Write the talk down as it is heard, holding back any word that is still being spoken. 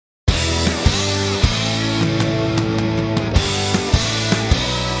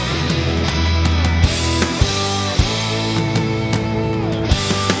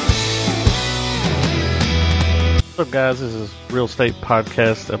What's up, guys? This is Real Estate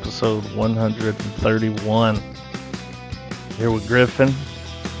Podcast, episode 131. Here with Griffin.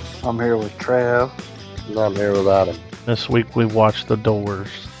 I'm here with Trav. And I'm here with Adam. This week we watched The Doors.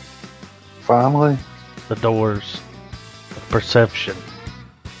 Finally? The Doors of Perception.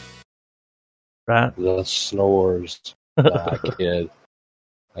 Right? The Snores. I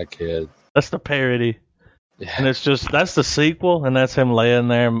kid. That's the parody. Yeah. And that's the sequel, and that's him laying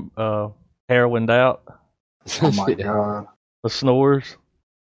there heroined out. Oh my God. The Snores.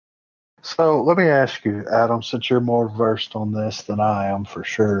 So let me ask you, Adam, since you're more versed on this than I am for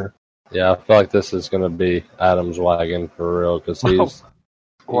sure. Yeah, I feel like this is going to be Adam's wagon for real because he's.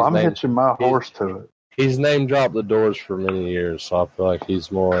 Well, I'm hitching my horse to it. He's name dropped the Doors for many years, so I feel like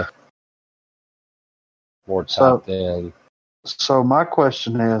he's more tapped in. So my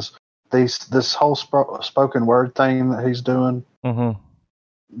question is, this whole spoken word thing that he's doing,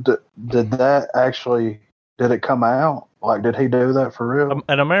 did it come out? Like, did he do that for real?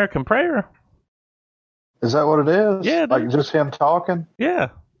 An American Prayer? Is that what it is? Yeah. Like just him talking? Yeah.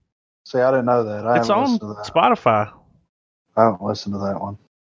 See, I didn't know that. It's on Spotify. I haven't listened to that one.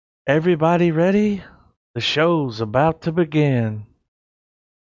 Everybody ready? The show's about to begin.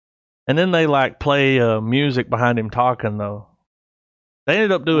 And then they play music behind him talking though. They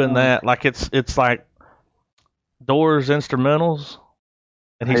ended up doing that. Like it's like Doors instrumentals,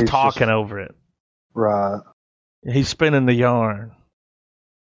 and he's talking over it. Right. He's spinning the yarn.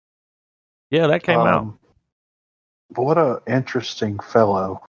 Yeah, that came out. What a interesting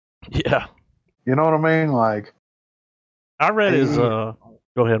fellow. Yeah. You know what I mean? Like, I read his. Go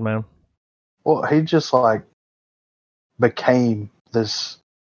ahead, man. Well, he just became this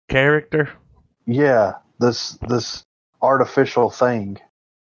character. Yeah, this artificial thing,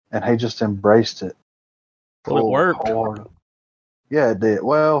 and he just embraced it. Well, it worked. Yeah, it did.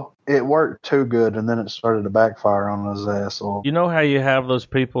 Well, it worked too good, and then it started to backfire on his ass. You know how you have those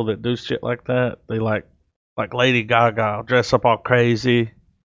people that do shit like that? They like Lady Gaga, dress up all crazy.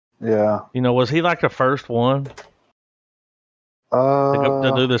 Yeah. You know, was he the first one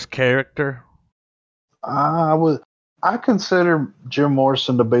to do this character? I consider Jim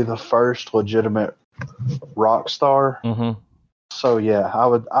Morrison to be the first legitimate rock star. Mm-hmm. So yeah,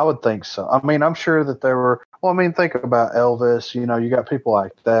 I would think so. I mean, I'm sure that there were. Well, I mean, think about Elvis. You know, you got people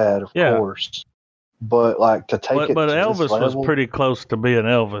like that, of course. But to take it. But to Elvis this level, was pretty close to being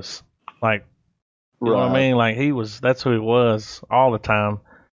Elvis. You know what I mean? That's who he was all the time.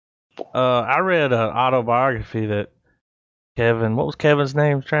 I read an autobiography that what was Kevin's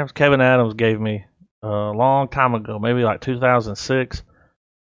name, Travis? Kevin Adams gave me a long time ago, maybe 2006.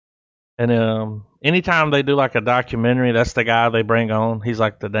 And anytime they do a documentary, that's the guy they bring on. He's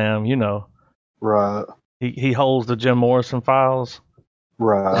the damn, Right. He holds the Jim Morrison files.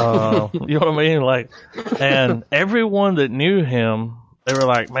 Right. You know what I mean? And everyone that knew him, they were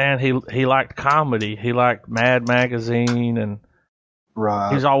like, man, he liked comedy. He liked Mad Magazine, and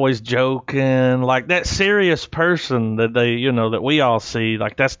right. He's always joking. That serious person that that we all see,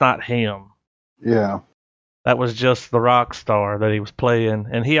 that's not him. Yeah. That was just the rock star that he was playing,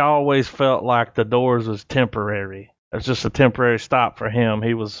 and he always felt like the Doors was temporary. It was just a temporary stop for him.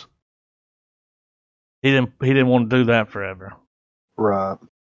 He didn't want to do that forever. Right.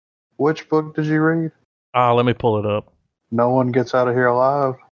 Which book did you read? Let me pull it up. No One Gets Out of Here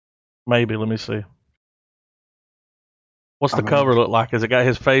Alive? Maybe. Let me see. What's the cover look like? Has it got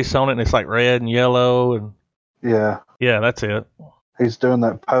his face on it, and it's red and yellow? And yeah. Yeah, that's it. He's doing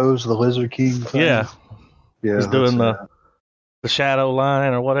that pose, the Lizard King thing. Yeah. Yeah. He's doing the shadow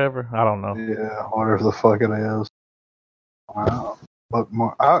line or whatever. I don't know. Yeah, whatever the fuck it is. Wow. Look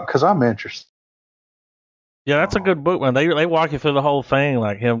more, because I'm interested. Yeah, that's a good book, man. They walk you through the whole thing,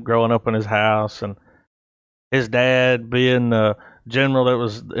 him growing up in his house and his dad being the general that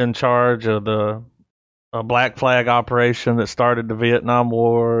was in charge of the Black Flag operation that started the Vietnam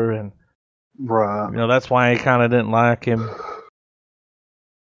War, and right. That's why he kind of didn't like him.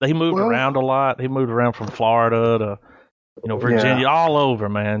 He moved around a lot. He moved around from Florida to Virginia, all over,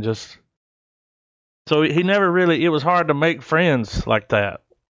 man. So he never really. It was hard to make friends like that.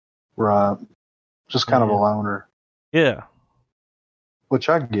 Right. Just kind of a loner. Yeah. Which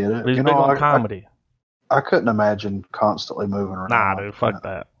I get it. He's big on comedy. I couldn't imagine constantly moving around. Nah, dude, fuck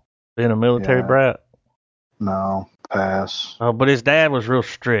that. Being a military brat. No, pass. But his dad was real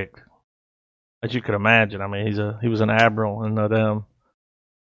strict, as you could imagine. I mean, he was an admiral in them,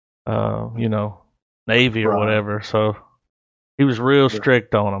 Navy or whatever. So he was real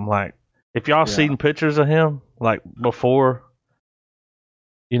strict on him. If y'all seen pictures of him, before,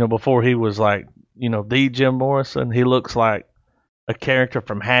 before he was the Jim Morrison, he looks like a character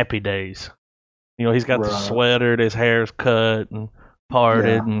from Happy Days. You know, he's got the sweater, his hair's cut and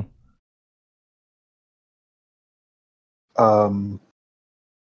parted, and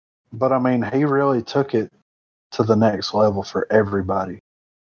but I mean, he really took it to the next level for everybody.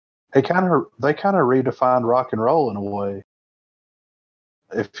 They kind of redefined rock and roll in a way.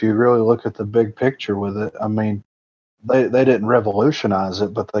 If you really look at the big picture with it, I mean, they didn't revolutionize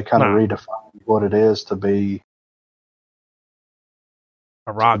it, but they kind of redefined what it is to be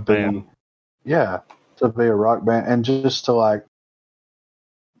a rock band. Yeah, to be a rock band, and just to like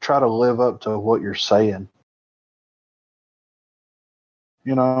try to live up to what you're saying.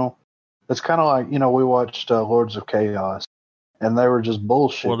 You know, it's kind of like, you know, we watched Lords of Chaos, and they were just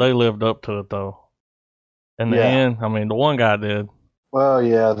bullshit. Well, they lived up to it though. In the end, I mean, the one guy did. Well,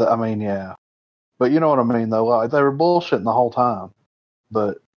 yeah, yeah. But you know what I mean, though. Like, they were bullshitting the whole time.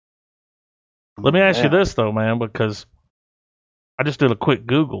 But let me ask you this, though, man, because I just did a quick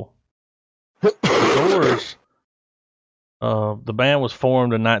Google. The Doors, the band was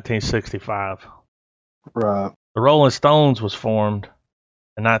formed in 1965. Right. The Rolling Stones was formed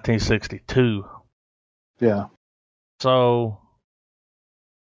in 1962. Yeah. So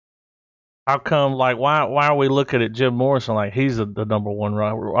how come, like, why are we looking at Jim Morrison like he's the number one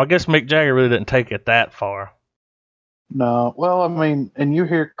rock? I guess Mick Jagger really didn't take it that far. No. Well, I mean, and you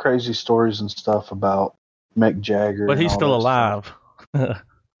hear crazy stories and stuff about Mick Jagger. But he's still alive.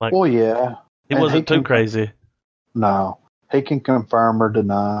 Like, well, yeah. He wasn't too crazy. No. He can confirm or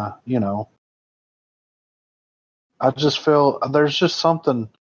deny, you know. I just feel there's just something,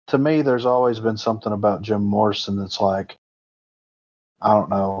 to me, there's always been something about Jim Morrison that's like, I don't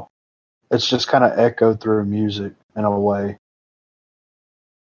know. It's just kind of echoed through music in a way.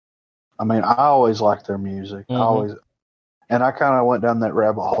 I mean, I always liked their music. Mm-hmm. And I kind of went down that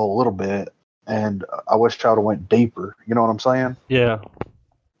rabbit hole a little bit, and I wish I would have went deeper. You know what I'm saying? Yeah.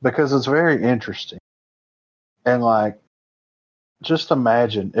 Because it's very interesting. And like, just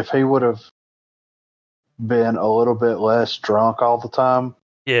imagine if he would have been a little bit less drunk all the time.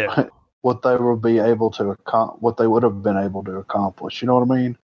 Yeah. What they would be able to what they would have been able to accomplish. You know what I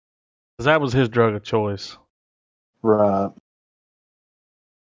mean? Because that was his drug of choice. Right.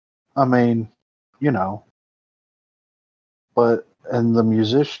 I mean, you know, but and the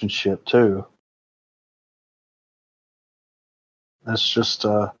musicianship too. It's just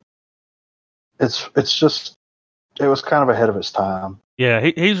it's just it was kind of ahead of its time. Yeah,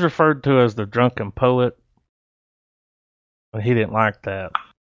 he's referred to as the drunken poet, but he didn't like that.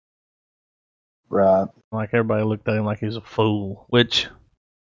 Right. Like, everybody looked at him like he was a fool, which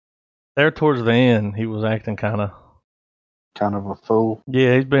there towards the end he was acting kind of a fool.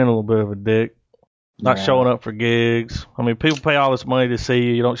 Yeah, he's being a little bit of a dick. Not showing up for gigs. I mean, people pay all this money to see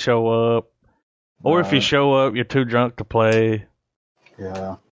you. You don't show up. Or if you show up, you're too drunk to play.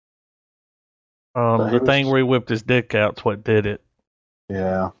 Yeah. The thing where he whipped his dick out's what did it.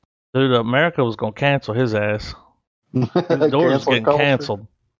 Yeah. Dude, America was going to cancel his ass. The Doors was getting canceled.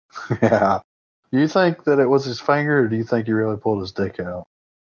 Yeah. Do you think that it was his finger, or do you think he really pulled his dick out?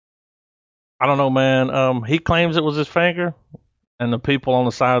 I don't know, man. He claims it was his finger, and the people on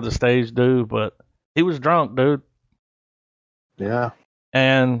the side of the stage do, but he was drunk, dude. Yeah.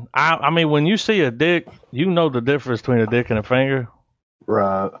 And, I mean, when you see a dick, you know the difference between a dick and a finger.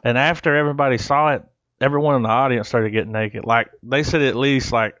 Right. And after everybody saw it, everyone in the audience started getting naked. Like, they said at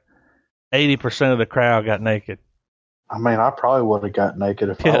least, like, 80% of the crowd got naked. I mean, I probably would have got naked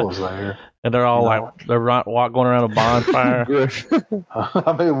if I was there. And they're all like, they're going around a bonfire.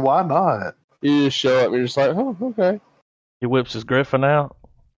 I mean, why not? You just show up and you're just like, oh, okay. He whips his griffin out.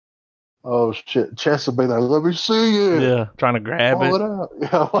 Oh, shit. Chess will be there. Let me see it. Yeah, trying to grab Pull it. out.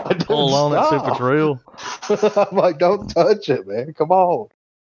 Yeah, like, pull on it, see if it's real. I'm like, don't touch it, man. Come on.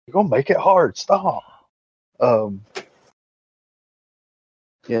 You're going to make it hard. Stop.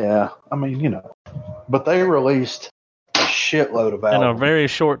 Yeah, I mean, you know. But they released a shitload of albums. In a very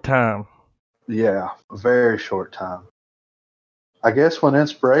short time. Yeah, a very short time. I guess when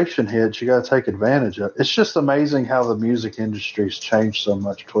inspiration hits, you got to take advantage of it. It's just amazing how the music industry's changed so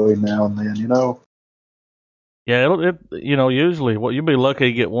much between now and then, you know? Yeah, usually you'd be lucky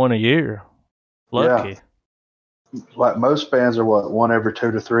to get one a year. Lucky. Yeah. Like most bands are one every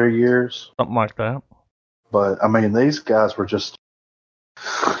 2 to 3 years? Something like that. But, I mean, these guys were just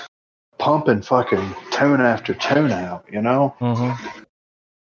pumping fucking tune after tune out, you know? Mm-hmm.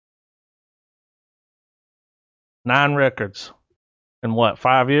 9 records. In what,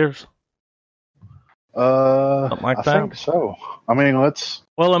 5 years? Something like that? I think so. I mean,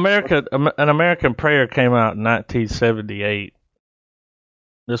 Well, An American Prayer came out in 1978.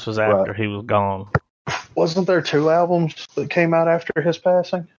 This was after he was gone. Wasn't there 2 albums that came out after his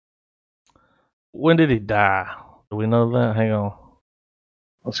passing? when did he die? Do we know that? Hang on.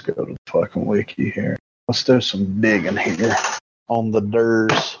 Let's go to the fucking wiki here. Let's do some digging here on the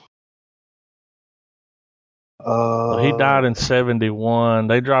Durs. Well, he died in 71.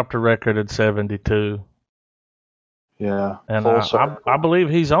 They dropped a record in 72. Yeah. And I believe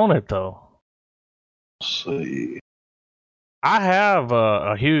he's on it, though. Let's see. I have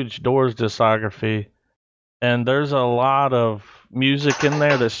a huge Doors discography, and there's a lot of music in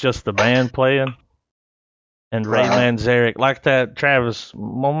there that's just the band playing. And Ray Manzarek, like that Travis,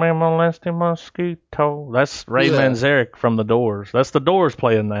 my man molesting mosquito. That's Ray Manzarek from the Doors. That's the Doors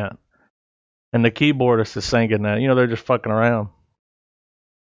playing that. And the keyboardist is singing that. You know, they're just fucking around.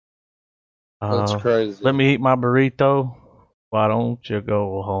 That's crazy. Let me eat my burrito. Why don't you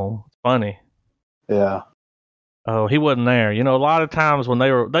go home? It's funny. Yeah. Oh, he wasn't there. You know, a lot of times when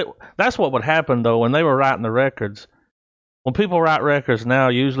that's what would happen though, when they were writing the records. When people write records now,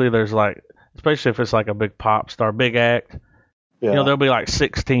 usually there's like, especially if it's like a big pop star, big act, you know, there'll be like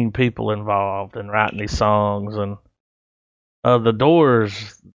 16 people involved in writing these songs. And the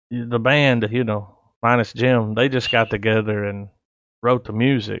Doors, the band, you know, minus Jim, they just got together and wrote the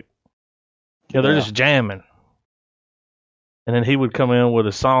music. You know, they're just jamming. And then he would come in with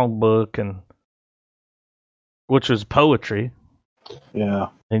a songbook, which was poetry. Yeah.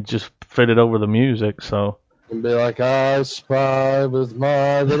 And just fit it over the music, so. And be like, I spy with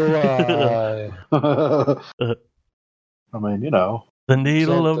my little eye. I mean, you know. The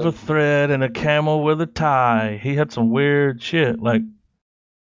needle of a thread and a camel with a tie. He had some weird shit, like.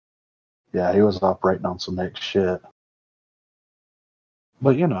 Yeah, he was operating on some next shit.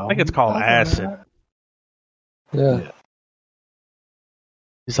 But, you know. I think it's called acid. Yeah.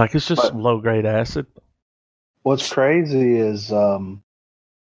 He's like, it's just some low-grade acid. What's crazy is,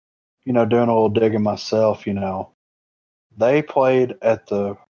 you know, doing a little digging myself, you know, they played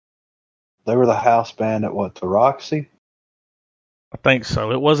they were the house band at what, the Roxy? I think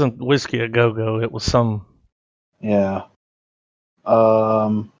so. It wasn't Whiskey A Go-Go. It was some. Yeah.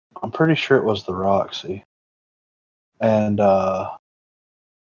 I'm pretty sure it was the Roxy. And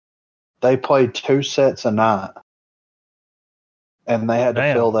they played 2 sets a night. And they had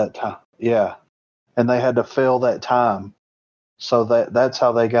to fill that time. Yeah. And they had to fill that time. So that's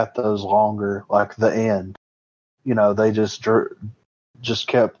how they got those longer, like the end. You know, they just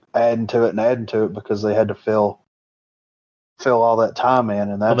kept adding to it because they had to fill all that time in,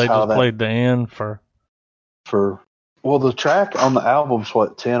 and that's how they played the end for. Well, the track on the album's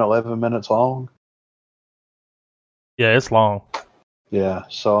what, 10, 11 minutes long? Yeah, it's long. Yeah,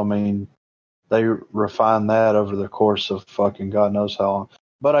 so I mean, they refined that over the course of fucking God knows how long.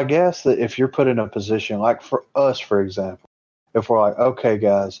 But I guess that if you're put in a position, like for us, for example, if we're like, okay,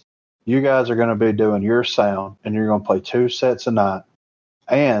 guys, you guys are going to be doing your sound, and you're going to play 2 sets a night,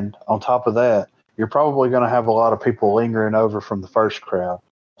 and on top of that, you're probably going to have a lot of people lingering over from the first crowd.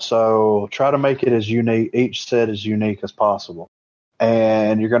 So try to make it as unique, each set as unique as possible.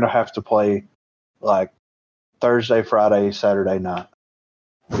 And you're going to have to play like Thursday, Friday, Saturday night.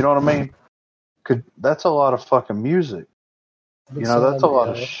 You know what I mean? That's a lot of fucking music. You know, that's a lot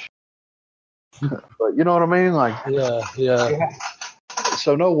of but you know what I mean? Like, yeah.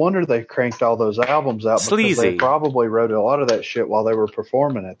 So no wonder they cranked all those albums out because they probably wrote a lot of that shit while they were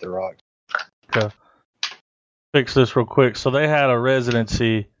performing at the Rock. Okay. Fix this real quick. So they had a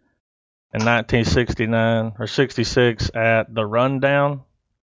residency in 1969 or 66 at the Rundown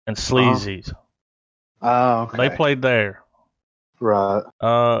and Sleazy's. Oh, okay. They played there. Right.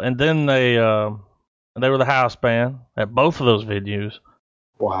 And then they were the house band at both of those venues.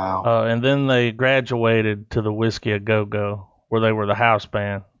 Wow. And then they graduated to the Whiskey A Go-Go, where they were the house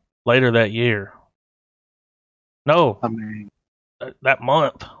band later that year. No. I mean, that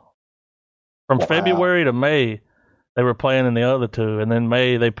month. From February to May, they were playing in the other two, and then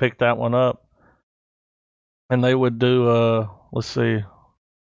May they picked that one up, and they would do let's see,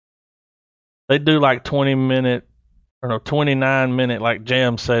 they'd do like 29 minute like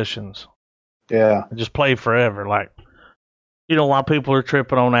jam sessions. Yeah, just play forever, like, you know, while people are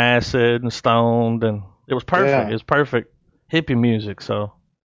tripping on acid and stoned, and it was perfect. Yeah. It was perfect hippie music. So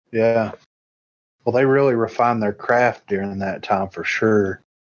yeah, well, they really refined their craft during that time for sure.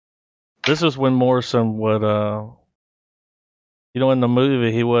 This is when Morrison would, you know, in the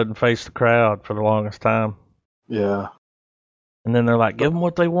movie, he wouldn't face the crowd for the longest time. Yeah. And then they're like, give them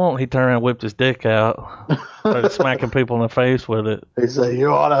what they want. He turned around and whipped his dick out. Started smacking people in the face with it. He said, you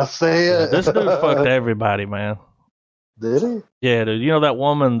want to see it? This dude fucked everybody, man. Did he? Yeah, dude. You know that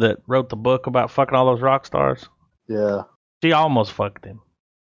woman that wrote the book about fucking all those rock stars? Yeah. She almost fucked him.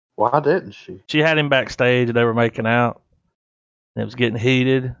 Why didn't she? She had him backstage. They were making out. And it was getting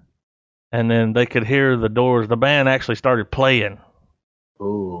heated. and then they could hear the doors. The band actually started playing.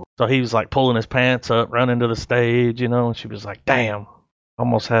 Ooh. So he was like pulling his pants up, running to the stage, and she was like, damn,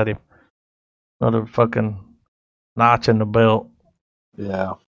 almost had him. Another fucking notch in the belt.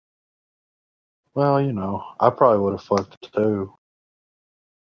 Yeah. Well, I probably would have fucked too.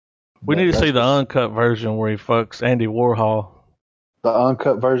 We need to see the uncut version where he fucks Andy Warhol. The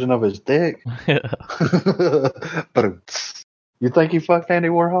uncut version of his dick? Yeah. But you think he fucked Andy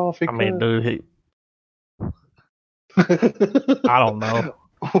Warhol if he I mean, dude, I don't know.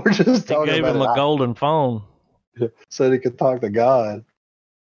 We're just talking He gave him a golden phone. Said he could talk to God.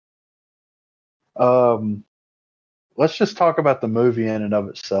 Let's just talk about the movie in and of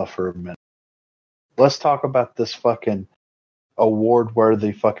itself for a minute. Let's talk about this fucking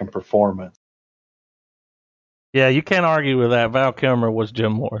award-worthy fucking performance. Yeah, you can't argue with that. Val Kilmer was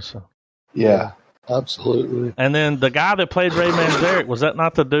Jim Morrison. Yeah. Absolutely. And then the guy that played Ray Manzarek, was that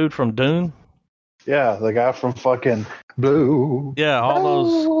not the dude from Dune? Yeah, the guy from fucking Blue. Yeah, all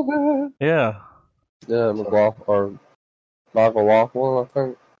those. Yeah. Yeah, Michael Laughlin, I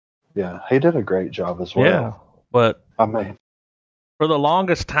think. Yeah, he did a great job as well. Yeah, but I mean, for the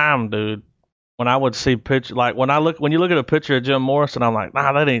longest time, dude, when I would see pictures, like when you look at a picture of Jim Morrison, I'm like,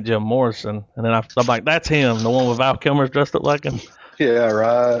 nah, that ain't Jim Morrison. And then I'm like, that's him, the one with Val Kilmer's dressed up like him. Yeah,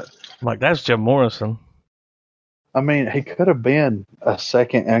 right. I'm like, that's Jim Morrison. I mean, he could have been a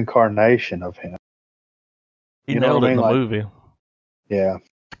second incarnation of him. He nailed it in the movie. Yeah.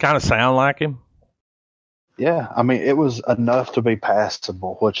 Kind of sound like him. Yeah, I mean, it was enough to be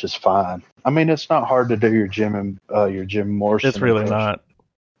passable, which is fine. I mean, it's not hard to do your Jim Morrison. It's really not.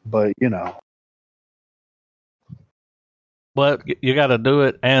 But, But you got to do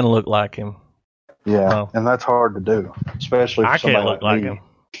it and look like him. Yeah, and that's hard to do, especially for I can't look like me. him.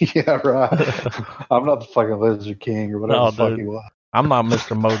 Yeah, right. I'm not the fucking Lizard King or whatever the fuck he was. I'm not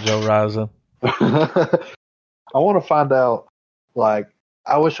Mr. Mojo Rising. I want to find out, like,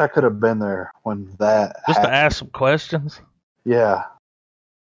 I wish I could have been there when that Just happened. to ask some questions. Yeah.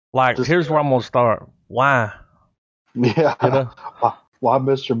 Like, here's where I'm going to start. Why? Yeah. Why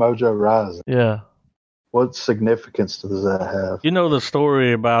Mr. Mojo Rising? Yeah. What significance does that have? You know the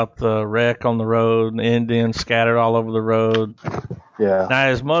story about the wreck on the road and Indians scattered all over the road? Yeah. Now,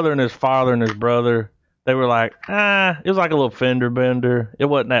 his mother and his father and his brother, they were like, it was like a little fender bender. It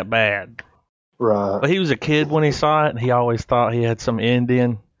wasn't that bad. Right. But he was a kid when he saw it, and he always thought he had some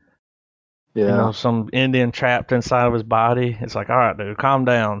Indian. Yeah. Some Indian trapped inside of his body. It's like, all right, dude, calm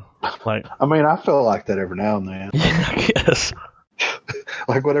down. Like, I mean, I feel like that every now and then. Yeah, I guess.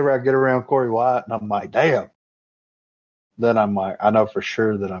 Like, whenever I get around Corey White, and I'm like, damn. Then I'm like, I know for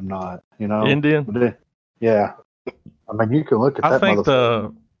sure that I'm not, Indian? Yeah. I mean, you can look at that. I think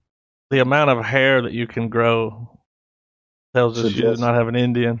the amount of hair that you can grow tells us you do not have an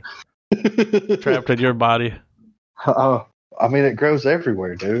Indian trapped in your body. I mean, it grows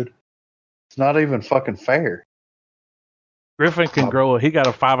everywhere, dude. It's not even fucking fair. Griffin can grow he got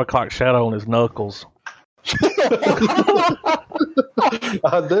a 5 o'clock shadow on his knuckles.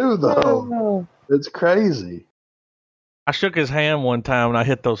 I do, though. It's crazy. I shook his hand one time and I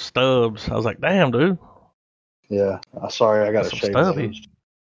hit those stubs. I was like, damn, dude. Yeah. Sorry, I got to shave those.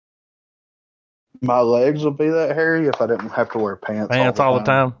 My legs would be that hairy if I didn't have to wear pants all the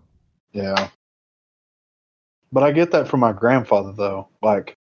time. Yeah. But I get that from my grandfather, though.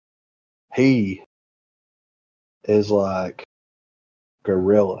 Like, he is like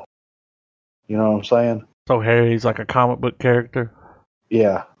gorilla. You know what I'm saying? So hairy, he's like a comic book character.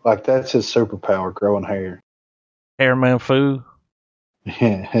 Yeah, like that's his superpower, growing hair. Hairman Fu.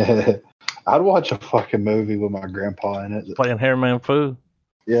 I'd watch a fucking movie with my grandpa in it. Playing Hairman Fu.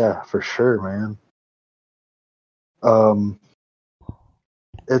 Yeah, for sure, man.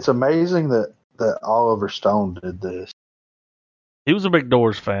 It's amazing that Oliver Stone did this. He was a big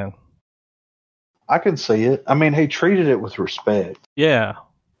Doors fan. I can see it. I mean, he treated it with respect. Yeah.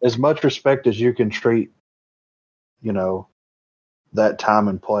 As much respect as you can treat, that time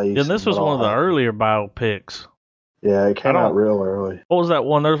and place. And this was one of the earlier biopics. Yeah, it came out real early. What was that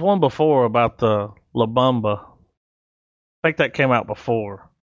one? There's one before about the La Bamba. I think that came out before.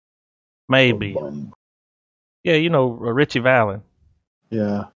 Maybe. Yeah, Richie Valens.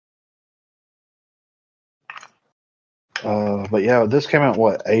 Yeah. But yeah, this came out,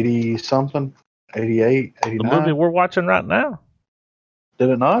 80 something? 88, 89? The movie we're watching right now. Did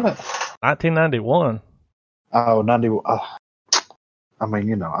it not? 1991. Oh, 91. I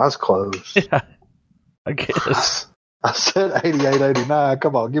mean, I was close. Yeah, I guess. I said 88, 89.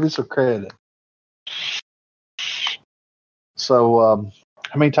 Come on, give me some credit. So,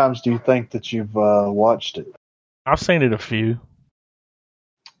 how many times do you think that you've watched it? I've seen it a few.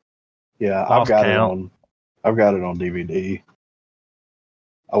 Yeah, Lost count. I've got it on DVD.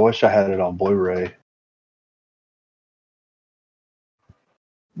 I wish I had it on Blu-ray.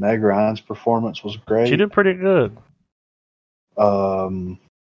 Meg Ryan's performance was great. She did pretty good.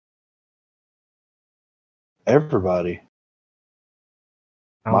 Everybody.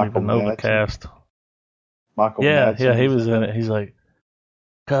 I don't even know the cast. Michael Yeah, Madsen he was in it. He's like,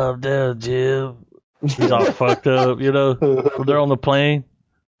 calm down, Jim. He's all fucked up, you know. When they're on the plane.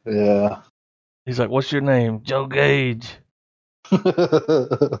 Yeah. He's like, what's your name? Joe Gage.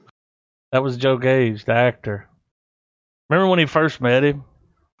 That was Joe Gage, the actor. Remember when he first met him?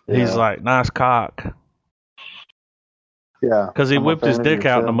 Yeah. He's like, nice cock. Yeah. Because he whipped his dick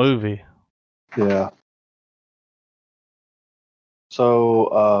out in the movie. Yeah.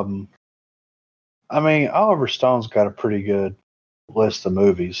 So, I mean, Oliver Stone's got a pretty good list of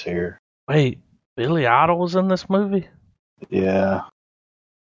movies here. Wait, Billy Idol was in this movie? Yeah.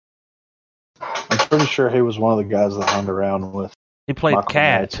 I'm pretty sure he was one of the guys that hung around with. He played Michael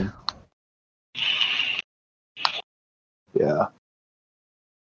Cat. Madsen. Yeah.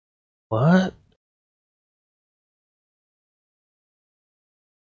 What?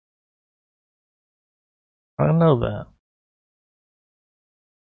 I didn't know that.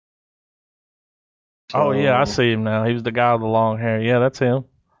 Oh, yeah, I see him now. He was the guy with the long hair. Yeah, that's him.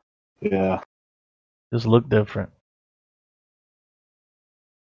 Yeah. Just look different.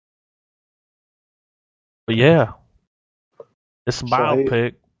 But yeah, it's a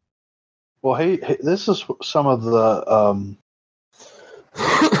biopic. This is some of the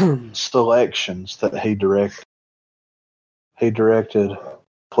selections that he directed. He directed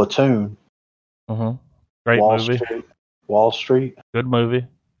Platoon. Mm-hmm. Great movie. Wall Street. Good movie.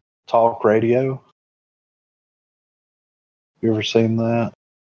 Talk Radio. You ever seen that?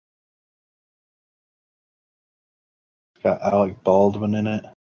 It's got Alec Baldwin in it.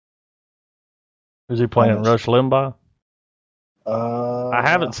 Is he playing Rush Limbaugh? I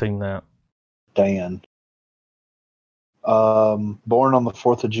haven't seen that. Dan. Born on the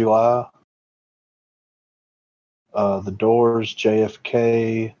 4th of July. The Doors,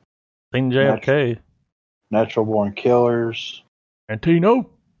 JFK. Seen JFK. Natural Born Killers. Antino.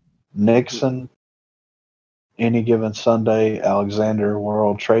 Nixon. Any Given Sunday. Alexander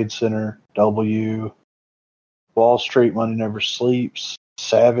World Trade Center. W. Wall Street, Money Never Sleeps.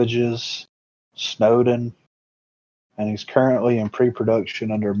 Savages. Snowden. And he's currently in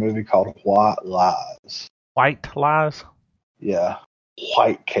pre-production under a movie called White Lies. White Lies? Yeah.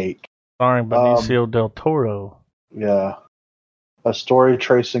 White Cake. Starring Benicio del Toro. Yeah. A story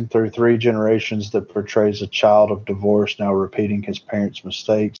tracing through 3 generations that portrays a child of divorce now repeating his parents'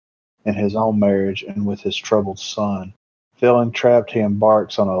 mistakes in his own marriage and with his troubled son. Feeling trapped, he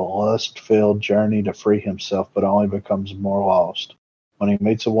embarks on a lust-filled journey to free himself, but only becomes more lost. When he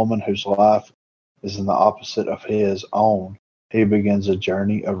meets a woman whose life is in the opposite of his own, he begins a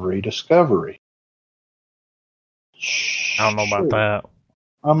journey of rediscovery. I don't know about that.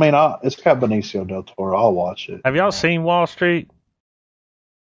 I mean, it's got Benicio del Toro. I'll watch it. Have y'all seen Wall Street?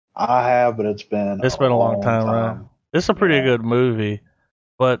 I have, but it's been a long time, right? It's a pretty good movie,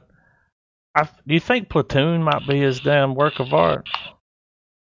 but do you think Platoon might be his damn work of art?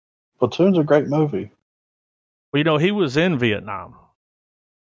 Platoon's a great movie. Well, you know, he was in Vietnam.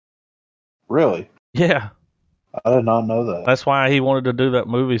 Really? Yeah. I did not know that. That's why he wanted to do that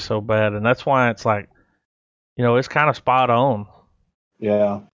movie so bad, and that's why it's like, you know, it's kind of spot on.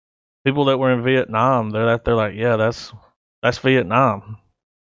 Yeah. People that were in Vietnam, they're like, yeah, that's Vietnam.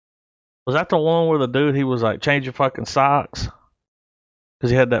 Was that the one where the dude, he was like, change your fucking socks? Because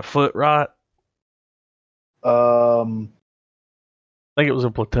he had that foot rot? I think it was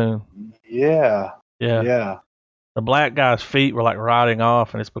a Platoon. Yeah. Yeah. Yeah. The black guy's feet were like rotting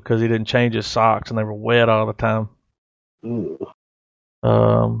off, and it's because he didn't change his socks, and they were wet all the time. Ooh.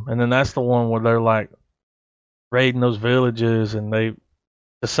 And then that's the one where they're like raiding those villages, and to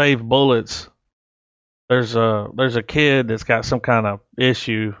save bullets, there's a kid that's got some kind of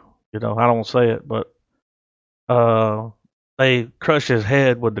issue. You know, I don't want to say it, but they crush his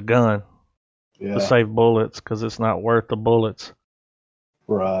head with the gun to save bullets because it's not worth the bullets.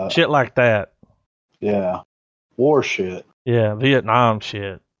 Right. Shit like that. Yeah. War shit. Yeah, Vietnam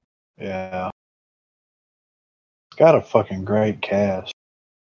shit. Yeah. It's got a fucking great cast.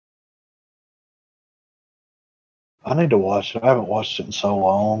 I need to watch it. I haven't watched it in so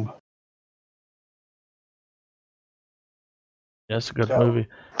long. Yeah, it's a good movie.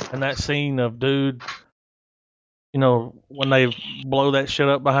 And that scene of dude, you know, when they blow that shit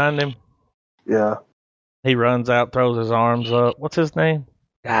up behind him. Yeah. He runs out, throws his arms up. What's his name?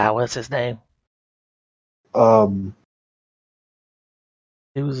 What's his name? He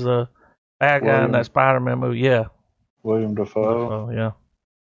was Bad guy in that Spider-Man movie. Yeah. William Dafoe. Yeah.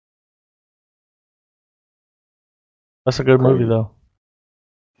 That's a good movie, though.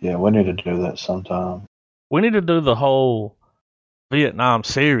 Yeah, we need to do that sometime. We need to do the whole Vietnam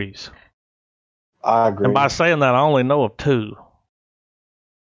series. I agree. And by saying that, I only know of two.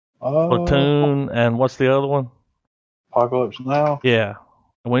 Platoon and what's the other one? Apocalypse Now? Yeah.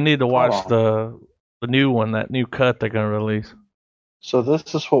 We need to watch the new one, that new cut they're going to release. So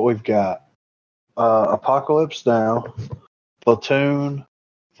this is what we've got. Apocalypse Now, Platoon,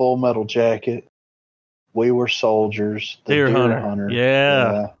 Full Metal Jacket, We Were Soldiers, The Deer Hunter.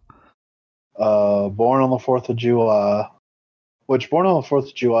 Yeah. Born on the 4th of July, which Born on the 4th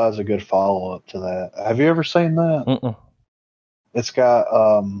of July is a good follow-up to that. Have you ever seen that? Mm-mm. It's got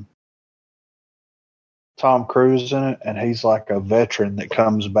Tom Cruise in it, and he's like a veteran that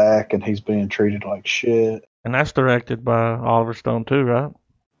comes back, and he's being treated like shit. And that's directed by Oliver Stone too, right?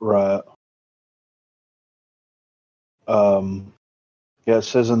 Right. Yeah, it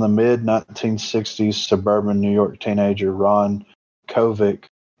says in the mid-1960s, suburban New York teenager Ron Kovic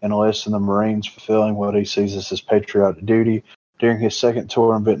enlists in the Marines, fulfilling what he sees as his patriotic duty. During his second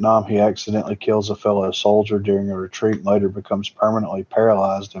tour in Vietnam, he accidentally kills a fellow soldier during a retreat and later becomes permanently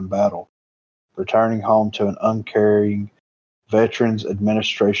paralyzed in battle. Returning home to an uncaring Veterans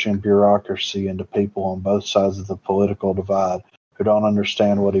Administration bureaucracy and to people on both sides of the political divide who don't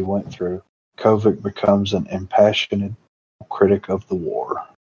understand what he went through, Kovic becomes an impassioned critic of the war.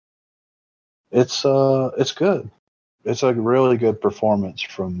 It's good. It's a really good performance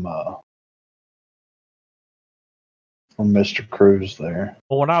from Mr. Cruise there.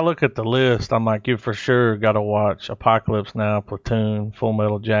 Well, when I look at the list, I'm like, you for sure got to watch Apocalypse Now, Platoon, Full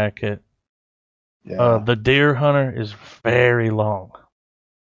Metal Jacket. Yeah. The Deer Hunter is very long.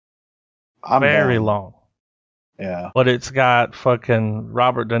 Very long. Yeah. But it's got fucking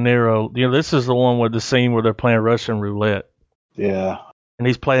Robert De Niro. You know, this is the one with the scene where they're playing Russian roulette. Yeah. And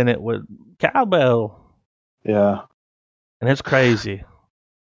he's playing it with cowbell. Yeah. And it's crazy.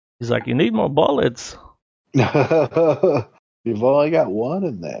 He's like, you need more bullets. You've only got one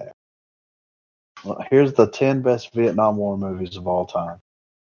in there. Well, here's the 10 best Vietnam War movies of all time.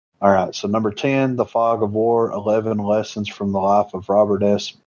 All right, so number 10, The Fog of War, 11 Lessons from the Life of Robert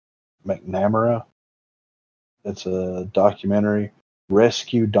S. McNamara. It's a documentary.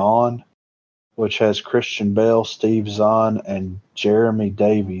 Rescue Dawn, which has Christian Bale, Steve Zahn, and Jeremy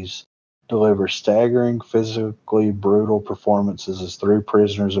Davies deliver staggering, physically brutal performances as three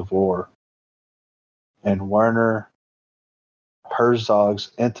prisoners of war. And Werner Herzog's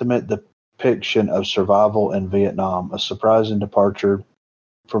intimate depiction of survival in Vietnam, a surprising departure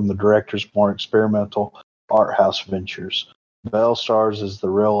from the director's more experimental art house ventures. Bell stars as the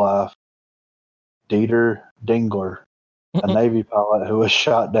real-life Dieter Dingler, a Navy pilot who was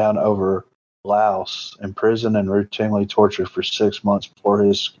shot down over Laos, imprisoned and routinely tortured for 6 months before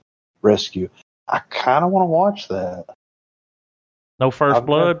his rescue. I kind of want to watch that. No First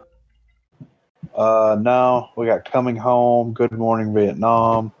Blood? No. We got Coming Home, Good Morning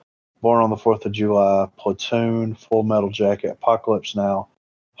Vietnam, Born on the 4th of July, Platoon, Full Metal Jacket, Apocalypse Now,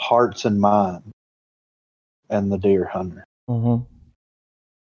 Hearts and Minds, and The Deer Hunter. Mm-hmm.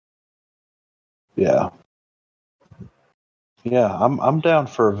 Yeah. Yeah, I'm down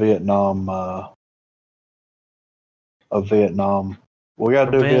for a Vietnam. We got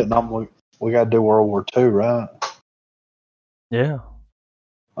to do Vietnam. We got to do World War II, right? Yeah.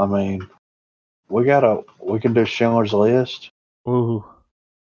 I mean, we can do Schindler's List. Ooh.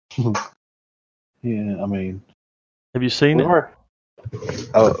 Yeah, I mean. Have you seen it?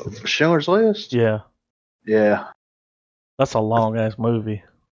 Oh, Schindler's List? Yeah. Yeah. That's a long ass movie.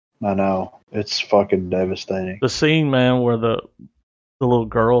 I know. It's fucking devastating. The scene, man, where the little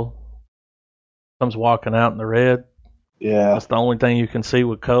girl comes walking out in the red. Yeah. That's the only thing you can see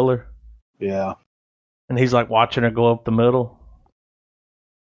with color. Yeah. And he's like watching her go up the middle.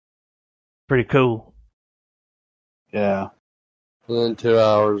 Pretty cool. Yeah. And then 2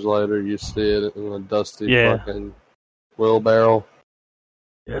 hours later, you see it in a dusty fucking wheelbarrow.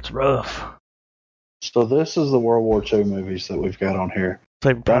 Yeah, it's rough. So this is the World War II movies that we've got on here.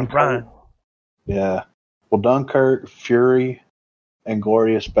 Same time, Brian. Yeah. Well, Dunkirk, Fury,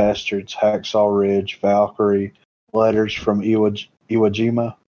 Inglourious Bastards, Hacksaw Ridge, Valkyrie, Letters from Iwo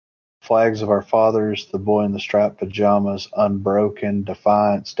Jima, Flags of Our Fathers, The Boy in the Striped Pajamas, Unbroken,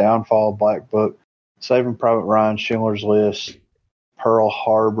 Defiance, Downfall, Black Book, Saving Private Ryan, Schindler's List, Pearl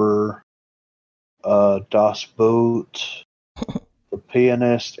Harbor, Das Boot, The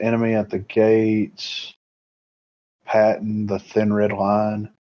Pianist, Enemy at the Gates, Patton, The Thin Red Line.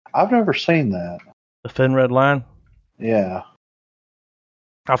 I've never seen that. The Thin Red Line? Yeah.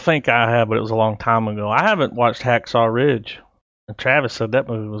 I think I have, but it was a long time ago. I haven't watched Hacksaw Ridge. And Travis said that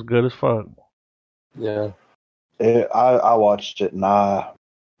movie was good as fuck. Yeah. I watched it and I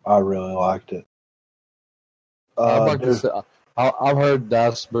really liked it. I'd like to say, I've heard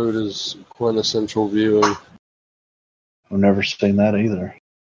Das Boot is quintessential viewing. I've never seen that either.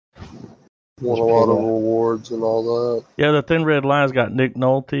 Won a lot of awards and all that. Yeah, the Thin Red Line's got Nick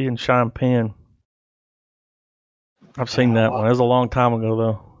Nolte and Sean Penn. I've seen that one. It was a long time ago,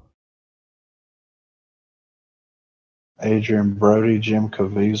 though. Adrian Brody, Jim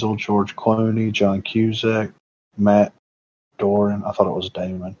Caviezel, George Clooney, John Cusack, Matt Doran. I thought it was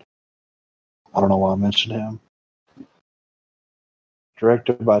Damon. I don't know why I mentioned him.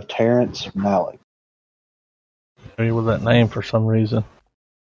 Directed by Terrence Malick. Familiar with that name for some reason.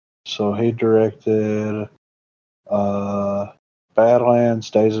 So he directed Badlands,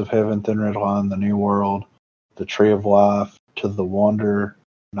 Days of Heaven, Thin Red Line, The New World, The Tree of Life, To the Wonder,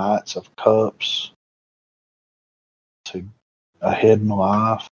 Knights of Cups, to A Hidden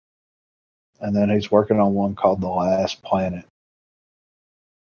Life, and then he's working on one called The Last Planet.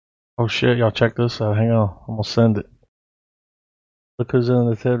 Oh shit, y'all check this out. Hang on, I'm gonna send it. Look who's in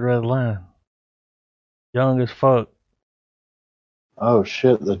the Thin Red Line. Young as fuck. Oh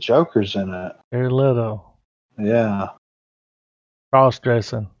shit, the Joker's in it. Jared Leto. Yeah.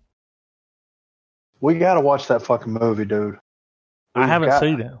 Cross-dressing. We gotta watch that fucking movie, dude. I haven't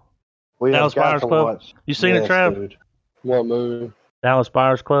seen it. Dallas Buyers Club? Watch. You seen it, Trav? Dude. What movie? Dallas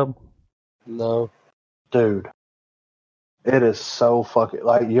Buyers Club? No. Dude. It is so fucking...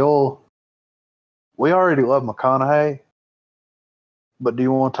 Like, we already love McConaughey, but do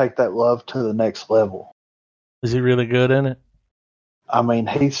you want to take that love to the next level? Is he really good in it? I mean,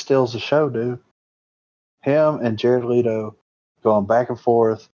 he steals the show, dude. Him and Jared Leto going back and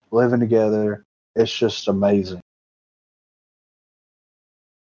forth, living together. It's just amazing.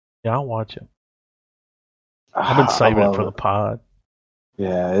 Yeah, I'll watch it. I've been saving it for the pod.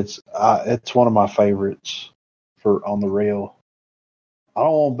 Yeah, it's one of my favorites for on the reel. I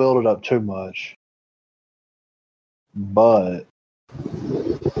don't want to build it up too much, but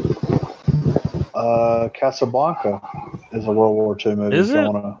Casablanca is a World War II movie. Is it?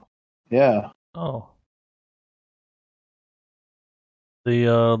 Yeah. Oh.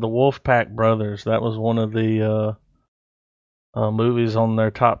 The Wolfpack Brothers. That was one of the movies on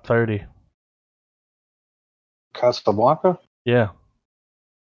their top 30. Casablanca? Yeah.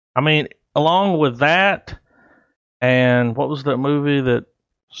 I mean, along with that, and what was that movie that...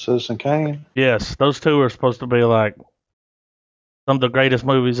 Citizen Kane? Yes, those two are supposed to be like some of the greatest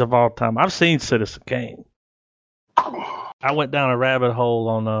movies of all time. I've seen Citizen Kane. I went down a rabbit hole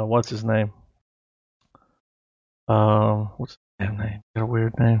on, what's his name? What's his damn name? Got a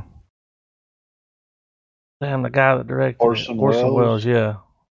weird name. Damn, the guy that directed Orson Welles, yeah.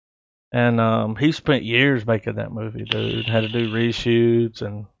 And he spent years making that movie, dude. Had to do reshoots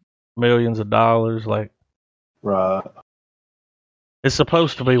and millions of dollars. Like, right. It's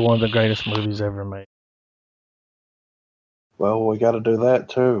supposed to be one of the greatest movies ever made. Well, we got to do that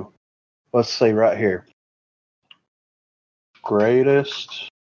too. Let's see right here. Greatest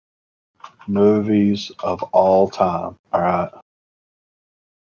movies of all time. All right.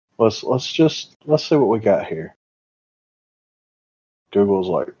 Let's see what we got here. Google's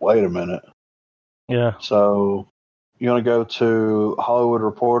like, wait a minute. Yeah. So, you want to go to Hollywood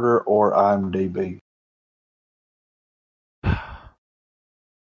Reporter or IMDb? What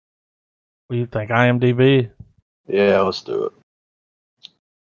do you think? IMDb? Yeah, let's do it.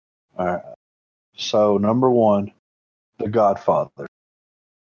 All right. So, number 1, The Godfather.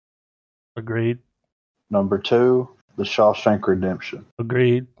 Agreed. Number 2, The Shawshank Redemption.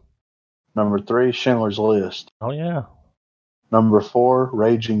 Agreed. Number 3, Schindler's List. Oh, yeah. Number 4,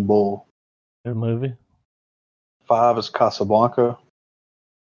 Raging Bull. Good movie. 5 is Casablanca.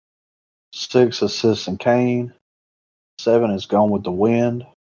 6 is Citizen Kane. 7 is Gone with the Wind.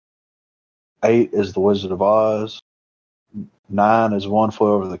 8 is The Wizard of Oz. 9 is One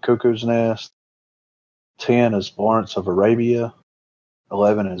Flew Over the Cuckoo's Nest. 10 is Lawrence of Arabia.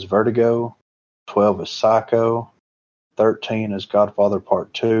 11 is Vertigo. 12 is Psycho. 13 is Godfather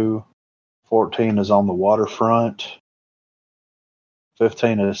Part 2. 14 is On the Waterfront.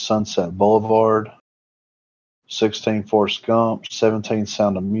 15 is Sunset Boulevard. 16 Forrest Gump. 17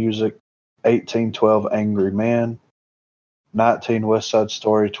 Sound of Music. 18 12 Angry Men. 19 West Side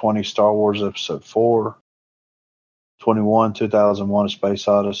Story. 20 Star Wars Episode 4. 21 2001 A Space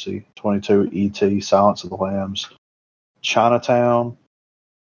Odyssey. 22 E.T. Silence of the Lambs. Chinatown.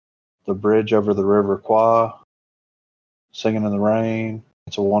 The Bridge Over the River Kwai. Singing in the Rain.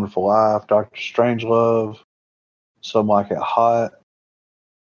 It's a Wonderful Life. Dr. Strangelove. Some Like It Hot.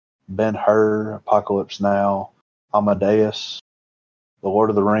 Ben-Hur, Apocalypse Now, Amadeus, The Lord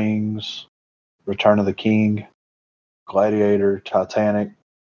of the Rings, Return of the King, Gladiator, Titanic,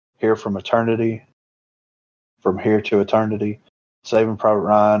 Here from Eternity, From Here to Eternity, Saving Private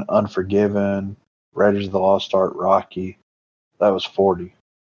Ryan, Unforgiven, Raiders of the Lost Ark, Rocky. That was 40.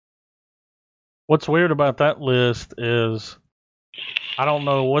 What's weird about that list is I don't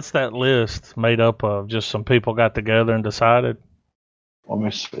know what's that list made up of. Just some people got together and decided. Let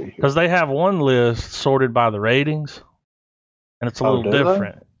me see. Because they have one list sorted by the ratings, and it's a little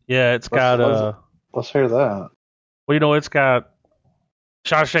different. They? Yeah, it's let's hear that. Well, you know, it's got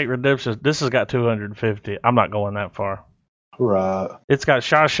Shawshank Redemption. This has got 250. I'm not going that far. Right. It's got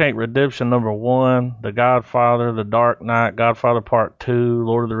Shawshank Redemption #1, The Godfather, The Dark Knight, Godfather Part 2,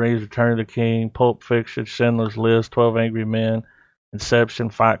 Lord of the Rings, Return of the King, Pulp Fiction, Schindler's List, 12 Angry Men, Inception,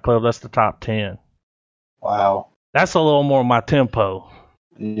 Fight Club. That's the top 10. Wow. That's a little more my tempo.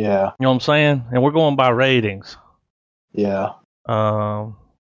 Yeah. You know what I'm saying? And we're going by ratings. Yeah. And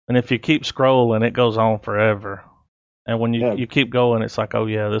if you keep scrolling, it goes on forever. And when you keep going, it's like, oh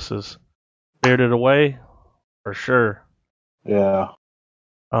yeah, this is Spirited Away for sure. Yeah.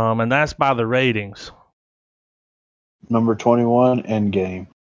 And that's by the ratings. Number 21, Endgame.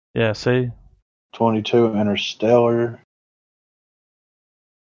 Yeah, see? 22, Interstellar.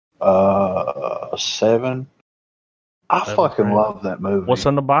 7. I fucking love that movie. What's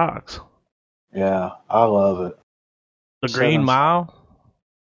in the box? Yeah, I love it. The Green Mile?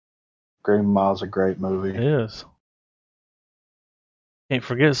 Green Mile's a great movie. It is. Can't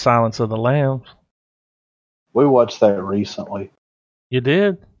forget Silence of the Lambs. We watched that recently. You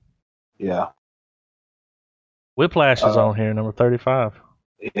did? Yeah. Whiplash is on here, number 35.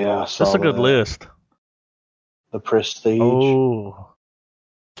 Yeah, I saw that's a good list. The Prestige. Oh.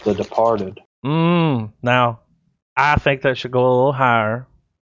 The Departed. Now, I think that should go a little higher.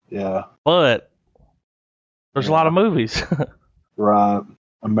 Yeah. But there's a lot of movies. Right.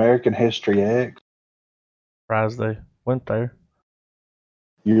 American History X. Surprised they went there.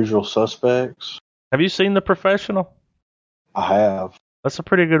 Usual Suspects. Have you seen The Professional? I have. That's a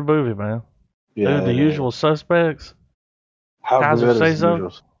pretty good movie, man. Yeah. Dude, The Usual Suspects. How Kaiser good say is so?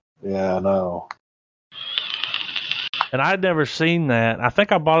 Usual? Yeah, I know. And I'd never seen that. I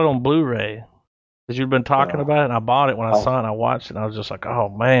think I bought it on Blu-ray. Because you'd been talking about it, and I bought it when I saw it, and I watched it, and I was just like, oh,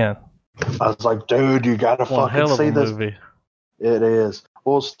 man. I was like, dude, you gotta fucking see this. Movie. It is.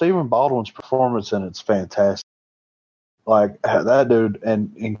 Well, Stephen Baldwin's performance in it's fantastic. Like, that dude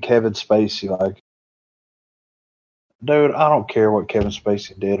and Kevin Spacey, like, dude, I don't care what Kevin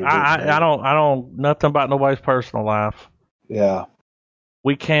Spacey did or I don't, nothing about nobody's personal life. Yeah.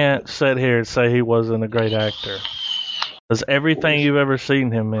 We can't sit here and say he wasn't a great actor. Because everything you've ever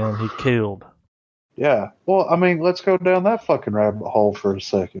seen him in, he killed. Yeah. Well, I mean, let's go down that fucking rabbit hole for a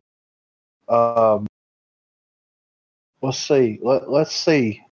second. Let's see. Let's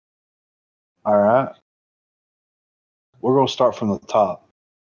see. All right. We're going to start from the top.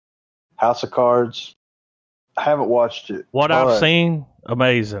 House of Cards. I haven't watched it. What I've seen,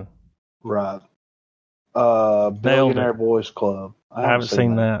 amazing. Right. Billionaire Boys Club. I haven't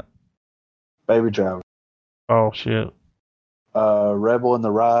seen that. Baby Driver. Oh, shit. Rebel in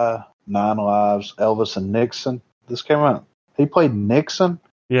the Rye. 9 Lives. Elvis and Nixon. This came out. He played Nixon?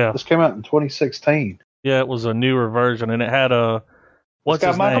 Yeah. This came out in 2016. Yeah, it was a newer version, and it had a... What's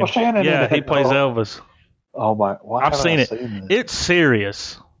his Michael name? Shannon in it. He plays Elvis. Oh, my... I've seen it. It's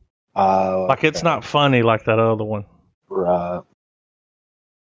serious. Like, it's not funny like that other one. Right.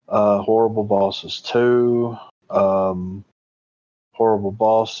 Horrible Bosses 2. Horrible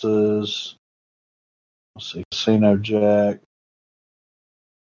Bosses. Let's see. Casino Jack.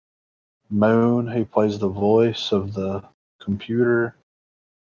 Moon. He plays the voice of the computer.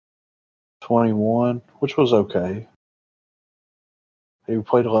 21, which was okay. He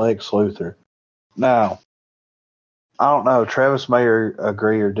played Lex Luthor. Now, I don't know. Travis may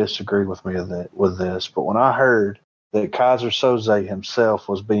agree or disagree with me with this, but when I heard that Kaiser Soze himself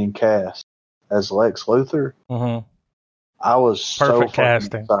was being cast as Lex Luthor, I was perfect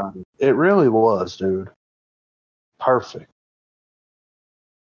casting. Excited. It really was, dude. Perfect.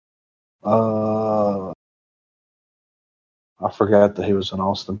 I forgot that he was in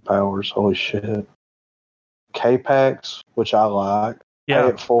Austin Powers. Holy shit. K-Pax, which I like. Yeah. Pay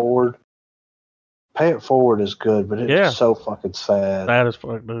It Forward. Pay It Forward is good, but it's so fucking sad. Sad as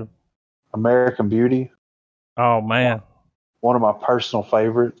fuck, dude. American Beauty. Oh, man. One of my personal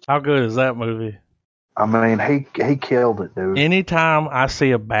favorites. How good is that movie? I mean, he killed it, dude. Anytime I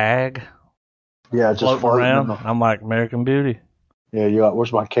see a bag just floating around, I'm like, American Beauty. Yeah, you're like,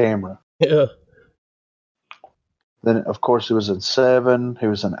 where's my camera? Yeah. Then, of course, he was in Seven. He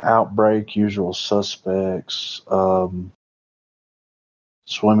was in Outbreak, Usual Suspects,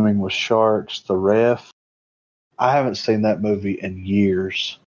 Swimming with Sharks, The Ref. I haven't seen that movie in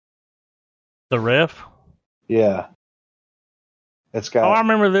years. The Ref? Yeah. It's got. Oh, I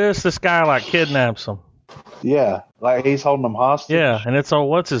remember this. This guy like kidnaps him. Yeah, like he's holding them hostage. Yeah, and it's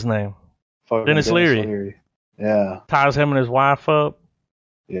what's his name? Dennis Leary. Yeah. Ties him and his wife up.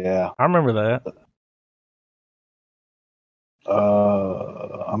 Yeah. I remember that.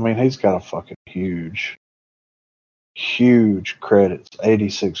 I mean, he's got a fucking huge credits.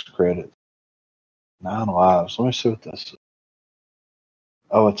 86 credits. 9 lives. Let me see what this is.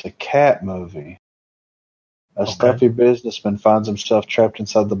 Oh, it's a cat movie. A stuffy businessman finds himself trapped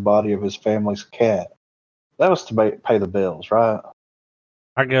inside the body of his family's cat. That was to pay the bills, right?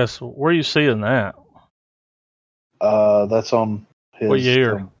 I guess. Where are you seeing that? That's on his... What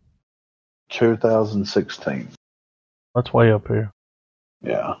year? 2016. That's way up here.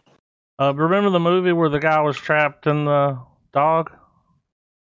 Yeah. Remember the movie where the guy was trapped in the dog?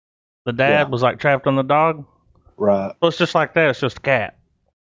 The dad was like trapped in the dog? Right. So it's just like that. It's just a cat.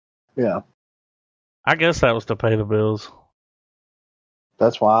 Yeah. I guess that was to pay the bills.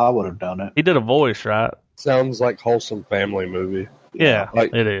 That's why I would have done it. He did a voice, right? Sounds like wholesome family movie. Yeah,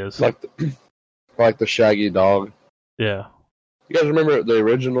 it is. Like the Shaggy Dog. Yeah. You guys remember the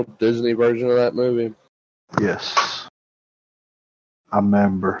original Disney version of that movie? Yes. I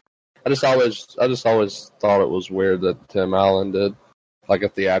remember. I just always thought it was weird that Tim Allen did like a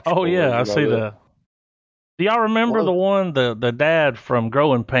theatrical. Oh yeah, I see that. Do y'all remember the one the dad from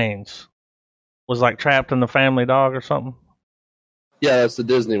Growing Pains was like trapped in the family dog or something? Yeah, that's the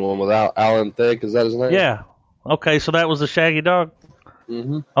Disney one without Alan Thicke. Is that his name? Yeah. Okay, so that was the Shaggy Dog?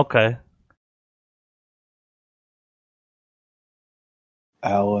 Mm-hmm. Okay.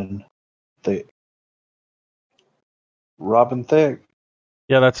 Alan Thicke. Robin Thicke.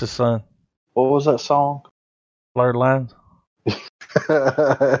 Yeah, that's his son. What was that song? Blurred Lines.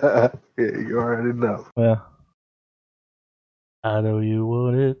 Yeah, you already know. Yeah. I know you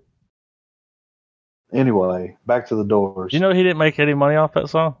want it. Anyway, back to the Doors. You know he didn't make any money off that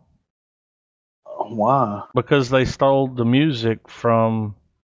song? Why? Because they stole the music from,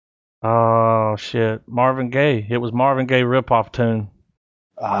 Marvin Gaye. It was Marvin Gaye ripoff tune.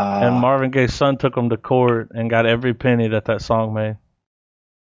 And Marvin Gaye's son took him to court and got every penny that song made.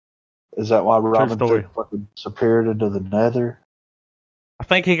 Is that why Robin Thicke fucking disappeared into the nether? I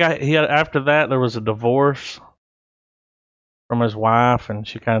think after that there was a divorce from his wife, and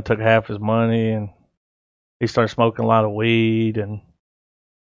she kind of took half his money, and he started smoking a lot of weed and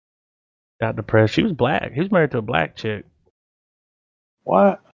got depressed. She was black. He was married to a black chick.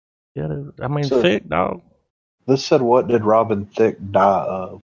 What? Yeah, I mean, Thicke, dog. This said, what did Robin Thicke die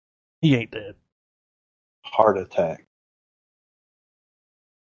of? He ain't dead. Heart attack.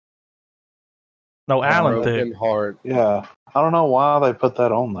 No, Alan Thicke. Heart. Yeah. I don't know why they put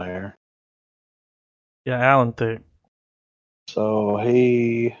that on there. Yeah, Alan Thicke. So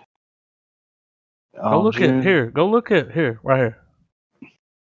he... Go look at here, right here.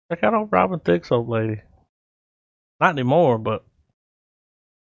 Check out old Robin Thicke's old lady. Not anymore, but...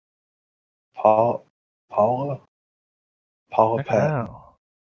 Paula Patton.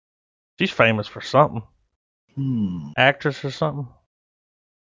 She's famous for something. Actress or something.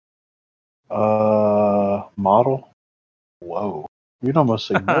 Model. Whoa, you almost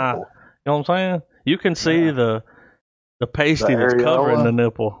see nipple. You know what I'm saying? You can see the pasty that's covering the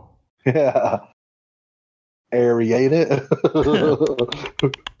nipple. Yeah, aerate it.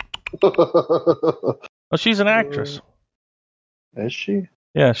 Oh, she's an actress. Is she?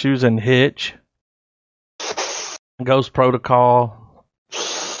 Yeah, she was in Hitch, Ghost Protocol,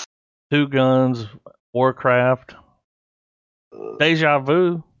 Two Guns, Warcraft, Deja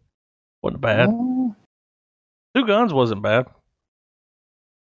Vu. Wasn't bad. Two Guns wasn't bad.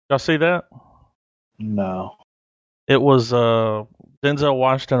 Y'all see that? No. It was Denzel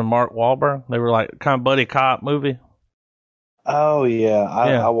Washington and Mark Wahlberg. They were like kind of buddy cop movie. Oh yeah,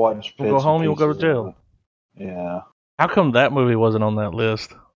 I watched. We'll go home, you'll go to jail. Yeah. How come that movie wasn't on that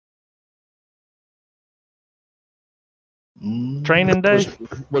list? Training Day?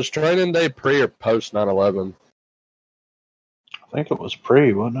 Was Training Day pre or post 9/11? I think it was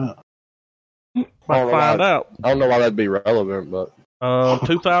pre, wasn't it? Might find out. I don't know why that'd be relevant, but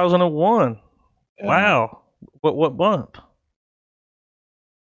 2001. Yeah. Wow. What month?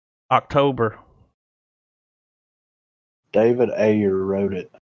 October. David Ayer wrote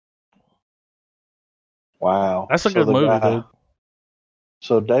it. Wow. That's a good movie, dude.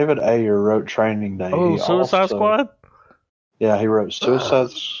 So David Ayer wrote Training Day. Oh, Suicide Squad? Yeah, he wrote Suicide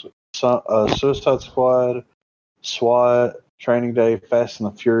Squad, SWAT, Training Day, Fast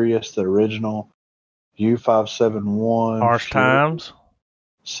and the Furious, the original, U-571, Harsh Times,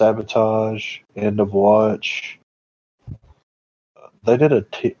 Sabotage, End of Watch. They did a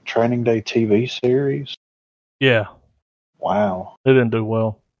Training Day TV series. Yeah. Wow. They didn't do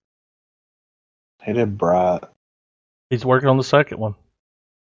well. He did Bright. He's working on the second one.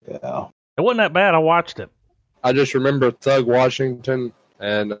 Yeah. It wasn't that bad. I watched it. I just remember Thug Washington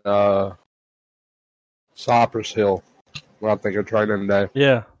and Cypress Hill when I think of Training Day.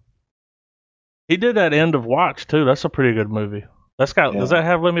 Yeah. He did that End of Watch, too. That's a pretty good movie. Does that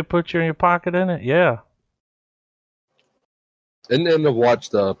have Let Me Put You in Your Pocket in it? Yeah. Isn't End of Watch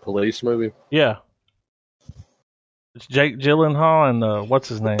the police movie? Yeah. It's Jake Gyllenhaal and what's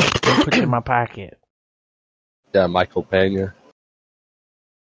his name? Let Me Put You in My Pocket. Yeah, Michael Pena.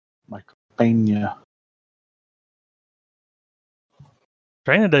 Michael Pena.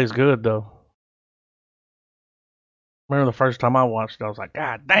 Training Day's good, though. Remember the first time I watched it, I was like,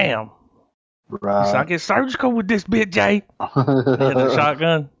 God damn. Right. He's like, I get surgical with this bit, Jay. Hit the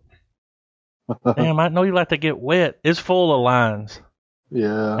shotgun. Damn, I know you like to get wet. It's full of lines.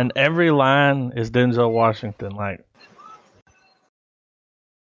 Yeah. And every line is Denzel Washington. Like,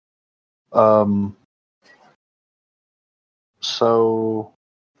 so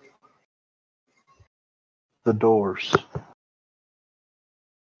The Doors.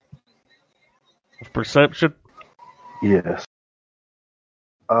 Perception. Yes.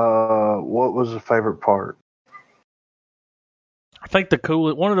 What was the favorite part? I think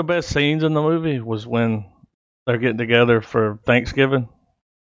one of the best scenes in the movie was when they're getting together for Thanksgiving,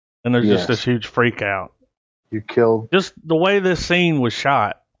 and there's just this huge freak out. You killed. Just the way this scene was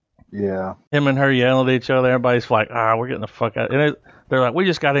shot. Yeah. Him and her yelling at each other. Everybody's like, we're getting the fuck out. And they're like, we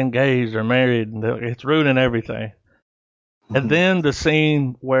just got engaged or married, and it's ruining everything. And then the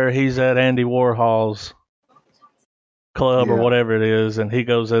scene where he's at Andy Warhol's club or whatever it is, and he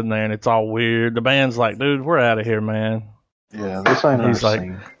goes in there and it's all weird. The band's like, dude, we're out of here, man. Yeah, this ain't He's like,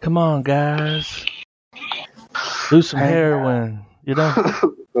 scene. Come on, guys. Do some heroin, you know?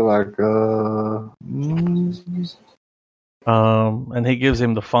 Like, And he gives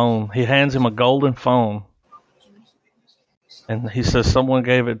him the phone. He hands him a golden phone. And he says, someone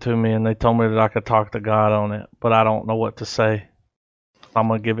gave it to me and they told me that I could talk to God on it, but I don't know what to say. I'm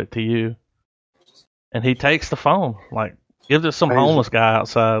going to give it to you. And he takes the phone, like, gives it some homeless guy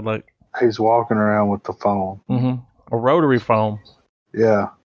outside, like. He's walking around with the phone. Mm-hmm. A rotary phone. Yeah.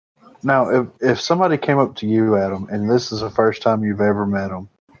 Now, if somebody came up to you, Adam, and this is the first time you've ever met them,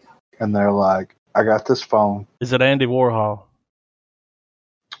 and they're like, I got this phone. Is it Andy Warhol?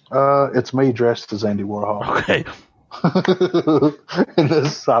 It's me dressed as Andy Warhol. Okay. In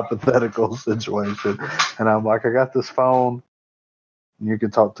this hypothetical situation. And I'm like, I got this phone, and you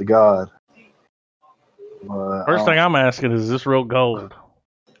can talk to God. First thing I'm asking is this real gold?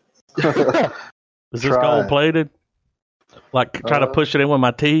 Is this gold plated? Like, try to push it in with my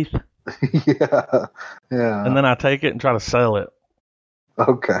teeth? Yeah. And then I take it and try to sell it.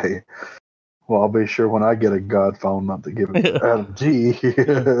 Okay. Well, I'll be sure when I get a God phone not to give it to Adam G.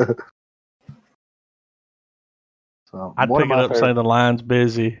 So, I'd pick it up saying the line's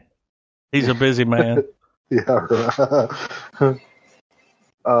busy. He's a busy man. Yeah, right.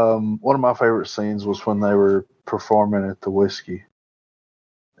 One of my favorite scenes was when they were performing at the Whiskey.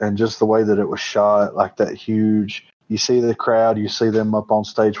 And just the way that it was shot, like that huge, you see the crowd, you see them up on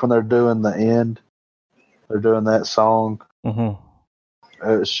stage. When they're doing the end, they're doing that song. Mm-hmm.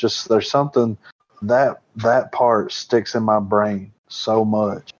 It's just, there's something, that part sticks in my brain so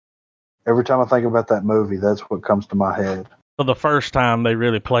much. Every time I think about that movie, that's what comes to my head. So the first time they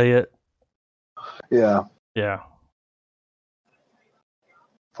really play it? Yeah. Yeah.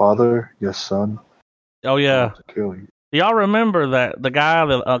 Father, your son. Oh, yeah. To kill you. Y'all remember that the guy,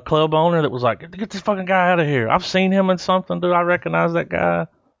 the club owner that was like, get this fucking guy out of here. I've seen him in something, dude. I recognize that guy.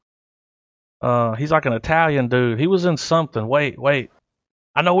 He's like an Italian dude. He was in something. Wait.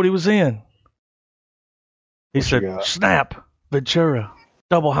 I know what he was in. He said, Snap, Ventura,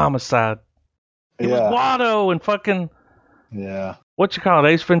 double homicide. He was Guado and fucking... Yeah. What you call it,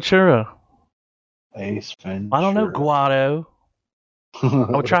 Ace Ventura? Ace Ventura. I don't know, Guado.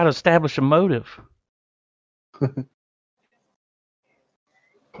 I would try to establish a motive.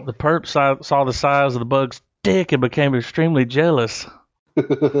 The perp saw the size of the bug's dick and became extremely jealous.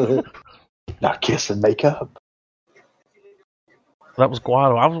 Not kiss and make up. That was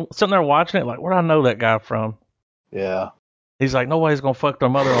Guado. I was sitting there watching it like, where do I know that guy from? Yeah. He's like, nobody's going to fuck their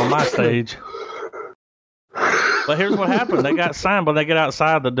mother on my stage. But here's what happened. They got signed, but they get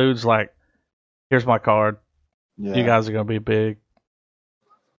outside. The dude's like, here's my card. Yeah. You guys are going to be big.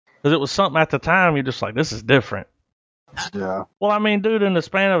 Because it was something at the time you're just like, this is different. Yeah. Well, I mean, dude, in the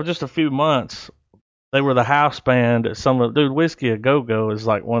span of just a few months, they were the house band at Whiskey A Go Go is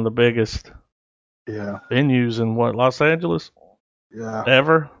like one of the biggest venues in Los Angeles? Yeah.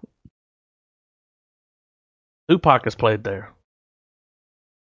 Ever? Tupac has played there.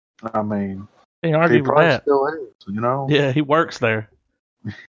 I mean, he probably still is, Yeah, he works there.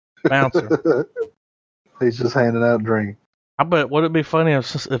 Bouncer. He's just handing out drinks. I bet, would it be funny if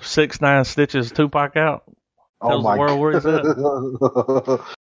 6ix9ine stitches Tupac out? Tells the world where he's at.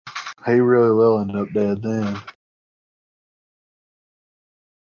 He really will end up dead then. A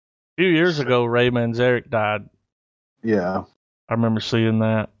few years ago, Ray Manzarek died. Yeah. I remember seeing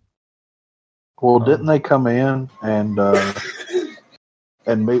that. Well, didn't they come in and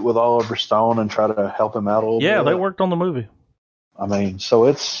meet with Oliver Stone and try to help him out a little bit? Yeah, they worked on the movie. I mean, so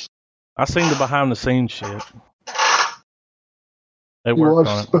it's... I seen the behind-the-scenes shit. They worked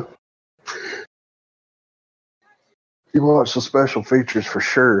on it. You watch the special features for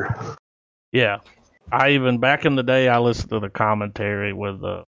sure. Yeah. Back in the day, I listened to the commentary with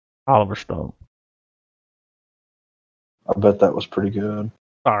Oliver Stone. I bet that was pretty good.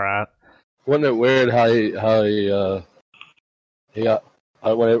 All right. Wasn't it weird how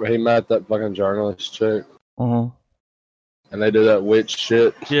whenever he met that fucking journalist chick? Mm-hmm. And they do that witch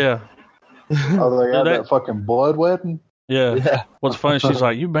shit. Yeah. Oh, they got that fucking blood wedding? Yeah. What's funny, she's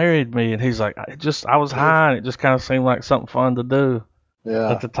like, you married me. And he's like, I was high, and it just kind of seemed like something fun to do.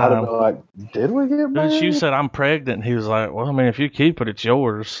 Yeah. At the time. Did we get married? She said, I'm pregnant. And he was like, well, I mean, if you keep it, it's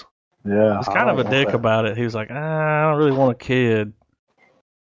yours. Yeah. He's kind of a dick about it. He was like, I don't really want a kid.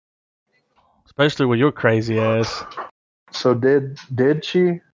 Especially with your crazy ass. So did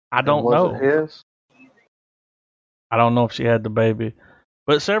she? I don't know. Was it his? I don't know if she had the baby.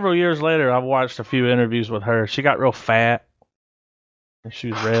 But several years later, I've watched a few interviews with her. She got real fat.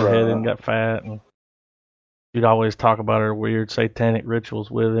 She was redheaded and got fat. And she'd always talk about her weird satanic rituals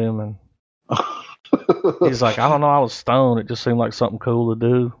with him. And he's like, I don't know, I was stoned. It just seemed like something cool to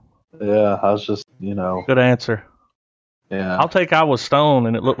do. Yeah, I was just, Good answer. Yeah. I'll take I was stoned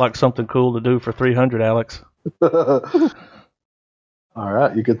and it looked like something cool to do for 300, Alex. All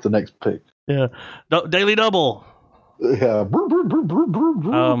right, you get the next pick. Yeah. Daily Double. Yeah.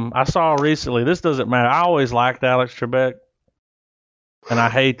 I saw recently, this doesn't matter. I always liked Alex Trebek. And I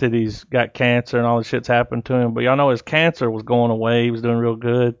hate that he's got cancer and all this shit's happened to him. But y'all know his cancer was going away. He was doing real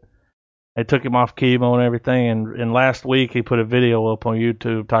good. They took him off chemo and everything. And last week he put a video up on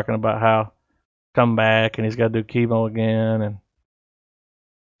YouTube talking about how come back and he's got to do chemo again. And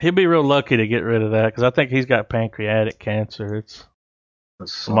he'd be real lucky to get rid of that because I think he's got pancreatic cancer. It's a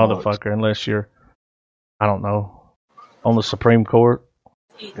motherfucker unless you're, I don't know, on the Supreme Court.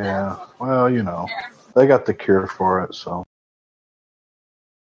 Yeah. Well, they got the cure for it, so.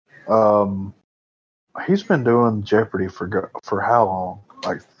 He's been doing Jeopardy for how long?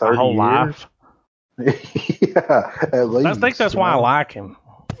 Like 30 whole years? Life. Yeah, at least. I think that's why I like him.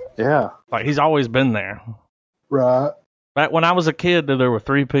 Yeah. Like, he's always been there. Right. Back when I was a kid, there were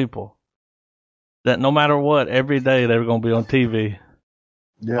 3 people that no matter what, every day they were going to be on TV.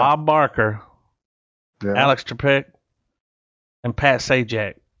 Yeah. Bob Barker, Alex Trebek, and Pat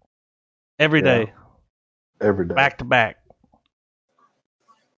Sajak. Every day. Every day. Back to back.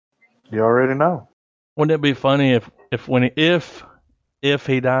 You already know. Wouldn't it be funny if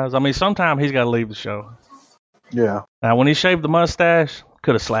he dies? I mean, sometime he's got to leave the show. Yeah. Now, when he shaved the mustache,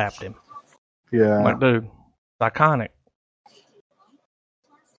 could have slapped him. Yeah. I'm like, dude, it's iconic.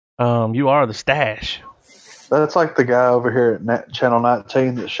 You are the stash. That's like the guy over here at Channel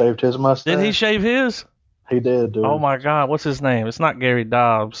 19 that shaved his mustache. Did he shave his? He did, dude. Oh my God, what's his name? It's not Gary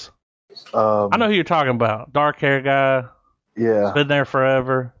Dobbs. I know who you're talking about. Dark hair guy. Yeah. Been there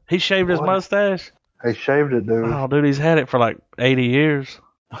forever. He shaved his mustache? He shaved it, dude. Oh, dude, he's had it for like 80 years.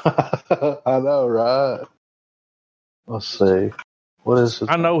 I know, right? Let's see. What is his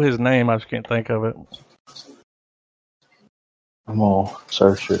I know his name. I just can't think of it. I'm going to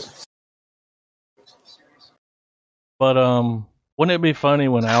search it. But wouldn't it be funny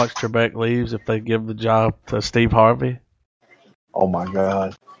when Alex Trebek leaves if they give the job to Steve Harvey? Oh, my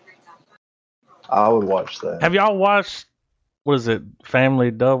God. I would watch that. Have y'all watched, what is it,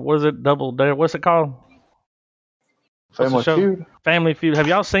 Double Dare? What's it called? Family Feud? Family Feud. Have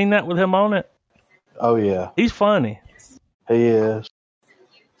y'all seen that with him on it? Oh, yeah. He's funny. He is.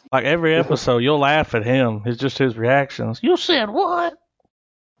 Like every episode, you'll laugh at him. It's just his reactions. You said what?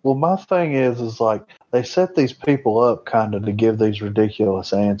 Well, my thing is like, they set these people up kind of to give these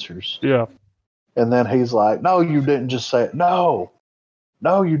ridiculous answers. Yeah. And then he's like, no, you didn't just say it. No,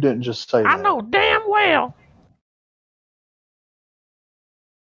 you didn't just say that. I know damn well.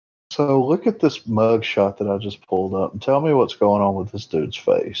 So look at this mug shot that I just pulled up and tell me what's going on with this dude's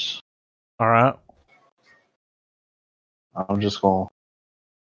face. All right. I'm just going.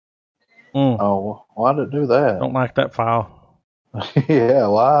 Oh, why did it do that? Don't like that file. Yeah,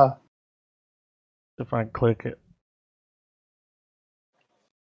 why? If I can click it.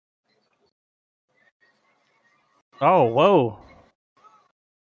 Oh, whoa.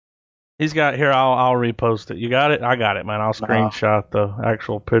 He's got here. I'll repost it. You got it? I got it, man. I'll screenshot the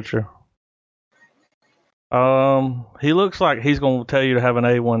actual picture. He looks like he's gonna tell you to have an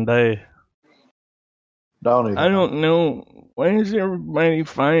A1 day. Don't even. I don't know. When is everybody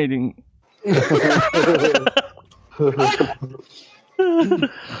fighting? That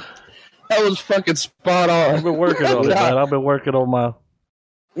was fucking spot on. I've been working on it, man. I've been working on my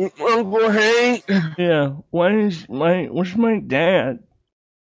Uncle Hank. Yeah. Where's my dad?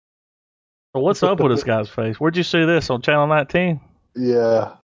 So what's up with this guy's face? Where'd you see this on Channel 19?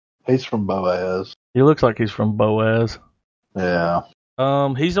 Yeah, he's from Boaz. He looks like he's from Boaz. Yeah.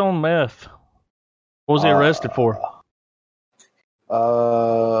 He's on meth. What was he arrested for?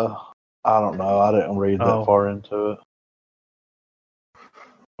 I don't know. I didn't read that far into it.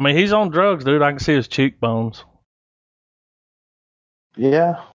 I mean, he's on drugs, dude. I can see his cheekbones.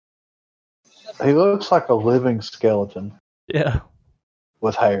 Yeah. He looks like a living skeleton. Yeah.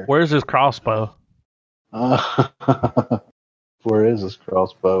 With hair. Where's his crossbow? Where is his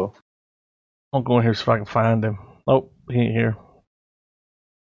crossbow? I'll go in here so I can find him. Oh, he ain't here.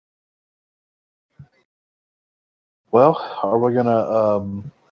 Well, are we gonna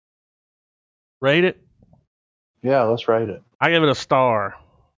rate it? Yeah, let's rate it. I give it a star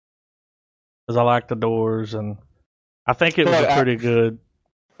because I like the Doors, and I think it was pretty good.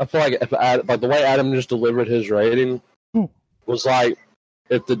 I feel like the way Adam just delivered his rating was like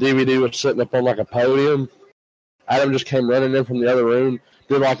if the DVD was sitting up on like a podium, Adam just came running in from the other room,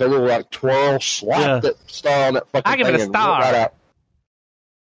 did like a little like twirl, slapped that star on that fucking thing. I give it a star. Right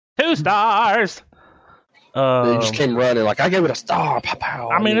 2 stars. He just came running like I gave it a star. Pow, pow,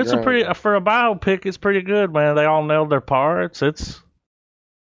 I mean, it's for a biopic. It's pretty good, man. They all nailed their parts. It's,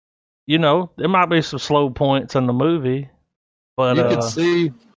 you know, there might be some slow points in the movie, but you can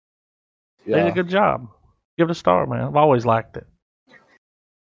see. They did a good job. Give it a star, man. I've always liked it.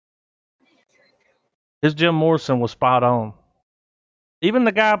 His Jim Morrison was spot on. Even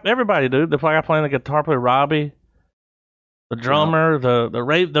the guy, everybody, dude. The guy playing the guitar player, Robbie, the drummer, the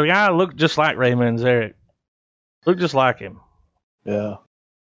guy looked just like Ray Manzarek. Looked just like him. Yeah.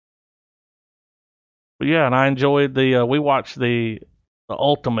 But yeah, and I enjoyed we watched the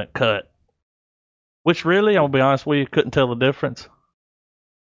ultimate cut, which really, I'll be honest with you, couldn't tell the difference.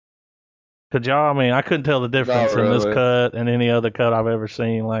 Could y'all? I mean, I couldn't tell the difference in this cut and any other cut I've ever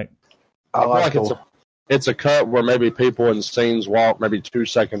seen. Like, I feel like it's a cut where maybe people in scenes walk maybe 2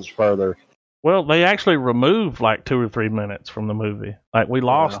 seconds further. Well, they actually removed like 2 or 3 minutes from the movie. Like, we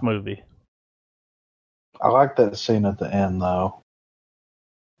lost movie. I like that scene at the end, though.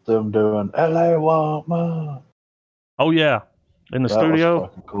 Them doing LA Woman. Oh, yeah. In the studio. Was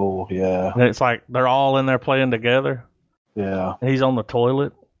fucking cool, yeah. And it's like they're all in there playing together. Yeah. And he's on the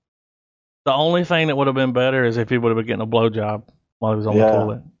toilet. The only thing that would have been better is if he would have been getting a blowjob while he was on the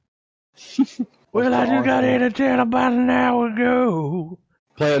toilet. Well, I just got in a jail about an hour ago.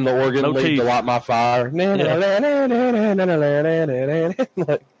 Playing the organ lead to light my fire.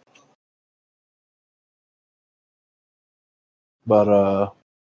 But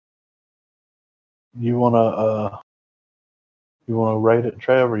you wanna rate it,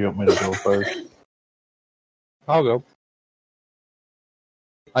 Trev, or you want me to go first? I'll go.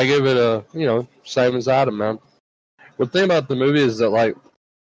 I give it a, same as Adam, man. The thing about the movie is that, like,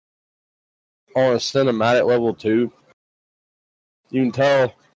 on a cinematic level, too, you can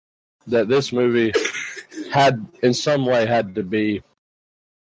tell that this movie in some way had to be,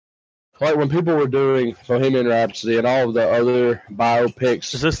 like, when people were doing Bohemian Rhapsody and all of the other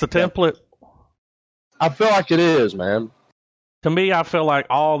biopics. Is this the template? I feel like it is, man. To me, I feel like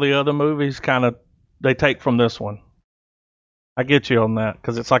all the other movies they take from this one. I get you on that,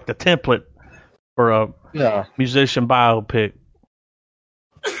 because it's like the template for a musician biopic.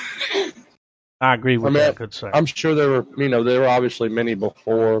 I agree with that, good say. I'm sure there were obviously many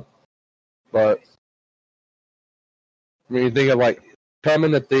before, but I mean, you think of like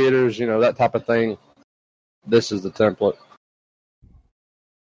coming to theaters, that type of thing. This is the template.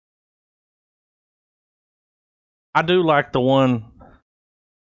 I do like the one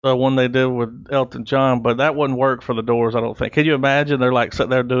they did with Elton John, but that wouldn't work for the Doors, I don't think. Can you imagine they're like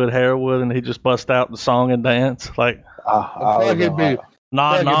sitting there doing Harewood and he just bust out the song and dance? Like, I feel like it'd be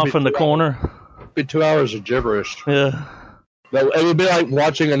nodding off in the corner. It'd be 2 hours of gibberish. Yeah. It would be like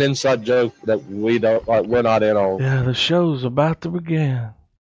watching an inside joke that we're not in on. Yeah, the show's about to begin.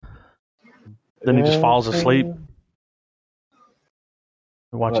 Then he just falls asleep.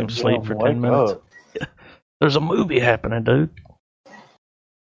 Watch him sleep for 10 minutes. There's a movie happening, dude.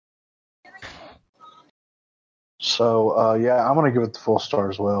 So, yeah, I'm going to give it the full star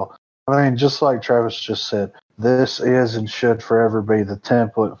as well. I mean, just like Travis just said, this is and should forever be the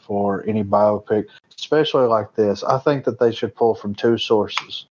template for any biopic, especially like this. I think that they should pull from two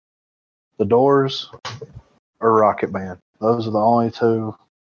sources: The Doors or Rocket Man. Those are the only two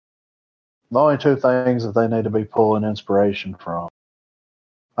things that they need to be pulling inspiration from.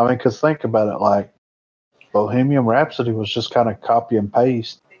 I mean, because think about it, like Bohemian Rhapsody was just kind of copy and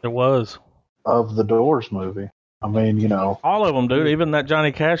paste. It was. Of the Doors movie. I mean, you know. All of them, dude. Even that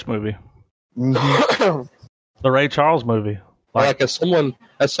Johnny Cash movie. Mm-hmm. The Ray Charles movie. Like as someone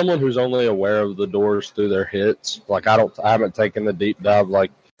who's only aware of the Doors through their hits, like I haven't taken the deep dive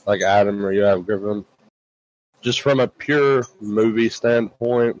like Adam or you have, Griffin. Just from a pure movie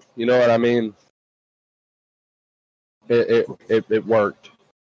standpoint, you know what I mean? It worked.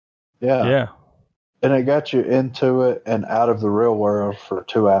 Yeah. Yeah. And it got you into it and out of the real world for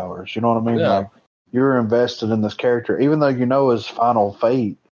 2 hours. You know what I mean? Yeah. Like, you were invested in this character. Even though you know his final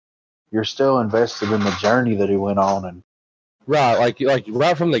fate, you're still invested in the journey that he went on. And right, like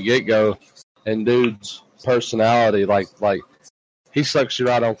right from the get-go, and dude's personality, like he sucks you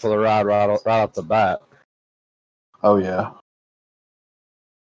right on for the ride right off the bat. Oh, yeah.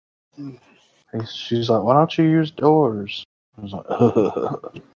 She's like, why don't you use doors? I was like,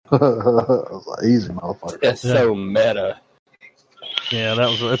 I was like, easy, motherfucker. That's so meta. Yeah,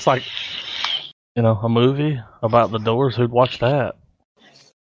 it's like, you know, a movie about the Doors. Who'd watch that?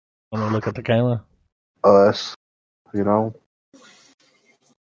 When we look at the camera. Us, you know.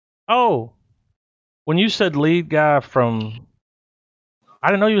 Oh, when you said lead guy from, I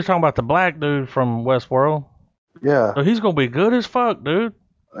didn't know you were talking about the black dude from Westworld. Yeah. So he's gonna be good as fuck, dude.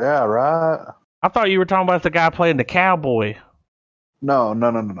 Yeah, right. I thought you were talking about the guy playing the cowboy. No.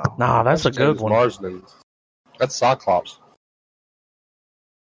 Nah, that's a good one. Marsden. That's Cyclops.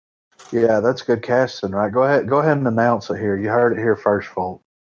 Yeah, that's good casting, right? Go ahead and announce it here. You heard it here first, folks.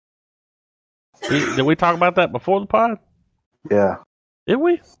 Did we talk about that before the pod? Yeah. Did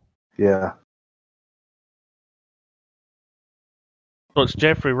we? Yeah. So it's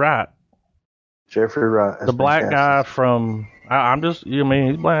Jeffrey Wright. Jeffrey Wright. The black guy from, I'm just, you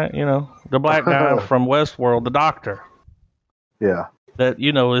mean, he's black, you know. The black guy from Westworld, the doctor. Yeah. That,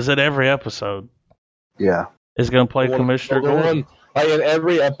 you know, is at every episode. Yeah. Is going to play Commissioner Gordon. Like in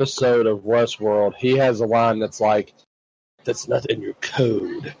every episode of Westworld, he has a line that's like, that's not in your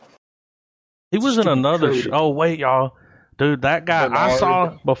code. He was in another show. Oh, wait, y'all. Dude, that guy, Bernard. I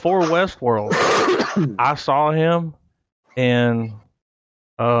saw, before Westworld, I saw him in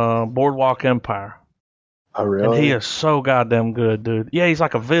Boardwalk Empire. Oh, really? And he is so goddamn good, dude. Yeah, he's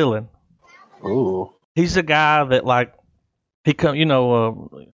like a villain. Ooh. He's the guy that, like, he come, you know,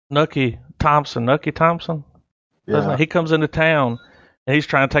 Nucky Thompson. Yeah. He comes into town, and he's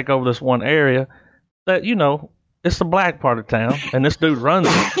trying to take over this one area that, you know, it's the black part of town, and this dude runs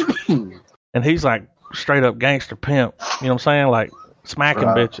it. And he's like straight up gangster pimp. You know what I'm saying? Like smacking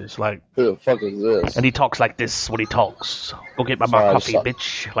bitches. Like, who the fuck is this? And he talks like this when he talks. Go get my coffee,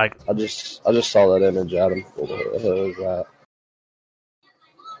 bitch. Like, I just saw that image, Adam. What the hell is that?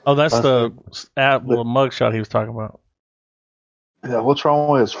 Oh, that's the mugshot he was talking about. Yeah, what's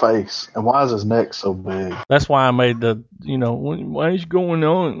wrong with his face? And why is his neck so big? That's why I made the, you know, what is going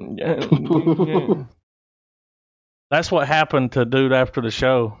on? That's what happened to dude after the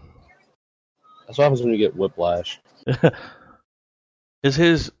show. That's what happens when you get whiplash. Is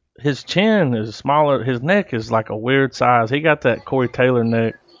his chin is smaller. His neck is like a weird size. He got that Corey Taylor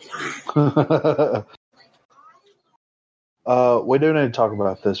neck. We do need to talk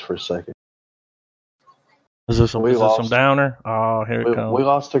about this for a second. Is this some downer? Oh, here it comes. We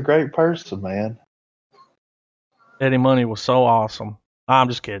lost a great person, man. Eddie Money was so awesome. I'm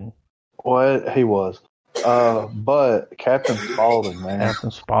just kidding. Well, he was. But Captain Spaulding, man.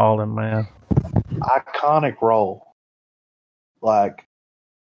 Captain Spaulding, man. Iconic role. Like,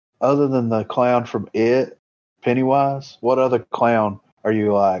 other than the clown from It, Pennywise, what other clown are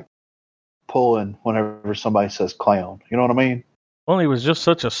you, like, pulling whenever somebody says clown? You know what I mean? Well, he was just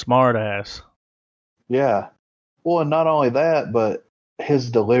such a smart ass. Yeah. Well, and not only that, but his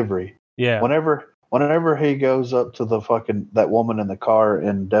delivery. Yeah. Whenever he goes up to that woman in the car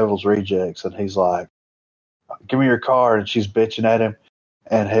in Devil's Rejects, and he's like, "Give me your car," and she's bitching at him,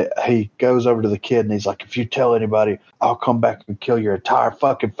 and he goes over to the kid and he's like, "If you tell anybody, I'll come back and kill your entire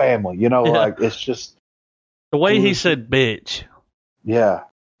fucking family." You know, like, it's just, The way he said bitch. Yeah.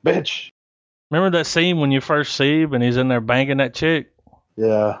 Bitch. Remember that scene when you first see him and he's in there banging that chick?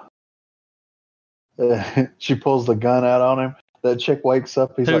 Yeah. She pulls the gun out on him. That chick wakes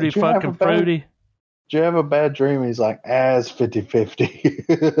up. He's Tutti like, fucking fruity. Did you have a bad dream? He's like, as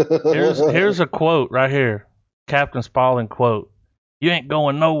 50-50. Here's a quote right here. Captain Spaulding quote. You ain't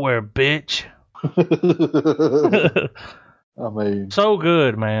going nowhere, bitch. I mean. So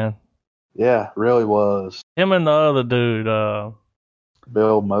good, man. Yeah, really was. Him and the other dude,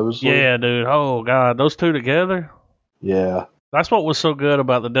 Bill Moseley. Yeah, dude. Oh, God. Those two together? Yeah. That's what was so good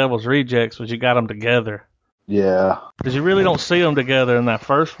about the Devil's Rejects was you got them together. Yeah. Because you really don't see them together in that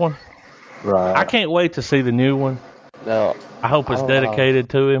first one. Right. I can't wait to see the new one. Now, I hope it's dedicated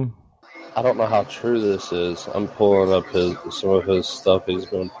to him. I don't know how true this is. I'm pulling up some of his stuff he's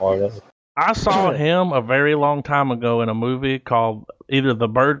been part of. I saw him a very long time ago in a movie called either The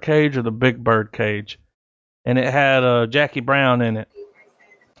Birdcage or The Big Birdcage. And it had Jackie Brown in it.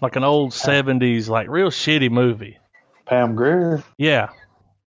 Like an old 70s, like real shitty movie. Pam Grier? Yeah.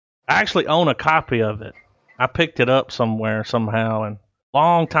 I actually own a copy of it. I picked it up somewhere, somehow, and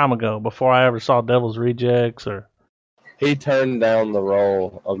long time ago, before I ever saw Devil's Rejects or... He turned down the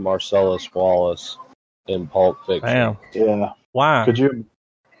role of Marcellus Wallace in Pulp Fiction. Damn. Yeah. Why? Could you?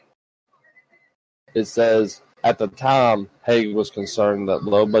 It says, at the time, Haig was concerned that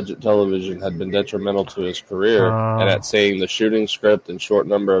low-budget television had been detrimental to his career, and at seeing the shooting script and short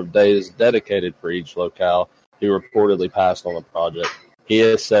number of days dedicated for each locale, he reportedly passed on the project. He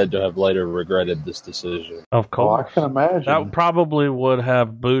is said to have later regretted this decision. Of course. I can imagine. That probably would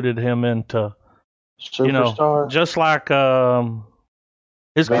have booted him into... Superstar. You know, just like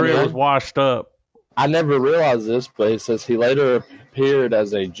his career was washed up. I never realized this, but it says he later appeared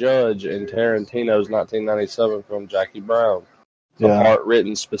as a judge in Tarantino's 1997 film Jackie Brown, a part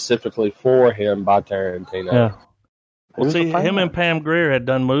written specifically for him by Tarantino. Yeah. Well, see, him and Pam Grier had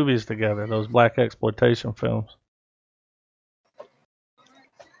done movies together, those black exploitation films.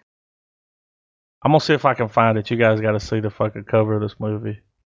 I'm going to see if I can find it. You guys got to see the fucking cover of this movie.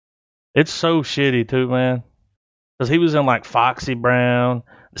 It's so shitty, too, man. Because he was in, like, Foxy Brown,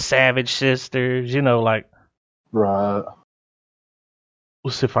 the Savage Sisters, you know, like... Right.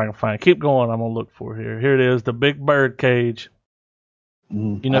 We'll see if I can find it. Keep going. I'm going to look for it here. Here it is, The Big Birdcage.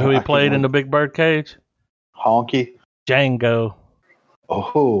 You know who he played in The Big Birdcage? Honky? Django.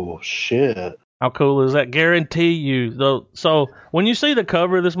 Oh, shit. How cool is that? Guarantee you. So, when you see the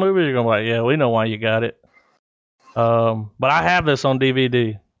cover of this movie, you're going to be like, yeah, we know why you got it. But I have this on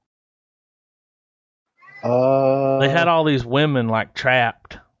DVD. They had all these women like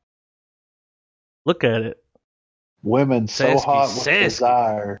trapped. Look at it. Women so hot with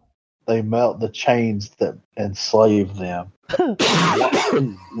desire, they melt the chains that enslave them.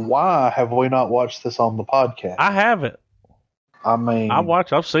 Why have we not watched this on the podcast? I haven't. I mean,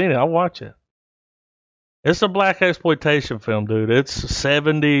 I've seen it. I'll watch it. It's a black exploitation film, dude. It's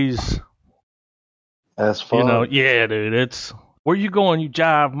 70s. That's fun. You know, yeah, dude. It's where you going, you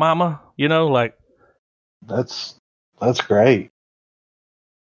jive, mama? You know, like. That's great.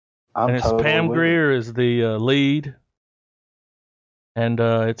 And it's totally Pam Grier is the lead, and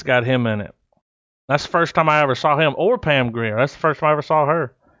it's got him in it. That's the first time I ever saw him, or Pam Grier. That's the first time I ever saw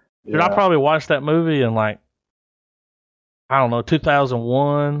her. Yeah. Dude, I probably watched that movie in like, I don't know,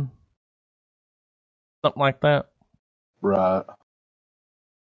 2001, something like that. Right.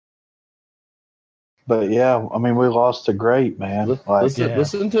 But yeah, I mean, we lost a great man.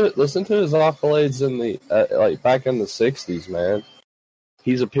 Listen to his accolades in the like back in the '60s, man.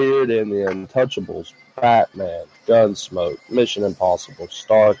 He's appeared in The Untouchables, Batman, Gunsmoke, Mission Impossible,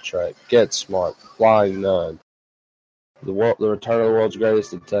 Star Trek, Get Smart, Flying Nun, The Return of the World's Greatest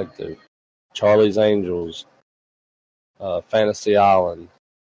Detective, Charlie's Angels, Fantasy Island,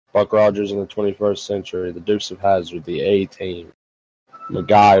 Buck Rogers in the 21st Century, The Dukes of Hazzard, The A-Team,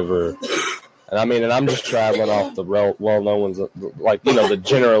 MacGyver. And I'm just traveling off the well-known ones, like, you know, the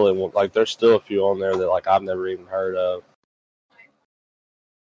general, like, there's still a few on there that, like, I've never even heard of.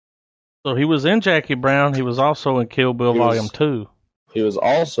 So he was in Jackie Brown. He was also in Kill Bill Volume 2. He was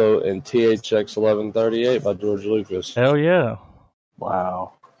also in THX 1138 by George Lucas. Hell yeah.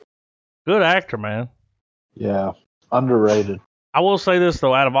 Wow. Good actor, man. Yeah. Underrated. I will say this,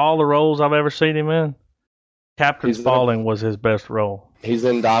 though. Out of all the roles I've ever seen him in, Captain Spaulding was his best role. He's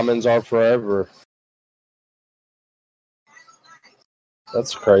in Diamonds Are Forever.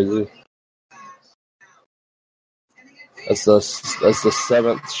 That's crazy. That's the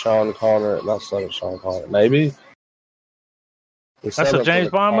seventh Sean Connery. Not seventh Sean Connery. Maybe. That's a James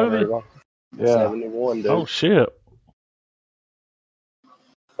Bond movie? Yeah. 71, dude. Oh, shit.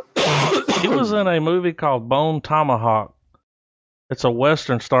 He was in a movie called Bone Tomahawk. It's a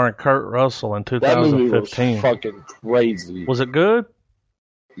Western starring Kurt Russell in 2015. That movie was fucking crazy. Was it good?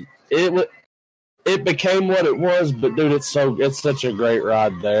 It became what it was, but dude, it's such a great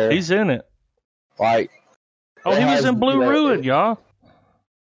ride there. He's in it. Like, he was in Blue Ruin, y'all.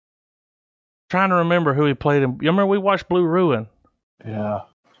 Trying to remember who he played in. You remember we watched Blue Ruin? Yeah.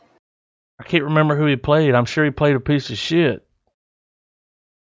 I can't remember who he played. I'm sure he played a piece of shit.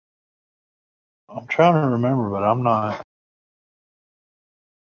 I'm trying to remember, but I'm not.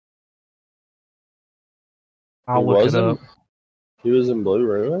 I'll look it up. He was in Blue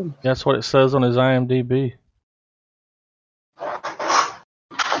Ruin? That's what it says on his IMDb.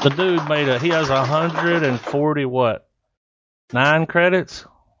 The dude he has 140 what? 9 credits?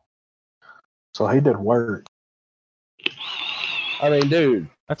 So he did work. I mean, dude.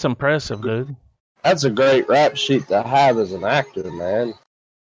 That's impressive, dude. That's a great rap sheet to have as an actor, man.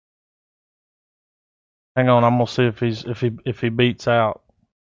 Hang on, I'm gonna see if he beats out.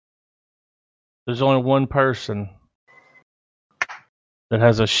 There's only one person that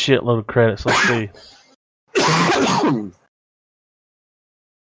has a shitload of credits. Let's see.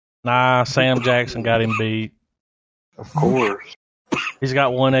 Nah, Sam Jackson got him beat. Of course. He's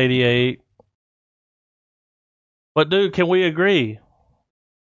got 188. But dude, can we agree?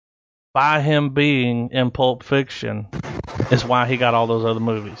 By him being in Pulp Fiction is why he got all those other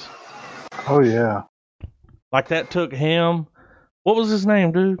movies. Oh yeah. Like that took him. What was his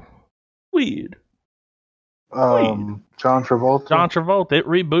name, dude? Weird. John Travolta. John Travolta. It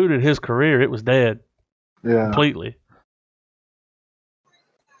rebooted his career. It was dead. Yeah. Completely.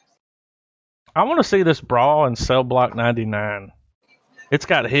 I want to see this brawl in Cell Block 99. It's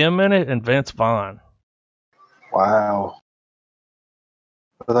got him in it and Vince Vaughn. Wow.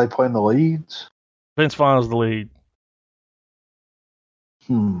 Are they playing the leads? Vince Vaughn's the lead.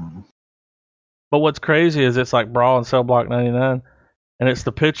 But what's crazy is it's like Brawl in Cell Block 99, and it's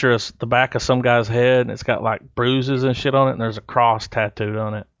the picture of the back of some guy's head, and it's got like bruises and shit on it, and there's a cross tattooed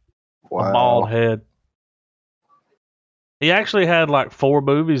on it. Wow. A bald head. He actually had like 4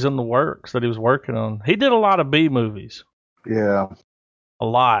 movies in the works that he was working on. He did a lot of B movies. Yeah. A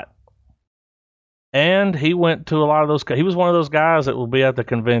lot. And he went to a lot of those. He was one of those guys that will be at the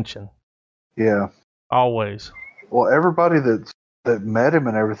convention. Yeah. Always. Well, everybody that met him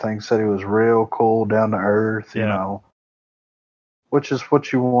and everything said he was real cool, down to earth, you know. Which is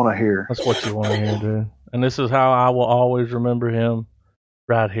what you want to hear. That's what you want to hear, dude. And this is how I will always remember him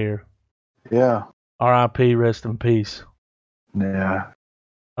right here. Yeah. R.I.P. Rest in peace. Yeah.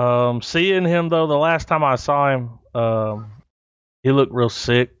 Seeing him, though, the last time I saw him, he looked real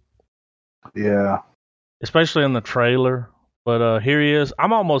sick. Yeah. Especially in the trailer. But here he is.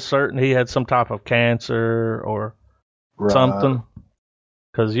 I'm almost certain he had some type of cancer or something.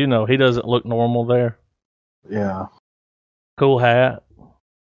 Because, you know, he doesn't look normal there. Yeah. Cool hat.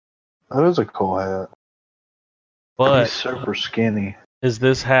 That is a cool hat. But he's super skinny. Is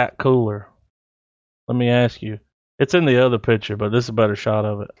this hat cooler? Let me ask you. It's in the other picture, but this is a better shot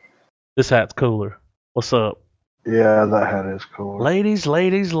of it. This hat's cooler. What's up? Yeah, that hat is cool. Ladies,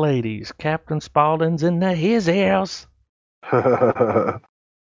 ladies, ladies. Captain Spaulding's in his house. I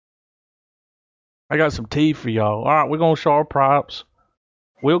got some tea for y'all. All right, we're going to show our props.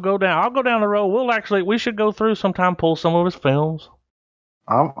 We'll go down. I'll go down the road. We should go through sometime, pull some of his films.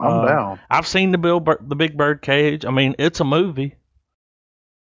 I'm down. I've seen the Big Bird Cage. I mean, it's a movie.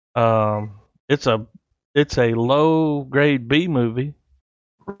 It's a low grade B movie.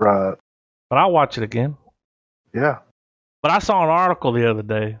 Right. But I'll watch it again. Yeah. But I saw an article the other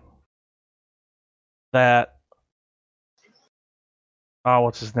day that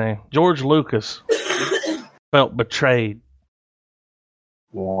what's his name? George Lucas felt betrayed.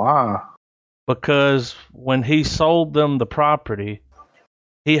 Why? Because when he sold them the property,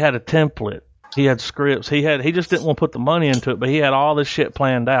 he had a template. He had scripts. He just didn't want to put the money into it, but he had all this shit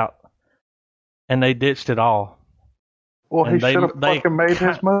planned out. And they ditched it all. Well, he should have fucking made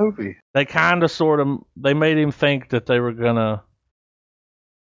his movie. They kind of they made him think that they were going to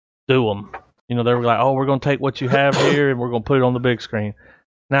do them. You know, they were like, oh, we're going to take what you have here and we're going to put it on the big screen.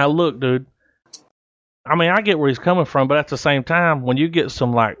 Now, look, dude. I mean, I get where he's coming from, but at the same time, when you get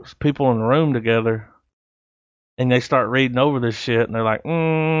some, like, people in the room together and they start reading over this shit and they're like,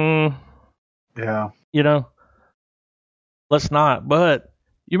 yeah. You know, let's not. But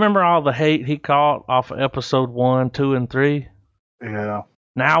you remember all the hate he caught off of episode 1, 2, and 3? Yeah.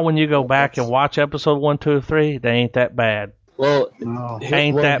 Now, when you go back and watch episode 1, 2, and 3, they ain't that bad. Well,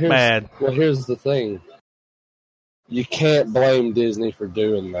 bad. Well, here's the thing. You can't blame Disney for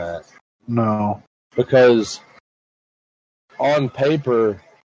doing that. No. Because on paper,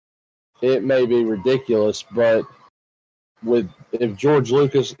 it may be ridiculous, but if George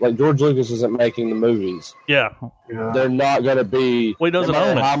Lucas isn't making the movies, yeah, they're not going to be. Well, he doesn't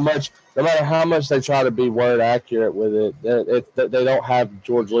own it. No matter how much they try to be word accurate with it, they don't have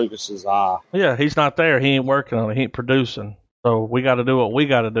George Lucas's eye. Yeah, he's not there. He ain't working on it. He ain't producing. So we got to do what we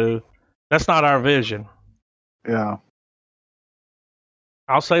got to do. That's not our vision. Yeah.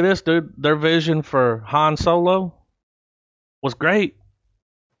 I'll say this, dude. Their vision for Han Solo was great.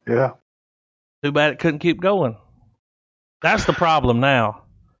 Yeah. Too bad it couldn't keep going. That's the problem now.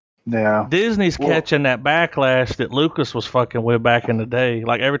 Yeah. Disney's catching that backlash that Lucas was fucking with back in the day.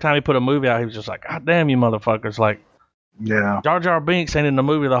 Like, every time he put a movie out, he was just like, God damn you motherfuckers. Like, yeah. Jar Jar Binks ain't in the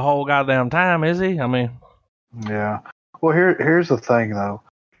movie the whole goddamn time, is he? I mean. Yeah. Well, here's the thing, though.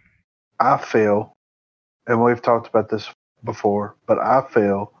 I feel, and we've talked about this before, but I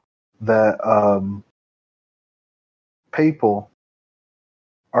feel that people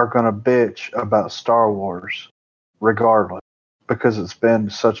are going to bitch about Star Wars regardless, because it's been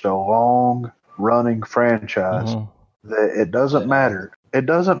such a long running franchise that it doesn't matter. It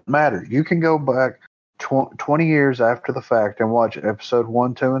doesn't matter. You can go back 20 years after the fact and watch episode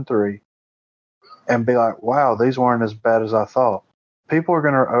 1, 2, and 3 and be like, wow, these weren't as bad as I thought. People are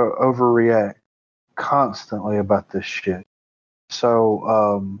going to overreact constantly about this shit.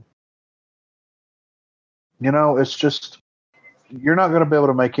 So, it's just, you're not going to be able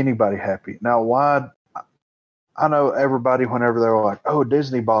to make anybody happy. Now, why? I know everybody, whenever they're like, oh,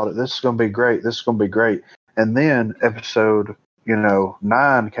 Disney bought it, this is going to be great, this is going to be great. And then episode,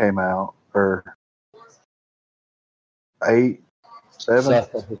 9 came out, or 8, 7?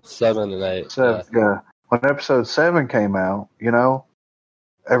 7 and 8. 7, yeah. When episode 7 came out,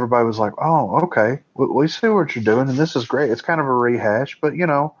 everybody was like, oh, okay, we see what you're doing, and this is great. It's kind of a rehash, but,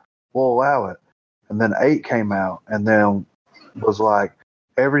 we'll allow it. And then 8 came out, and then was like,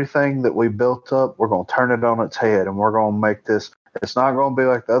 everything that we built up, we're going to turn it on its head, and we're going to make this, it's not going to be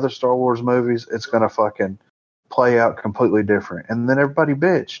like the other Star Wars movies. It's going to fucking play out completely different. And then everybody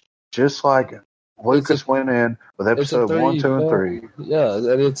bitched, just like Lucas went in with episode 1, 2, and 3. Yeah,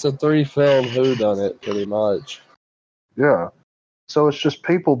 and it's a 3-film whodunit, pretty much. Yeah. So it's just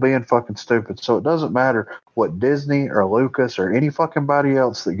people being fucking stupid. So it doesn't matter what Disney or Lucas or any fucking body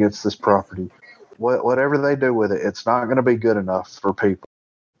else that gets this property, whatever they do with it, it's not going to be good enough for people.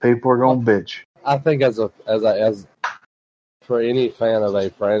 People are going to bitch. I think as for any fan of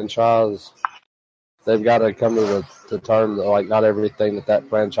a franchise, they've got to come to the term that, like, not everything that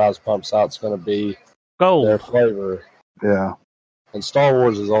franchise pumps out is going to be gold. Their flavor. Yeah. And Star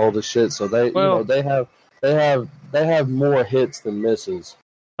Wars is old as shit, so they have more hits than misses.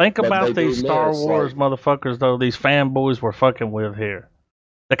 Think about these Star Wars motherfuckers, though. These fanboys we're fucking with here.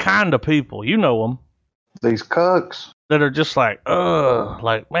 The kind of people, you know them. These cucks. That are just like,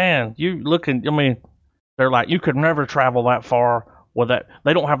 like, man, they're like, you could never travel that far with that.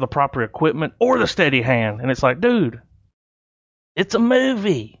 They don't have the proper equipment or the steady hand. And it's like, dude, it's a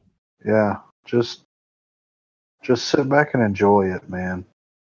movie. Yeah, just sit back and enjoy it, man.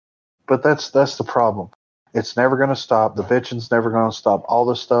 But that's the problem. It's never going to stop. The bitching's never going to stop. All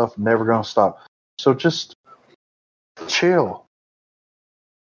this stuff never going to stop. So just chill.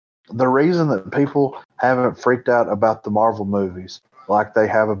 The reason that people haven't freaked out about the Marvel movies like they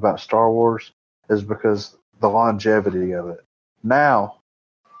have about Star Wars is because the longevity of it. Now,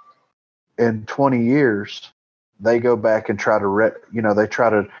 in 20 years, they go back and try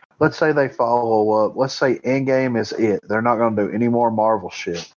to, let's say they follow up, let's say Endgame is it. They're not going to do any more Marvel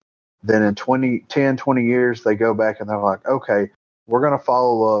shit. Then in 20 years, they go back and they're like, okay, we're going to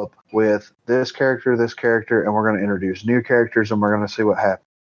follow up with this character, and we're going to introduce new characters, and we're going to see what happens.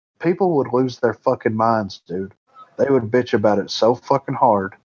 People would lose their fucking minds, dude. They would bitch about it so fucking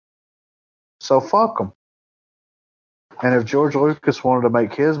hard. So fuck them. And if George Lucas wanted to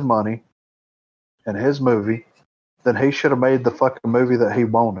make his money and his movie, then he should have made the fucking movie that he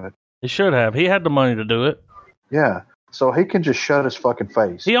wanted. He should have. He had the money to do it. Yeah. So he can just shut his fucking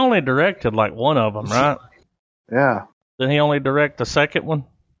face. He only directed like one of them, right? Yeah. Didn't he only direct the second one?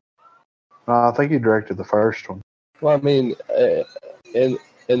 I think he directed the first one. Well, I mean,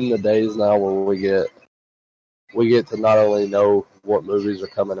 in the days now where we get to not only know what movies are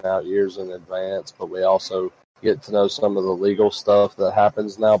coming out years in advance, but we also get to know some of the legal stuff that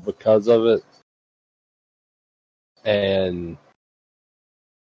happens now because of it. And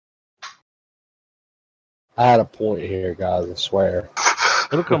I had a point here, guys, I swear.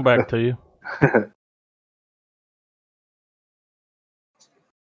 It'll come back to you.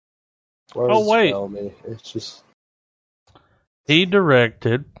 Oh, wait. It's just... He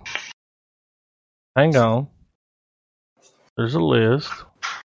directed... Hang on. There's a list.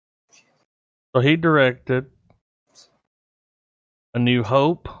 So he directed A New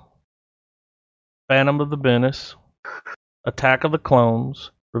Hope, Phantom of the Menace, Attack of the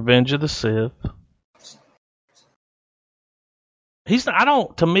Clones, Revenge of the Sith.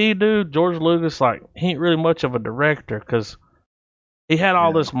 To me, dude, George Lucas, like, he ain't really much of a director because he had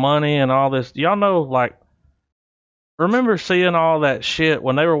all this money and all this. Y'all know, like, remember seeing all that shit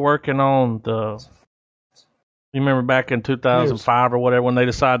when they were working on you remember back in 2005 or whatever when they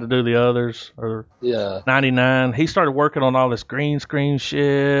decided to do the others, or 99, he started working on all this green screen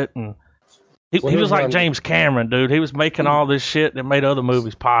shit, and he was like James Cameron, dude. He was making all this shit that made other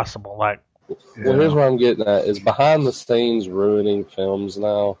movies possible. Like, well, here's what I'm getting at: is behind the scenes ruining films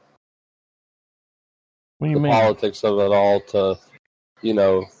now. What do you mean? Politics of it all, to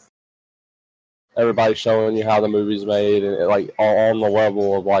everybody showing you how the movie's made, and like on the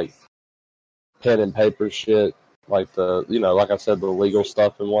level of like pen and paper shit, like like I said, the legal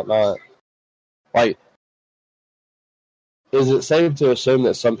stuff and whatnot. Like, is it safe to assume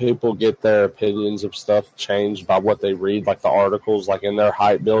that some people get their opinions of stuff changed by what they read, like the articles, like in their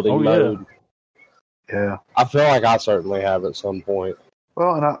hype building mode? Yeah. I feel like I certainly have at some point.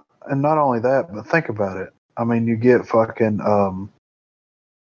 Well, and not only that, but think about it. I mean, you get fucking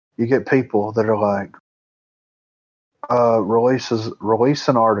you get people that are like, release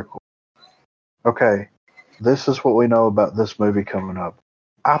an article. Okay, this is what we know about this movie coming up.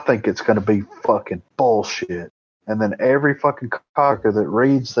 I think it's going to be fucking bullshit. And then every fucking cocker that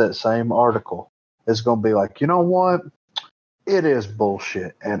reads that same article is going to be like, you know what? It is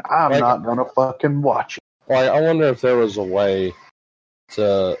bullshit, and I'm not going to fucking watch it. Like, I wonder if there was a way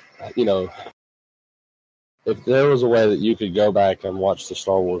to, if there was a way that you could go back and watch the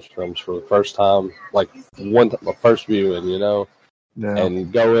Star Wars films for the first time, like the first viewing,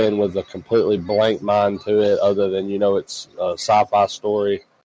 and go in with a completely blank mind to it, other than, it's a sci-fi story,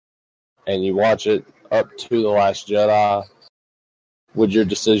 and you watch it up to The Last Jedi, would your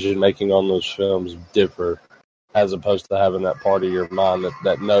decision-making on those films differ, as opposed to having that part of your mind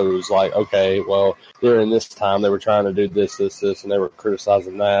that knows, like, okay, well, during this time they were trying to do this, and they were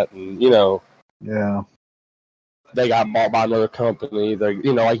criticizing that, and, Yeah. they got bought by another company. They,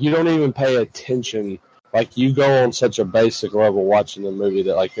 like, you don't even pay attention. Like, you go on such a basic level watching the movie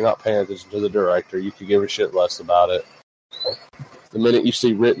that, like, you're not paying attention to the director. You could give a shit less about it. The minute you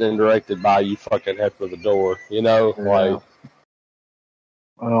see written and directed by, you fucking head for the door, like.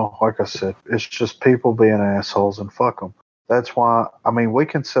 Well, like I said, it's just people being assholes, and fuck them. That's why, I mean, we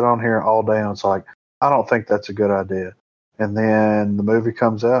can sit on here all day and it's like, I don't think that's a good idea. And then the movie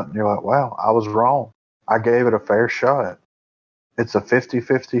comes out and you're like, wow, I was wrong. I gave it a fair shot. It's a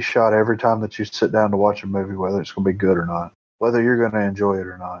 50-50 shot every time that you sit down to watch a movie, whether it's going to be good or not, whether you're going to enjoy it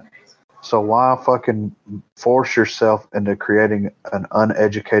or not. So why fucking force yourself into creating an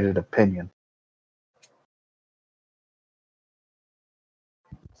uneducated opinion?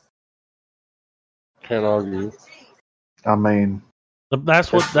 Can't argue. I mean,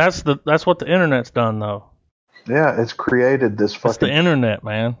 that's what the internet's done, though. Yeah, it's created this fucking. It's the internet,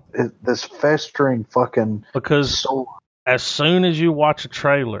 man. This festering fucking. Because as soon as you watch a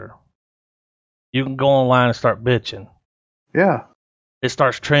trailer, you can go online and start bitching. Yeah. It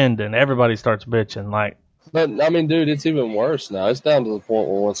starts trending. Everybody starts bitching. Like, but I mean, dude, it's even worse now. It's down to the point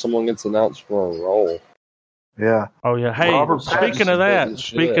where when someone gets announced for a role. Yeah. Oh yeah. Hey, speaking of that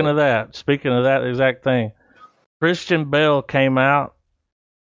exact thing, Christian Bale came out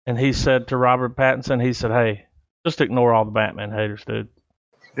and he said to Robert Pattinson, he said, "Hey, just ignore all the Batman haters, dude.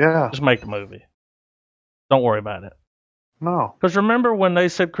 Yeah. Just make the movie. Don't worry about it." No. Because remember when they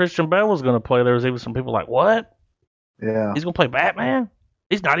said Christian Bale was going to play, there was even some people like, "What? Yeah. He's going to play Batman?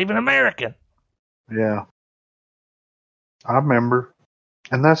 He's not even American." Yeah. I remember.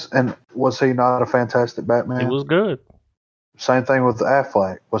 And was he not a fantastic Batman? He was good. Same thing with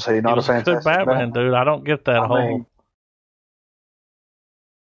Affleck. Was he not a fantastic good Batman, dude? I don't get that whole.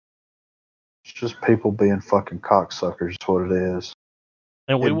 It's just people being fucking cocksuckers, is what it is.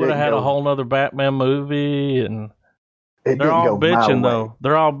 And we would have had a whole nother Batman movie, and they're all bitching though.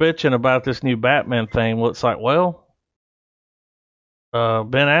 They're all bitching about this new Batman thing. Well, it's like, well,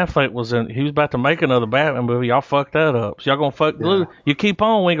 Ben Affleck he was about to make another Batman movie. Y'all fucked that up. So y'all gonna fuck glue. You keep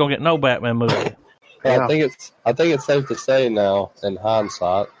on, we ain't gonna get no Batman movie. I think it's safe to say now, in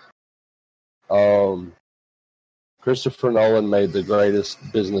hindsight, Christopher Nolan made the greatest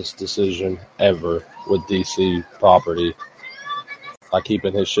business decision ever with DC property by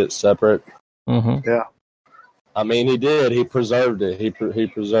keeping his shit separate. Mm-hmm. Yeah. I mean, he did. He preserved it. He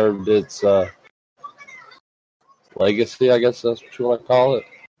preserved its legacy, I guess that's what you want to call it.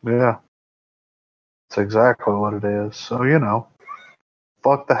 Yeah. That's exactly what it is. So,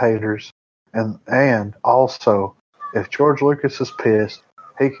 fuck the haters. And also, if George Lucas is pissed,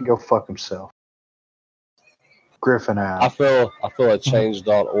 he can go fuck himself. Griffin out. I feel a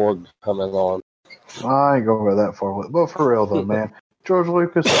change.org coming on. I ain't gonna go that far with it. But for real though, man. George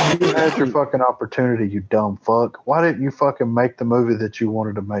Lucas, you had your fucking opportunity, you dumb fuck. Why didn't you fucking make the movie that you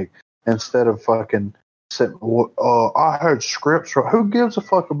wanted to make instead of fucking sitting? I heard scripts. Who gives a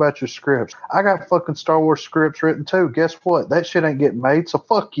fuck about your scripts? I got fucking Star Wars scripts written too. Guess what? That shit ain't getting made, so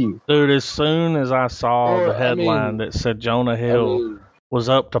fuck you. Dude, as soon as I saw the headline that said Jonah Hill was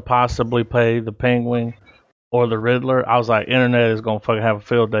up to possibly play the Penguin or the Riddler, I was like, internet is gonna fucking have a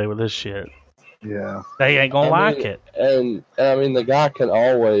field day with this shit. Yeah. They ain't gonna like it. And I mean, the guy can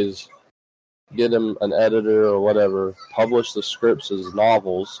always get him an editor or whatever, publish the scripts as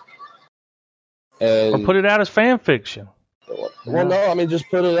novels, and or put it out as fan fiction. Well, no, I mean, just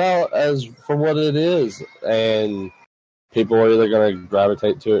put it out as for what it is, and people are either going to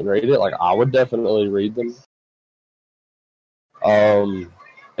gravitate to it and read it. Like, I would definitely read them.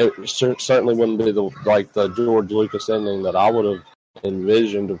 It certainly wouldn't be the George Lucas ending that I would have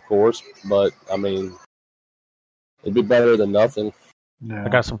envisioned, of course, but I mean, it'd be better than nothing. Yeah. I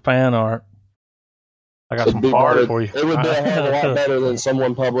got some fan art. I got some art for you. It would be a hell of a lot better than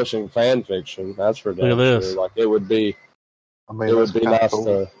someone publishing fan fiction. That's for damn Look at sure. this. Like, it would be. I mean, It would be nice cool.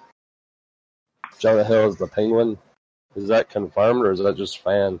 to. Jonah Hill as the Penguin. Is that confirmed or is that just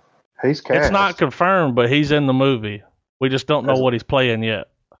fan? He's cast It's not confirmed, but he's in the movie. We just don't know what he's playing yet.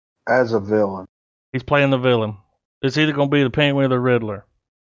 as a villain. He's playing the villain. It's either going to be the Penguin or the Riddler.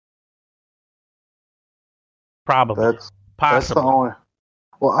 Probably. That's the Possibly. only.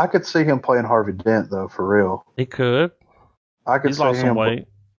 Well, I could see him playing Harvey Dent though, for real. He could. I could He's see lost some him weight.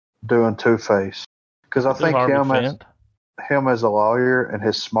 doing Two-Face because I think Harvey him Dent. as a lawyer and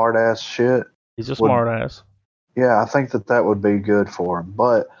his smart ass shit. He's a smart ass. Yeah, I think that would be good for him,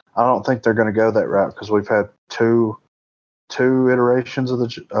 but I don't think they're going to go that route because we've had two iterations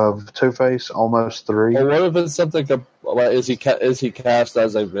of Two-Face, almost three. Well, what if it's something? Is he cast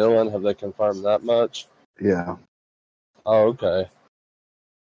as a villain? Have they confirmed that much? Yeah, Oh, okay.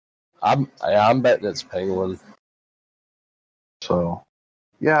 I'm betting it's Penguin. so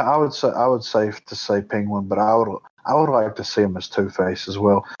yeah, I would say to say Penguin, but I would like to see him as Two-Face as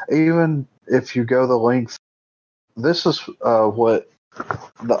well. Even if you go the length, this is what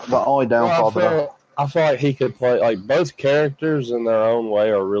the only downfall I feel like he could play, like, both characters in their own way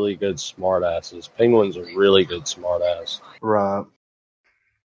are really good smartasses. Penguin's a really good smartass. right.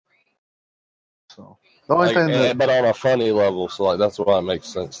 So the only thing but on a funny level, so like that's why it makes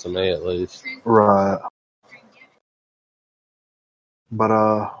sense to me at least. right. But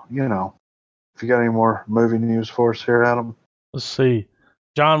if you got any more movie news for us here, Adam? Let's see.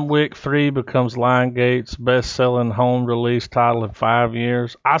 John Wick 3 becomes Lionsgate's best-selling home release title in 5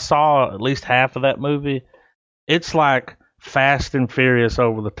 years. I saw at least half of that movie. It's like Fast and Furious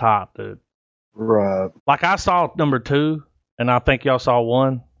over the top, dude. Right. Like, I saw number 2, and I think y'all saw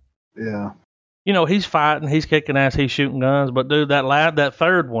 1. Yeah. You know, he's fighting, he's kicking ass, he's shooting guns, but dude, that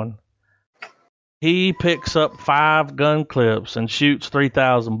third one, he picks up 5 gun clips and shoots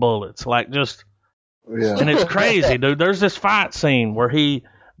 3,000 bullets. Like, just, Yeah. and it's crazy, dude. There's this fight scene where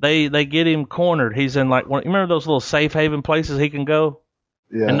they get him cornered. He's in like, you remember those little safe haven places he can go?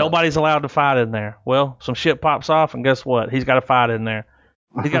 Yeah. And nobody's allowed to fight in there. Well, some shit pops off, and guess what? He's got to fight in there.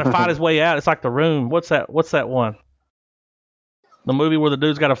 He's got to fight his way out. It's like The Room. What's that one? The movie where the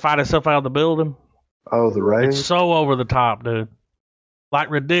dude's got to fight himself out of the building? Oh, the raid? It's so over the top, dude. Like,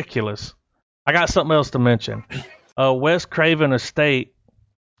 ridiculous. I got something else to mention. Wes Craven Estate,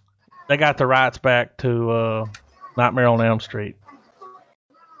 they got the rights back to Nightmare on Elm Street.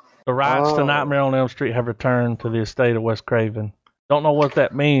 The rights to Nightmare on Elm Street have returned to the estate of Wes Craven. Don't know what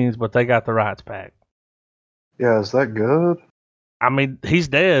that means, but they got the rights back. Yeah, is that good? I mean, he's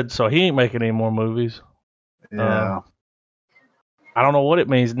dead, so he ain't making any more movies. Yeah. I don't know what it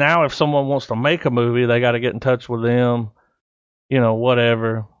means. Now, if someone wants to make a movie, they got to get in touch with them. You know,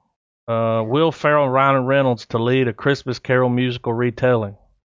 whatever. Will Ferrell and Ryan Reynolds to lead a Christmas Carol musical retelling.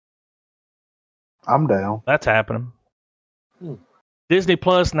 I'm down. That's happening. Disney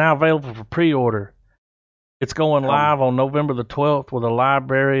Plus now available for pre-order. It's going live on November the 12th with a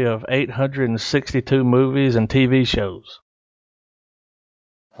library of 862 movies and TV shows.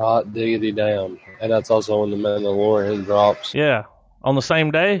 Hot diggity damn. And that's also when The Mandalorian drops. Yeah. On the same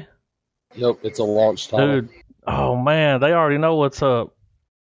day? Yep, it's a launch title. Dude, oh man, they already know what's up.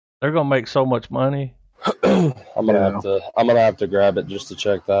 They're going to make so much money. I'm gonna have to grab it just to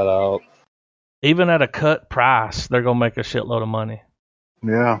check that out. Even at a cut price, they're going to make a shitload of money.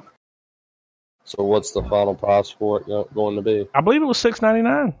 Yeah. So what's the final price for it going to be? I believe it was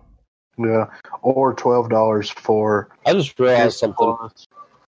 $6.99. Yeah, or $12 for. I just realized Disney something. Plus.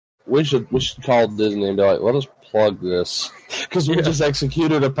 We should call Disney and be like, let us plug this, because we just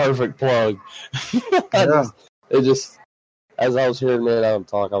executed a perfect plug. Yeah. It just, as I was hearing Ned Adam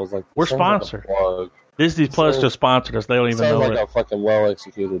talk, I was like, We're sounds like a sponsored. plug. Disney Plus just sponsored us. They don't even Sounds know like it. a fucking well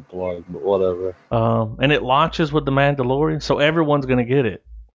executed plug, but whatever. And it launches with The Mandalorian, so everyone's going to get it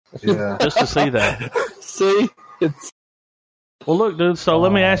Yeah. just to see that. See, it's Well, look, dude. So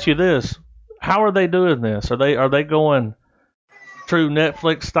let me ask you this: how are they doing this? Are they going true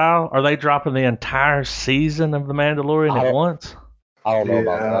Netflix style? Are they dropping the entire season of The Mandalorian at once? I don't know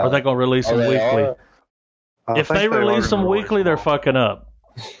about Yeah. that. Or are they going to release them weekly? If they release them weekly, they're fucking up.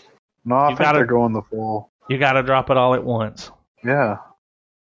 No, I You think gotta- they're going the full. You got to drop it all at once. Yeah.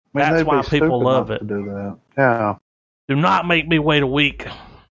 That's they'd be why people stupid love not it. to do that. Yeah. Do not make me wait a week.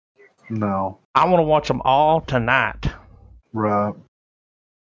 No. I want to watch them all tonight. Right.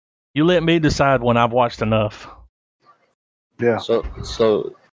 You let me decide when I've watched enough. Yeah.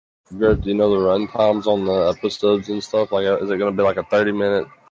 So, Greg, do you know the run times on the episodes and stuff? Like, is it going to be like a 30-minute,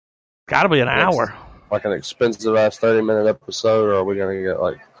 Got to be an hour. like an expensive ass 30-minute episode, or are we going to get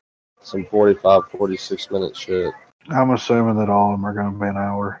like some 45, 46-minute shit? I'm assuming that all of them are going to be an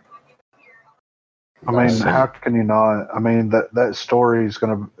hour. I mean, Nice. how can you not? I mean, that story is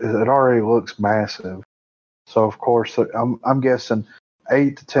going to. It already looks massive. So of course, I'm guessing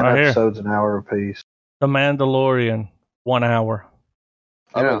 8 to 10 Right here. episodes an hour apiece. The Mandalorian, 1 hour.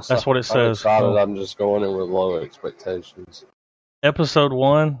 Yeah. That's what it I'm says. excited. I'm just going in with low expectations. Episode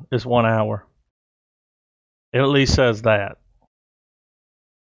 1 is 1 hour. It at least says that.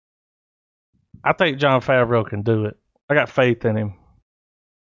 I think Jon Favreau can do it. I got faith in him.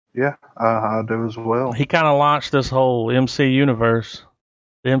 Yeah, I do as well. He kind of launched this whole MC universe.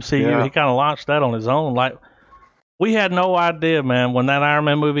 The MCU, Yeah. he kind of launched that on his own. Like, we had no idea, man, when that Iron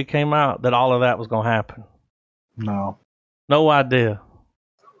Man movie came out, that all of that was going to happen. No. No idea.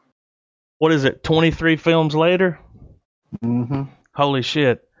 What is it, 23 films later? Mm-hmm. Holy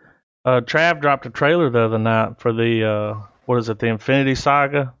shit. Trav dropped a trailer the other night for the, what is it, the Infinity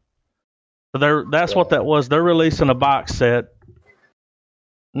Saga? So that's what that was. They're releasing a box set.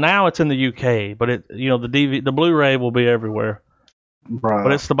 Now it's in the UK, but the Blu-ray will be everywhere. Right.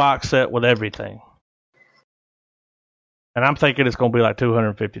 But it's the box set with everything. And I'm thinking it's going to be like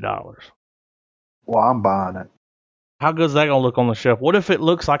 $250. Well, I'm buying it. How good is that going to look on the shelf? What if it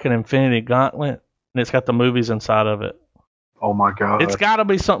looks like an Infinity Gauntlet and it's got the movies inside of it? Oh my god. It's got to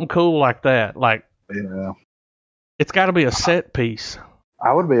be something cool like that. Like, Yeah. it's got to be a set piece.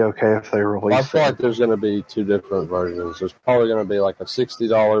 I would be okay if they Well, I released feel it. like there's going to be two different versions. There's probably going to be like a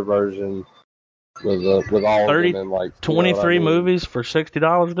 $60 version with all 30, of them in like 23 movies for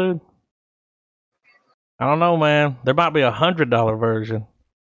 $60, dude? I don't know, man. There might be a $100 version.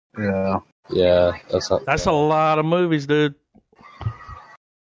 Yeah. Yeah, that's a lot of movies, dude.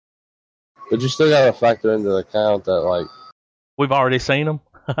 But you still got to factor into account that like, We've already seen them.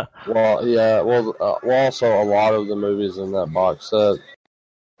 well, yeah, well, also a lot of the movies in that box set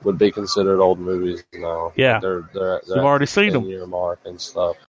would be considered old movies now. Yeah. they're We've already seen them. 10-year mark and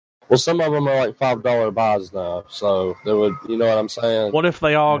stuff. Well, some of them are like $5 buys now, so there would, you know what I'm saying? What if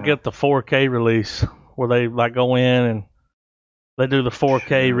they all Yeah. get the 4K release where they like go in and they do the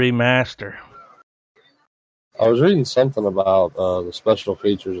 4K remaster? I was reading something about the special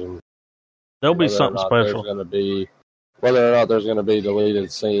features and There'll be whether or something not special. There's going to be whether or not there's going to be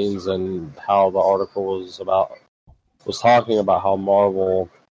deleted scenes, and how the article was talking about how Marvel's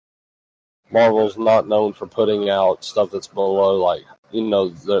not known for putting out stuff that's below, like, you know,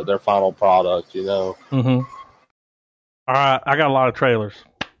 their final product, you know. Mm-hmm. All right, I got a lot of trailers.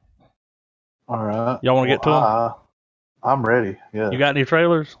 All right. Y'all want to get to them? I'm ready. Yeah. You got any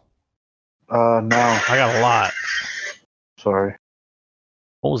trailers? No. I got a lot. Sorry.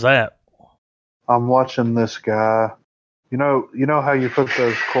 What was that? I'm watching this guy. You know how you put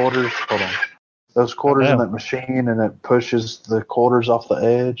those quarters? Hold on. Those quarters in that machine, and it pushes the quarters off the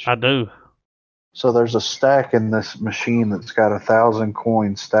edge. I do. So there's a stack in this machine that's got 1,000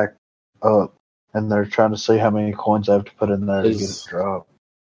 coins stacked up, and they're trying to see how many coins I have to put in there to get it dropped.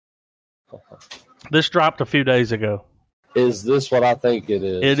 This dropped a few days ago. Is this what I think it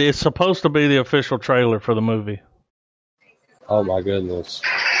is? It is supposed to be the official trailer for the movie. Oh my goodness.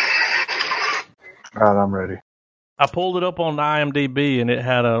 All right, I'm ready. I pulled it up on IMDb and it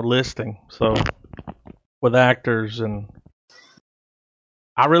had a listing, so with actors, and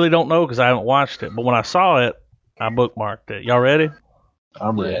I really don't know because I haven't watched it. But when I saw it, I bookmarked it. Y'all ready?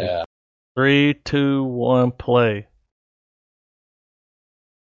 I'm ready. Yeah. 3, 2, 1, play.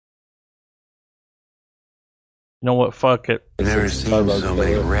 You know what? Fuck it. Never seen so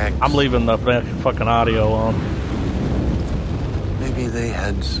many wrecks. I'm leaving the fucking audio on. Maybe they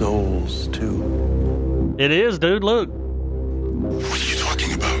had souls too. It is, dude. Look. What are you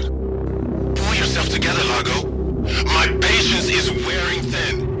talking about? Pull yourself together, Largo. My patience is wearing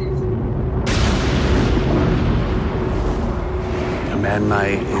thin. A man my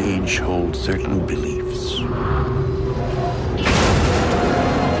age holds certain beliefs.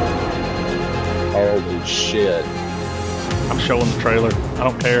 Holy shit. I'm showing the trailer. I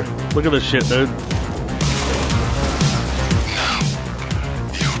don't care. Look at this shit, dude. Now,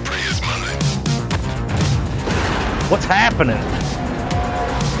 your prey is mine. What's happening?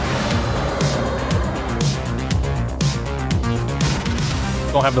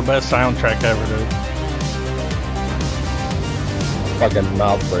 Gonna have the best soundtrack ever, dude. Fucking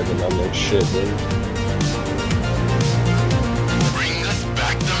mouth breathing on this shit, dude. Bring us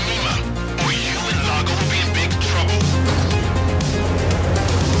back the Mima, or you and Largo will be in big trouble.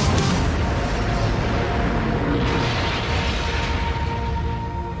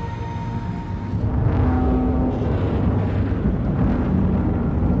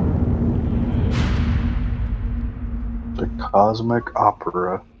 The Cosmic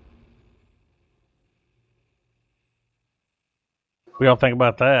Opera. What y'all think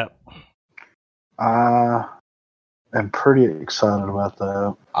about that? I am pretty excited about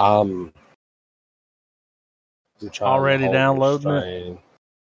that. I'm trying to Already hold downloading restraint.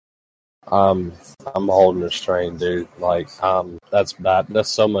 I'm holding restraint, dude. Like, that's bad. That's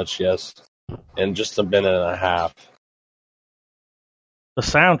so much yes in just a minute and a half. The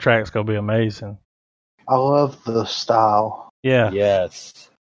soundtrack's gonna be amazing. I love the style. Yeah, Yes.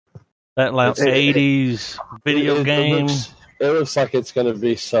 that like It- 80s video game. It looks like it's gonna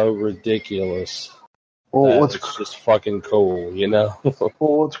be so ridiculous. Well, that what's it's just fucking cool, you know? well,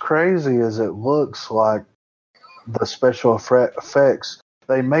 what's crazy is it looks like the special effects.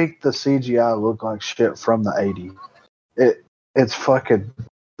 They make the CGI look like shit from the 80s. It's fucking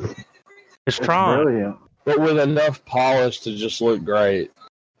It's Tron. brilliant. But with enough polish to just look great.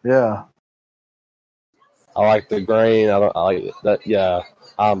 Yeah. I like the grain. I like that. Yeah,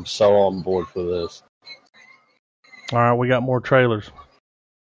 I'm so on board for this. All right, we got more trailers.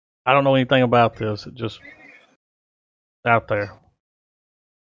 I don't know anything about this. It just out there.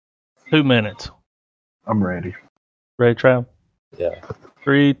 2 minutes. I'm ready. Ready, Trav? Yeah.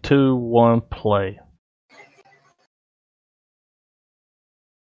 3, 2, 1, play.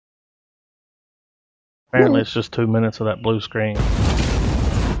 Apparently, it's just 2 minutes of that blue screen.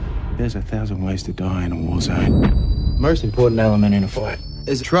 There's 1,000 ways to die in a war zone. Most important element in a fight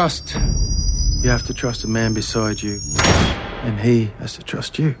There's trust. You have to trust the man beside you, and he has to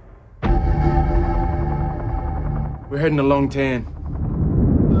trust you. We're heading to Long Tan.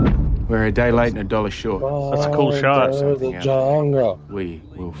 We're a day late and $1 short. That's a cool shot. The jungle. We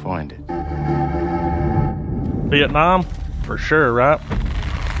will find it. Vietnam? For sure, right?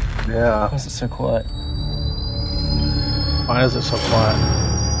 Yeah. Why is it so quiet? Why is it so quiet?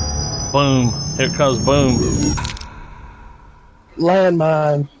 Boom. Here comes boom.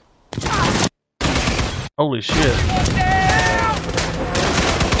 Landmine. Holy shit.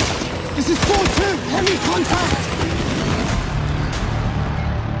 This is 4-2! Heavy contact!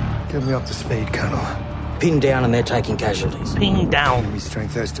 Get me up to speed, Colonel. Pinned down and they're taking casualties. Ping down. Enemy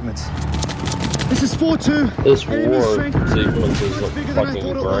strength estimates. This is 4-2. This war sequences look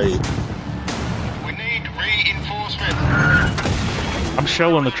fucking great. We need reinforcements. I'm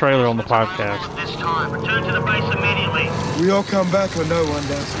showing the trailer on the podcast. This time, return to the base immediately. We all come back or no one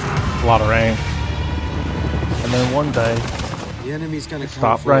does. A lot of rain. And then one day, The enemy's gonna come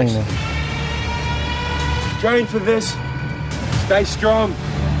stop for us. raining. Train for this. Stay strong.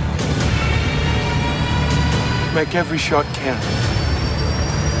 Make every shot count.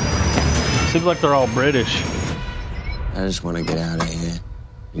 Seems like they're all British. I just want to get out of here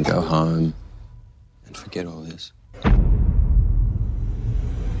and go home and forget all this.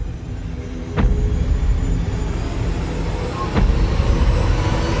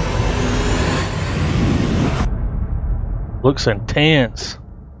 Looks intense.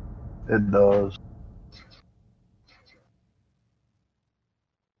 It does.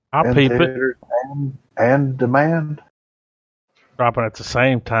 I'll And peep it. theaters and demand. Dropping at the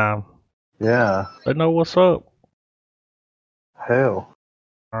same time. Yeah. They know what's up. Hell.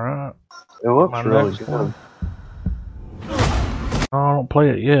 All right. It looks My really next good. one. I don't play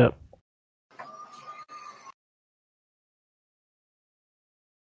it yet.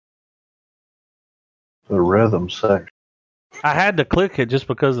 The rhythm section. I had to click it just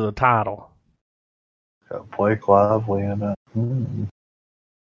because of the title. Got Blake Lively in it.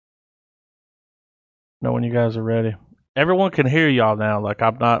 Know when you guys are ready. Everyone can hear y'all now. Like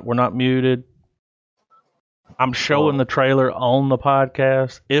we're not muted. I'm showing the trailer on the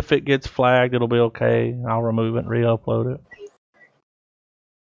podcast. If it gets flagged, it'll be okay. I'll remove it and re-upload it.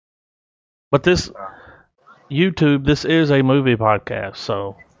 But this YouTube, this is a movie podcast,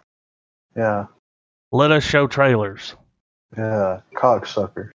 so Yeah. let us show trailers. Yeah.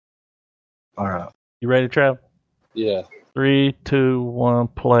 Cocksucker. All right. You ready, Trav? Yeah. 3, 2, 1,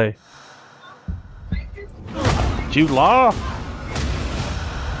 play. Jude Law.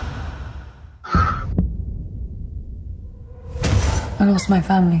 I lost my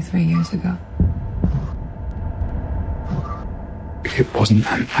family 3 years ago. It wasn't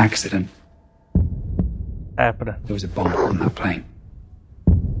an accident. Happening. There was a bomb on that plane.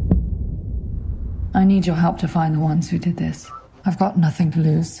 I need your help to find the ones who did this. I've got nothing to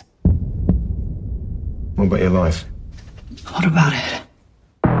lose. What about your life? What about it?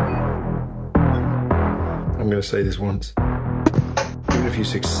 I'm going to say this once. Even if you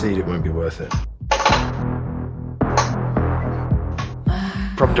succeed, it won't be worth it.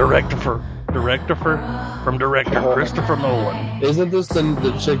 From director Christopher Nolan. Isn't this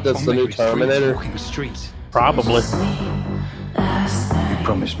the chick that's the new Terminator? Probably. You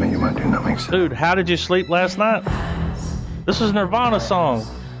promised me you won't do nothing. Dude, how did you sleep last night? This is a Nirvana song.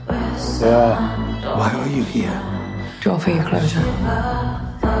 Yeah. Why are you here? To offer you closure.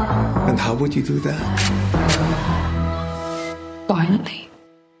 And how would you do that? Violently.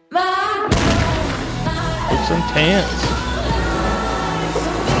 It's intense.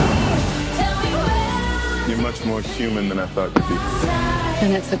 You're much more human than I thought you'd be.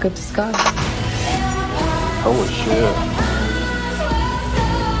 And it's a good disguise. Holy shit.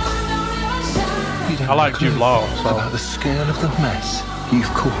 I like Jude Law. So. About the scale of the mess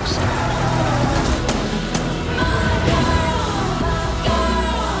you've caused.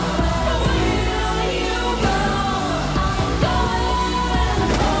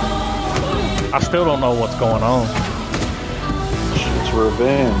 I still don't know what's going on. It's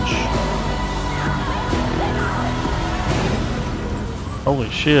revenge. Holy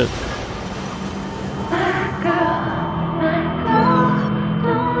shit.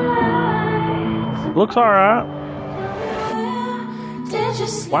 Looks alright.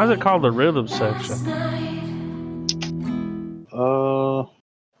 Why is it called the rhythm section?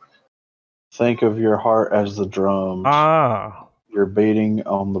 Think of your heart as the drums. Ah. You're beating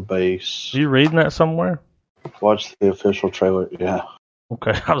on the bass. You reading that somewhere? Watch the official trailer. Yeah.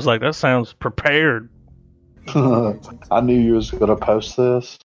 Okay, I was like, that sounds prepared. I knew you was gonna post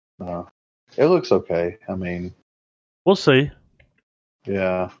this. It looks okay. I mean, we'll see.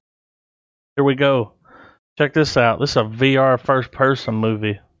 Yeah. Here we go. Check this out. This is a VR first-person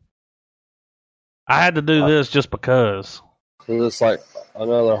movie. I had to do this just because. So it's like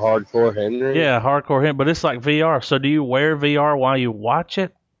another hardcore Henry? Yeah, hardcore Henry, but it's like VR. So do you wear VR while you watch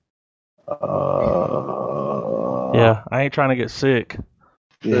it? Yeah, I ain't trying to get sick.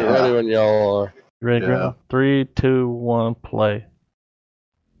 Get ready when y'all are. Ready? Yeah. 3, 2, 1, play.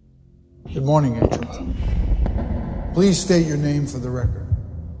 Good morning, Agent. Please state your name for the record.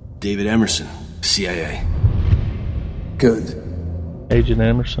 David Emerson, CIA. Good. Agent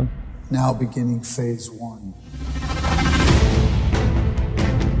Emerson. Now beginning phase 1.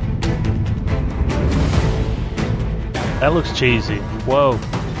 That looks cheesy. Whoa.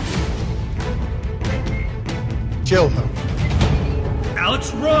 Kill him.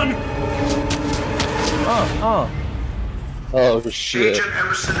 Alex, run! Oh, shit. Agent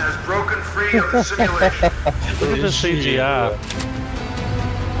Emerson has broken free of the simulation. Look at this CGI.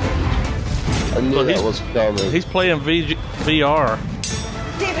 I knew that was coming. He's playing VR.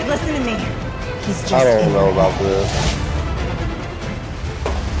 David, listen to me. He's just I don't know about this.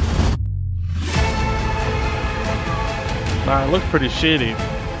 Nah, it looks pretty shitty.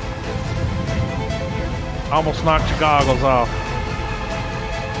 Almost knocked your goggles off.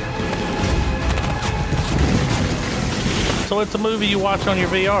 So it's a movie you watch on your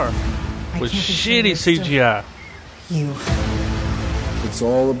VR with shitty CGI. You. It's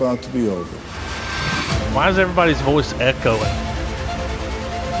all about to be over. Why is everybody's voice echoing?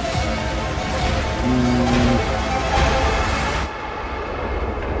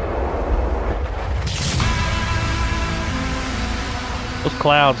 Those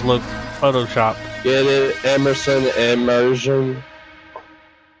clouds look photoshopped. Get it? Emerson immersion.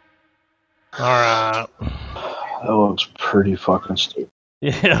 Alright. That looks pretty fucking stupid.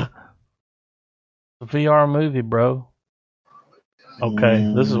 Yeah. A VR movie, bro.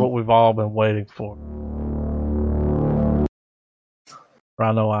 Okay, this is what we've all been waiting for.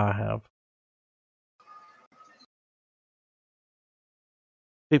 I know I have.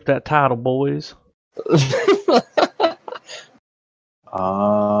 Keep that title, boys.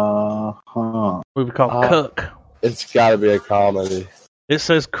 Movie called Cook. It's got to be a comedy. It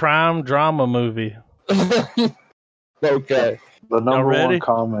says crime drama movie. Okay. The number one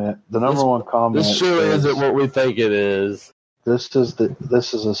comment. This surely isn't what we think it is. This is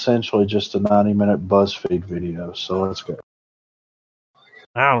essentially just a 90-minute BuzzFeed video. So let's go.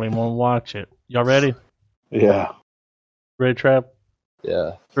 I don't even want to watch it. Y'all ready? Yeah. Ready, Trap?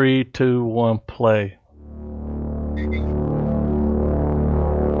 Yeah. 3, 2, 1, play.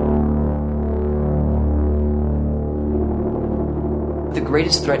 The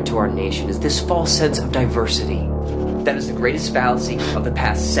greatest threat to our nation is this false sense of diversity. That is the greatest fallacy of the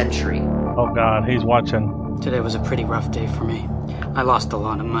past century. Oh God, he's watching. Today was a pretty rough day for me. I lost a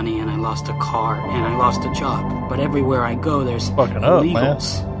lot of money, and I lost a car, and I lost a job. But everywhere I go, there's fucking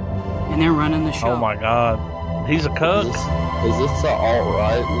illegals, and they're running the show. Oh my God, he's a cook. Is this the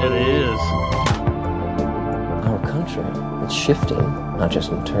alt-right? It is. Our country, it's shifting, not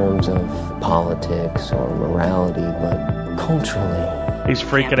just in terms of politics or morality, but culturally. He's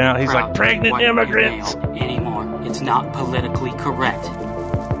freaking out. He's like, pregnant immigrants. Anymore. It's not politically correct.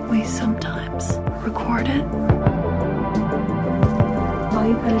 We sometimes record it. All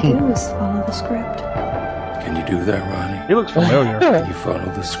you gotta do is follow the script. Can you do that, Ronnie? He looks familiar. Can you follow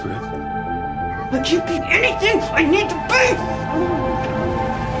the script? I can't be anything I need to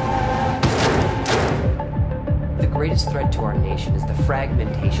be! The greatest threat to our nation is the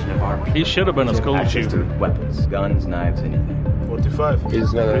fragmentation of our people. He should have been a school shooter. Weapons, guns, knives, anything. 45.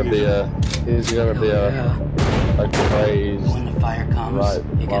 He's gonna be a craze. When the fire comes,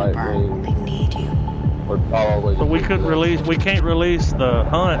 you're gonna burn. I need you. We're probably. So we can't release the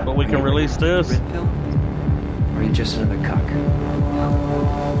hunt, but we can release this. Red pill? Or are you just another cuck?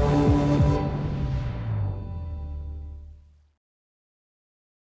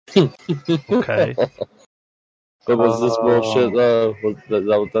 Okay. What was this bullshit though? Was that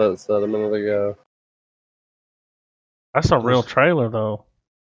what that said a minute ago? That's a real trailer, though.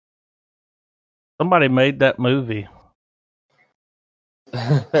 Somebody made that movie.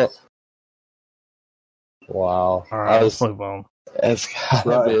 Wow. All right, let's move on. It's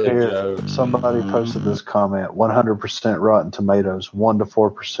gotta be a joke. Somebody posted this comment: 100% Rotten Tomatoes, 1 to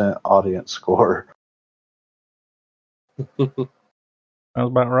 4% audience score. That was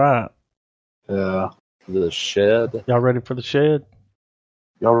about right. Yeah. The Shed. Y'all ready for the Shed?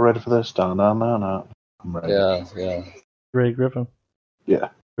 Y'all ready for this? No. I'm ready. Yeah. Ready, Griffin? Yeah.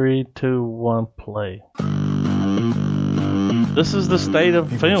 3, 2, 1, play. This is the state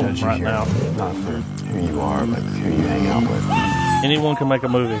of film right now. Not for who you are, but who you hang out with. Anyone can make a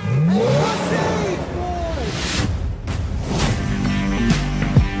movie.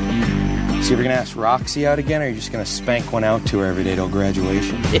 So you're gonna ask Roxy out again, or are you just gonna spank one out to her every day till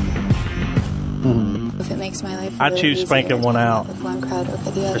graduation? If it makes my life I choose spanking one out. with one crowd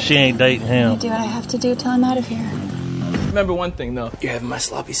over the other. She ain't dating him. I do what I have to do till I'm out of here. Remember one thing, though. You're having my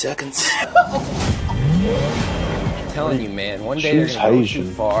sloppy seconds. I'm telling you, man, one day She's they're gonna go Asian.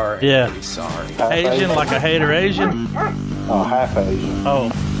 too far and Yeah. be sorry. Asian, like a hater Asian? Oh, half Asian. Oh.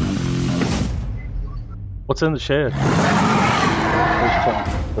 What's in the shed?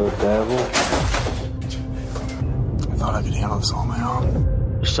 The devil. I thought I could handle this on my own.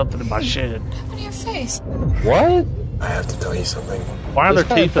 There's something in my shed. What on your face? What? I have to tell you something. Why are there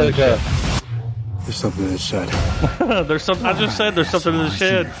teeth in the shed? There's something in the shed. There's something. I just said there's something in the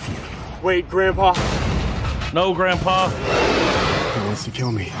shed. Wait, Grandpa. No, Grandpa. He wants to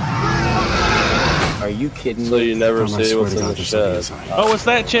kill me. Are you kidding So me? you never I see swear what's to in God, the there's something shed. inside. Oh, it's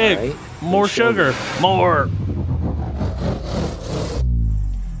that chick. Right? More sugar. More.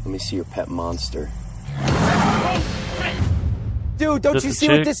 Let me see your pet monster. Dude, don't Just you a see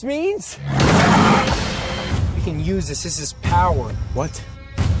chick? what this means? We can use this. This is power. What?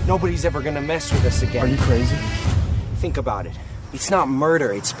 Nobody's ever gonna mess with us again. Are you crazy? Think about it. It's not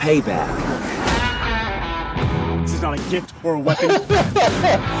murder, it's payback. This is not a gift or a weapon.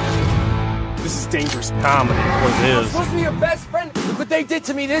 This is dangerous. Comedy. What it I'm is. supposed to be your best friend. Look what they did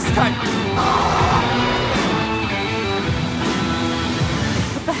to me this time.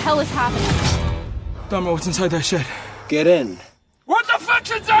 What the hell is happening? Don't know what's inside that shed. Get in. What the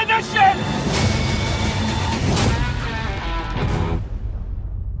fuck's inside that shed?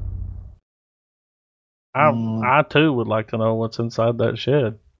 I too would like to know what's inside that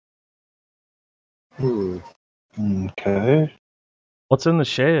shed. Okay. What's in the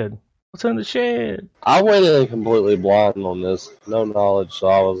shed? What's in the shed? I went in completely blind on this. No knowledge, so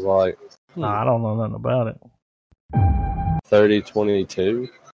I was like, Nah, I don't know nothing about it. 3022?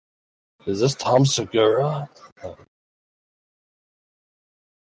 Is this Tom Segura?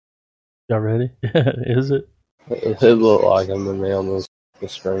 Y'all ready? Is it? It looked like him to me on the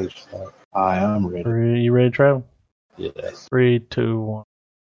strange spot. I am ready. You ready, Travis? Yes. 3, 2, 1.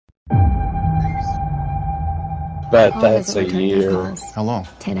 Bet that's a year. How long?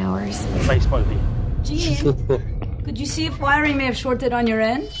 10 hours. Space movie. Gene, could you see if wiring may have shorted on your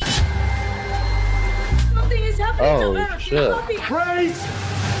end? Something is happening. Oh, shit. Christ!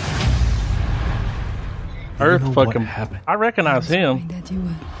 Earth fucking happened. I recognize him.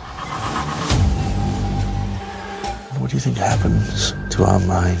 What do you think happens to our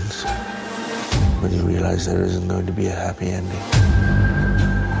minds when you realize there isn't going to be a happy ending?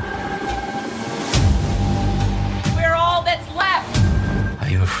 We're all that's left. Are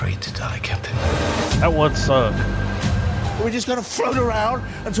you afraid to die, Captain? That would suck. We're just gonna float around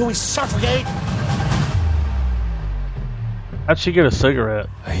until we suffocate. How'd she get a cigarette?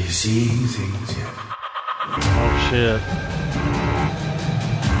 Are you seeing things yet? Oh shit.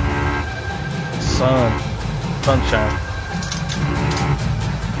 Sunshine.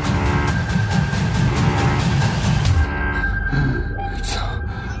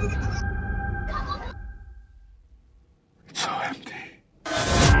 It's so empty.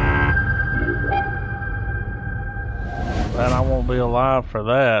 Man, I won't be alive for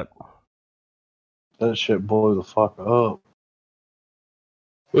that. That shit blew the fuck up.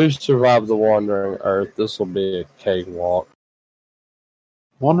 We've survived the Wandering Earth. This will be a cakewalk.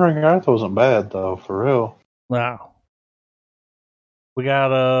 Wandering Earth wasn't bad though, for real. Wow. We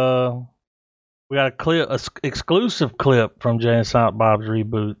got a clip, exclusive clip from Jay and Silent Bob's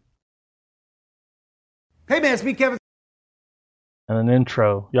reboot. Hey man, it's me, Kevin. And an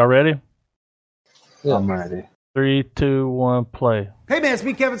intro. Y'all ready? Yeah. I'm ready. 3, 2, 1, play. Hey man, it's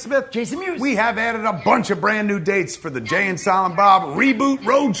me, Kevin Smith. Jason Mewes. We have added a bunch of brand new dates for the Jay and Silent Bob Reboot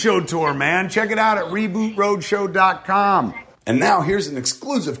Roadshow Tour, man. Check it out at rebootroadshow.com. And now here's an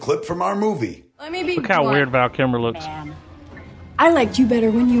exclusive clip from our movie. Let me be Look how blunt, weird Val Kilmer looks. man. I liked you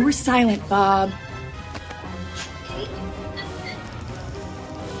better when you were silent, Bob.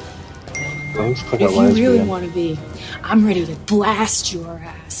 If you really want to be, I'm ready to blast your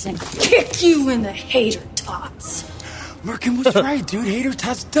ass and kick you in the hater tots. Merkin was right, dude. Hater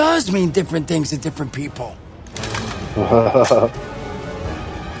tots does mean different things to different people.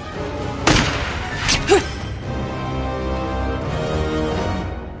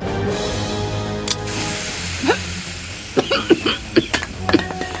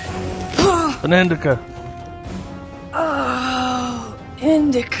 An indica. Oh,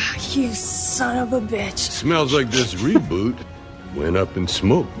 Indica, you son of a bitch. Smells like this reboot went up in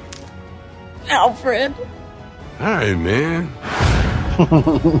smoke. Alfred. Hi, man.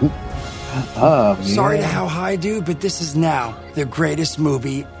 Sorry to how high, dude, but this is now the greatest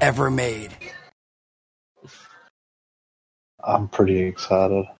movie ever made. I'm pretty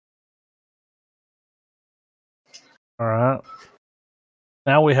excited. All right.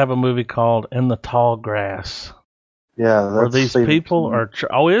 Now we have a movie called In the Tall Grass. Yeah, that's where these Stephen people King.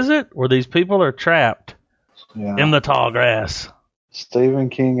 are. Is it? Where these people are trapped in the tall grass. Stephen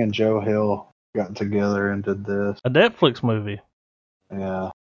King and Joe Hill got together and did this. A Netflix movie.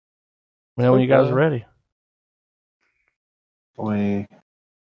 Yeah. When you guys are ready.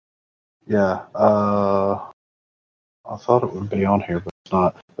 Yeah. I thought it would be on here, but it's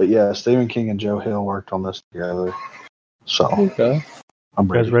not. But yeah, Stephen King and Joe Hill worked on this together. So Okay. I'm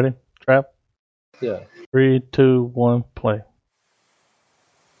You ready. guys ready? Trap? Yeah. 3, 2, 1, play.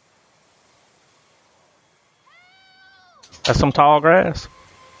 That's some tall grass.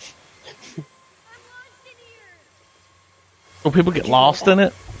 Will people get lost in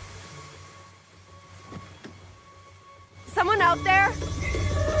it? Someone out there?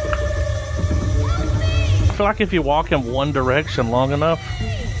 I feel like if you walk in one direction long enough,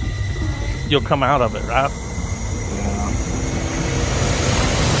 you'll come out of it, right?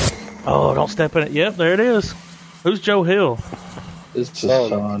 Oh, don't step in it. Yep, there it is. Who's Joe Hill? His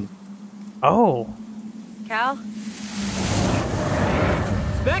son. Oh. Cal?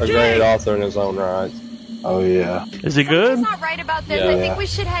 A great author in his own right. Oh, yeah. Is he good? Something's not right about this. Yeah. I think we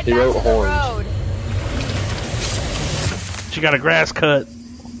should head He back wrote to the Horns. road. She got a grass cut.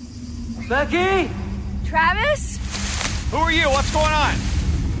 Becky? Travis? Who are you? What's going on?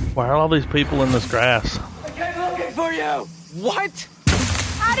 Why are all these people in this grass? I came looking for you. What?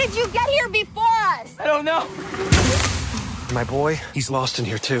 How did you get here before us? I don't know. My boy, he's lost in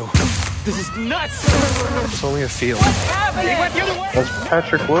here too. This is nuts. It's only a field. What's happening? He went the other way. That's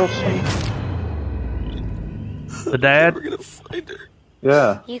Patrick Wilson. The dad? We're gonna find her.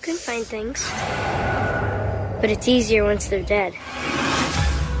 Yeah. You can find things, but it's easier once they're dead.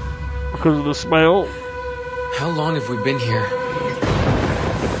 Because of the smell. How long have we been here?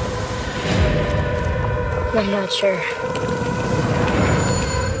 I'm not sure.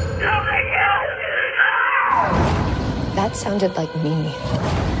 That sounded like me.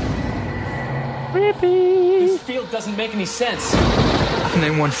 This field doesn't make any sense.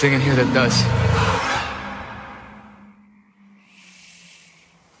 Name one thing in here that does.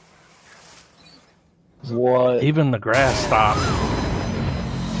 What? Even the grass stopped.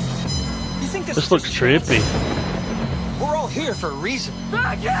 You think This looks trippy. We're all here for a reason.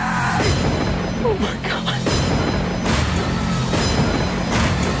 Oh my god.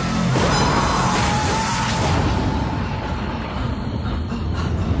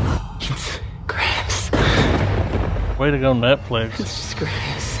 It's grass. Way to go, Netflix. It's just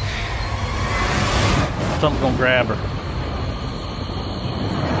grass. Something's gonna grab her.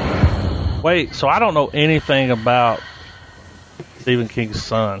 Wait, so I don't know anything about Stephen King's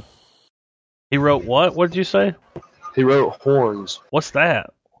son. He wrote what? What did you say? He wrote Horns. What's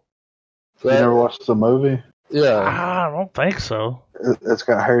that? You never watched the movie? Yeah. I don't think so. It's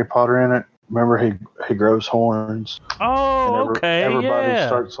got Harry Potter in it. Remember, he grows horns. Oh, okay, everybody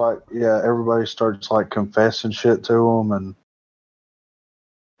yeah. Everybody starts like confessing shit to him, and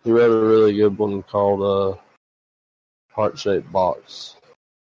he wrote a really good one called Heart-Shaped Box.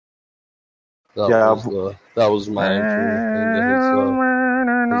 That was my entry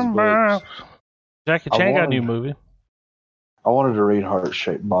into his books. Jackie Chan got a new movie. I wanted to read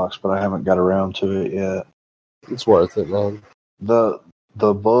Heart-Shaped Box, but I haven't got around to it yet. It's worth it, man. The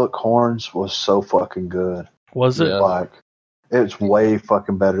book Horns was so fucking good. Was it? Like, it's way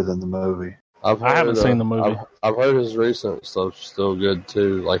fucking better than the movie. I haven't seen the movie. I've heard his recent stuff's still good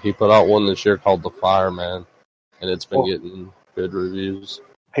too. Like, he put out one this year called The Fireman, and it's been getting good reviews.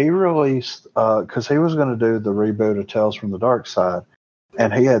 He released, because he was going to do the reboot of Tales from the Dark Side,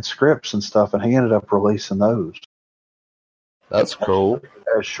 and he had scripts and stuff, and he ended up releasing those. That's cool.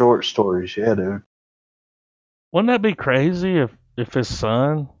 As short stories, yeah, dude. Wouldn't that be crazy if his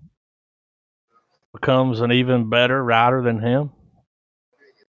son becomes an even better writer than him?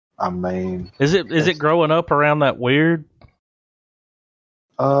 I mean, is it growing up around that weird?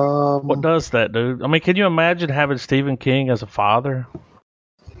 What does that, dude? I mean, can you imagine having Stephen King as a father?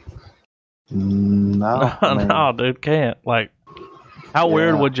 No, no, dude, can't. Like, how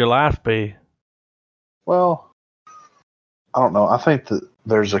weird would your life be? Well, I don't know. I think that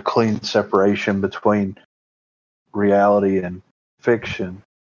there's a clean separation between reality and fiction.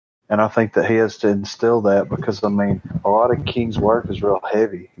 And I think that he has to instill that because, I mean, a lot of King's work is real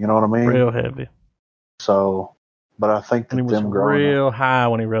heavy. You know what I mean? Real heavy. So, but I think that he was real high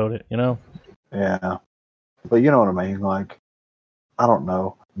when he wrote it, you know? Yeah. But you know what I mean? Like, I don't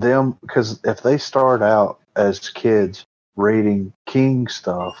know. Them, because if they start out as kids reading King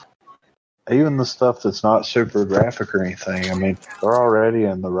stuff, even the stuff that's not super graphic or anything, I mean, they're already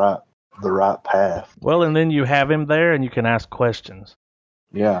in the right path. Well, and then you have him there and you can ask questions.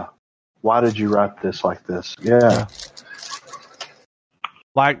 Yeah. Why did you write this like this? Yeah.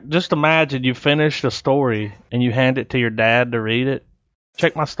 Like, just imagine you finish the story and you hand it to your dad to read it.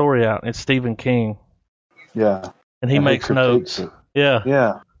 Check my story out. It's Stephen King. Yeah. And he makes notes. Yeah.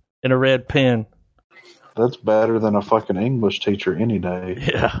 Yeah. In a red pen. That's better than a fucking English teacher any day.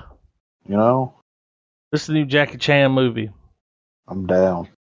 Yeah. You know? This is the new Jackie Chan movie. I'm down.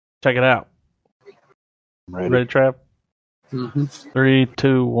 Check it out. I'm ready. Ready, Trav? Mm-hmm. 3,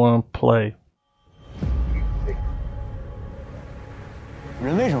 2, 1, play.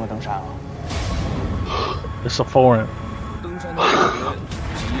 人为什么登山啊？ It's a foreign. 登山的感觉，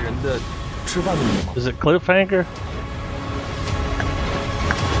挤人的吃饭的地方。 Is it Cliffhanger?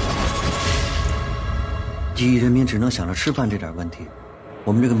 几亿人民只能想着吃饭这点问题，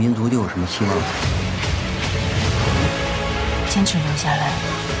我们这个民族又有什么希望？坚持留下来，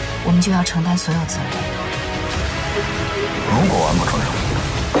我们就要承担所有责任。如果完不成任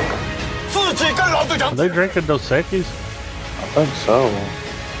务，自己干，老队长。 Are they drinking Dos Equis? I think so.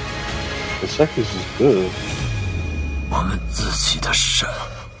 Dos Equis is good. 我们自己的山，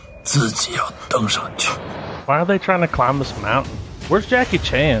自己要登上去。 Why are they trying to climb this mountain? Where's Jackie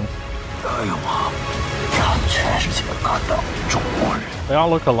Chan? 还有吗？让全世界看到中国人。 They all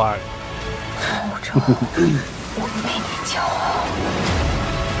look alike. 部长，我为你骄傲。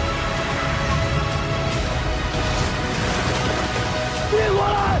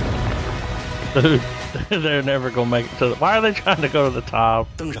 Dude, they're never gonna make it to the... Why are they trying to go to the top?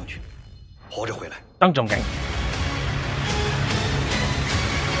 登上去，活着回来。登中gang.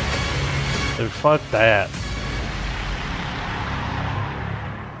 Dude, fuck that.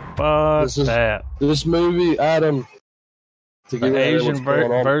 Fuck that. This movie, Adam. The Asian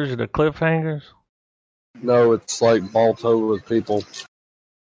version of Cliffhangers? No, it's like Balto with people.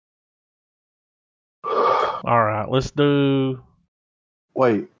 All right, let's do.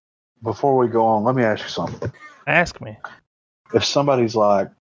 Wait, before we go on, let me ask you something. Ask me. If somebody's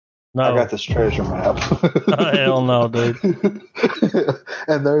like, no. I got this treasure map. Hell no, dude.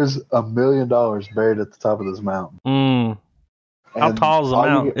 And there's $1 million buried at the top of this mountain. How tall is the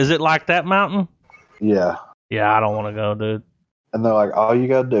mountain? Is it like that mountain? Yeah. Yeah, I don't want to go, dude. And they're like, all you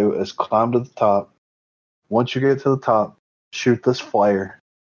got to do is climb to the top. Once you get to the top, shoot this flare,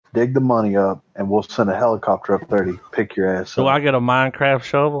 dig the money up, and we'll send a helicopter up there to pick your ass up. Do I get a Minecraft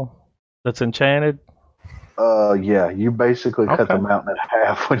shovel that's enchanted? Yeah, you basically cut the mountain in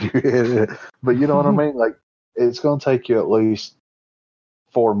half when you hit it. But you know what I mean? Like, it's going to take you at least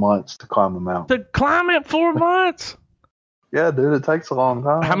 4 months to climb the mountain. To climb it 4 months? Yeah, dude, it takes a long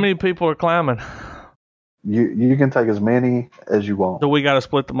time. How many people are climbing? You can take as many as you want. Do we got to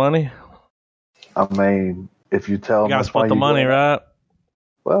split the money? I mean, if you tell them... You got to split the money, right?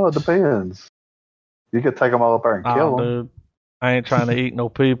 Well, it depends. You could take them all up there and kill them. Dude. I ain't trying to eat no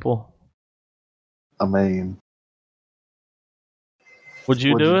people. I mean... Would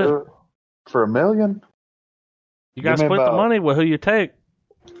you do it? For $1 million? You got to split the money with who you take.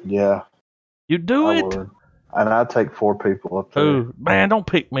 Yeah. You do it? Would. And I'd take 4 people up there. Ooh, man, don't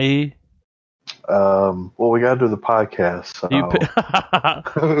pick me. Well, we got to do the podcast. So.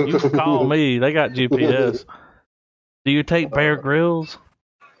 You can call me. They got GPS. Do you take Bear Grylls?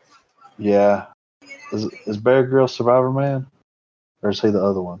 Yeah. Is Bear Grylls Survivor Man? Or is he the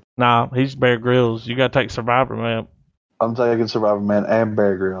other one? Nah, he's Bear Grylls. You got to take Survivor Man. I'm taking Survivor Man and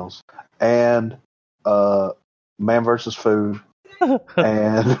Bear Grylls. And Man vs. Food.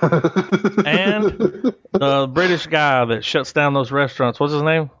 And the British guy that shuts down those restaurants. What's his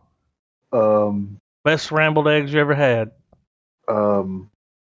name? Best scrambled eggs you ever had. You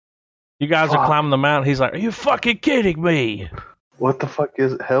guys are climbing the mountain. He's like, "Are you fucking kidding me?" What the fuck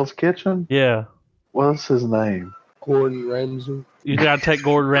is it? Hell's Kitchen? Yeah. What's his name? Gordon Ramsay. You gotta take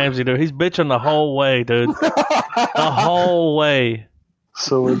Gordon Ramsay, dude. He's bitching the whole way, dude. The whole way.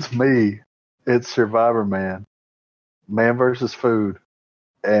 So it's me. It's Survivor Man. Man vs. Food,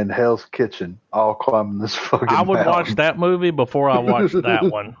 and Hell's Kitchen, all climbing this fucking I would mountain. watch that movie before I watched that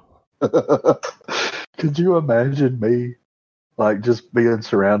one. Could you imagine me, like, just being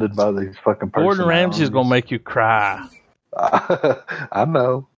surrounded by these fucking personalities? Gordon Ramsay's gonna make you cry. I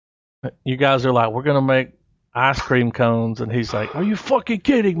know. You guys are like, we're gonna make ice cream cones, and he's like, "Are you fucking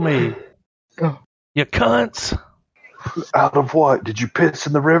kidding me? You cunts!" Out of what? Did you piss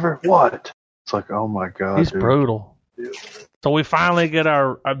in the river? What? It's like, oh my god, he's dude. Brutal. So we finally get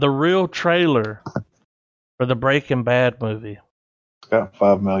the real trailer for the Breaking Bad movie. It's got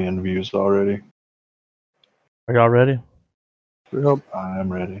 5 million views already. Are y'all ready? Yep, I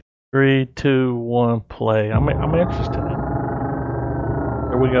am ready. 3, 2, 1, play. I'm interested.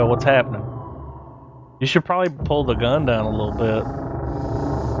 Here we go. What's happening? You should probably pull the gun down a little bit.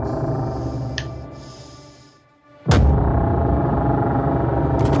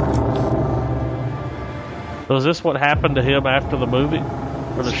 So is this what happened to him after the movie?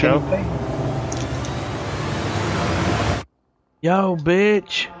 For the show? Yo,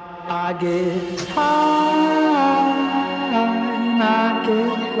 bitch. I get high and I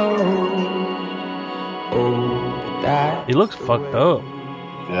get low. Oh, that he looks fucked up.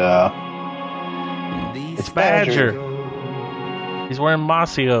 Yeah. It's Badger. He's wearing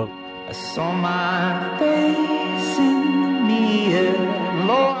Mossio. I saw my face in the mirror.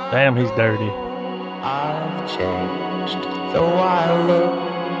 Lord, damn, he's dirty. I've changed, though I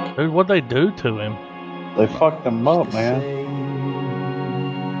look. Dude, what'd they do to him? They fucked him up, man.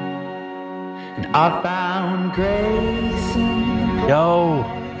 And I found grace in yo,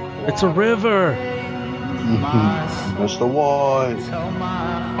 it's a river. Mr. White.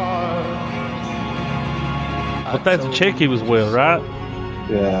 But that's the chick he was with, right?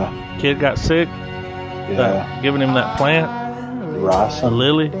 Yeah. Kid got sick. Yeah. Giving him that plant. Rice. A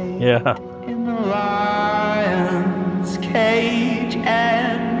lily. Yeah. in the lion's cage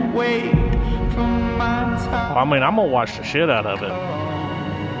and wait for my time. I mean, I'm gonna watch the shit out of it.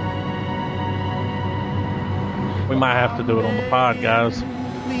 We might have to do it on the pod, guys.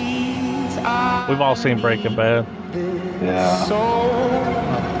 We've all seen Breaking Bad. Yeah.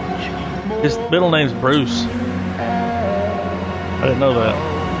 His middle name's Bruce. I didn't know that.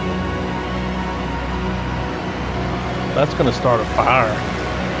 That's gonna start a fire.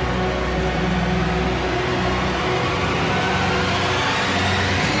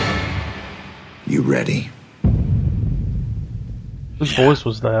 You ready? Whose voice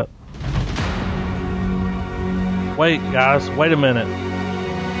was that? Wait, guys, wait a minute.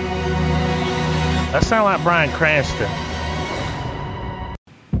 That sounds like Bryan Cranston.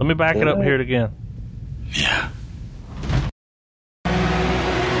 Let me back it up here again. Yeah.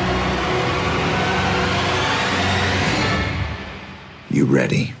 You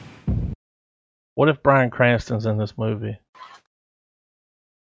ready? What if Bryan Cranston's in this movie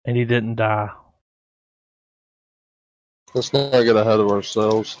and he didn't die? Let's not get ahead of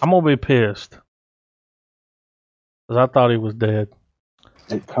ourselves. I'm gonna be pissed because I thought he was dead.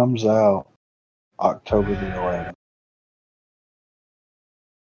 It comes out October the 11th.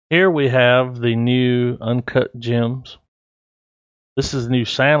 Here we have the new Uncut Gems. This is a new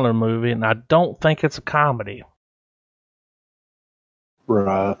Sandler movie, and I don't think it's a comedy.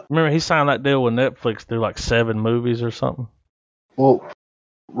 Right. Remember, he signed that deal with Netflix to do like 7 movies or something. Well,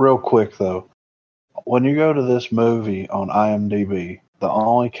 real quick though, when you go to this movie on IMDb, the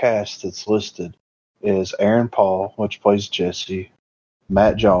only cast that's listed is Aaron Paul, which plays Jesse,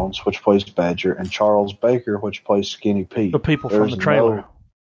 Matt Jones, which plays Badger, and Charles Baker, which plays Skinny Pete. The people from the trailer.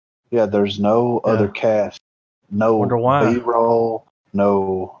 There's no other cast. No Wonder why. B-roll,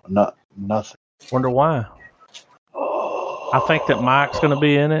 nothing. Wonder why. I think that Mike's going to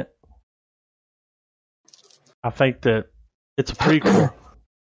be in it. I think that it's a prequel.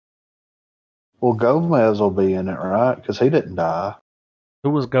 Well, Gomez will be in it, right? Because he didn't die.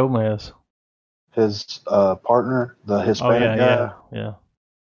 Who was Gomez? His partner, the Hispanic guy. Yeah.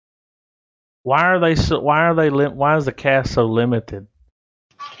 Why is the cast so limited?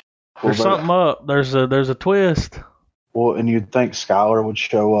 There's something up. There's a twist. Well, and you'd think Skylar would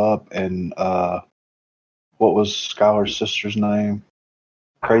show up, and what was Skylar's sister's name?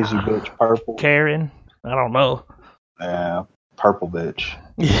 Crazy bitch, Purple. Karen. I don't know. Yeah, Purple bitch.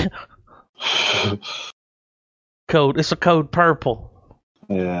 Yeah. It's a code Purple.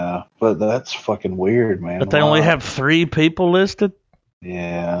 Yeah, but that's fucking weird, man. But they only have 3 people listed?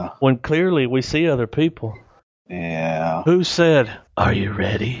 Yeah. When clearly we see other people. Yeah. Who said, "Are you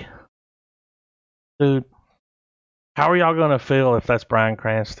ready?" Dude, how are y'all going to feel if that's Bryan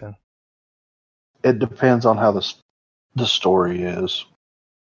Cranston? It depends on how the story is.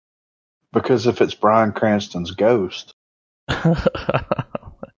 Because if it's Bryan Cranston's ghost, you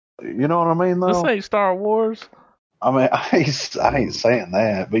know what I mean, though? This ain't Star Wars. I mean, I ain't saying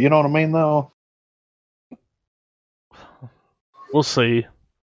that, but you know what I mean, though? We'll see.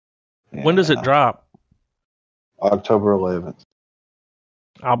 Yeah. When does it drop? October 11th.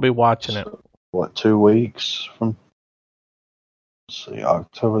 I'll be watching it. What, 2 weeks from? Let's see,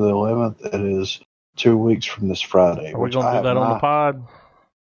 October the 11th. It is 2 weeks from this Friday. Are we going to do that on the pod?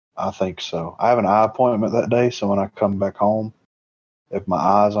 I think so. I have an eye appointment that day, so when I come back home, if my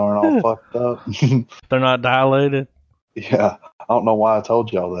eyes aren't all fucked up. They're not dilated? Yeah. I don't know why I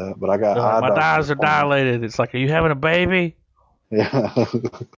told y'all that, but I got my eyes are dilated. It's like, are you having a baby? Yeah.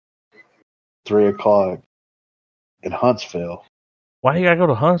 3:00 in Huntsville. Why you gotta go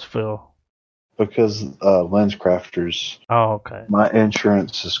to Huntsville? Because LensCrafters. Oh, okay. My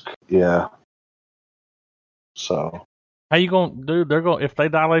insurance is So. How you gonna do? If they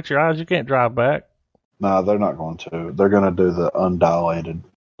dilate your eyes, you can't drive back. No, they're not going to. They're gonna do the undilated.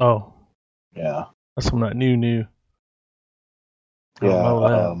 Oh. Yeah. That's some that new.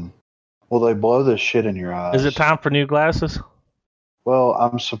 Yeah. Well, they blow this shit in your eyes. Is it time for new glasses? Well,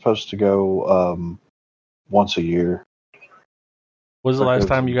 I'm supposed to go once a year. When's the last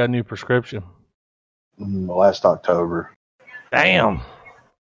time you got a new prescription? Last October. Damn.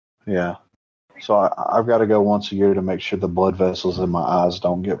 Yeah. So I've got to go once a year to make sure the blood vessels in my eyes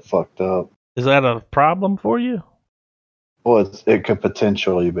don't get fucked up. Is that a problem for you? Well, it could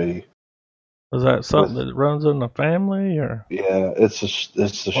potentially be. Is that something that runs in the family, or? Yeah, it's a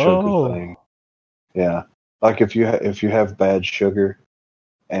sugar thing. Yeah, like if you have bad sugar,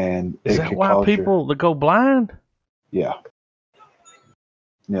 and is that why people that go blind? Yeah.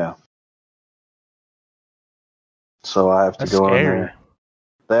 Yeah. So I have to go in there.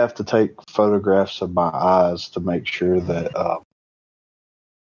 They have to take photographs of my eyes to make sure that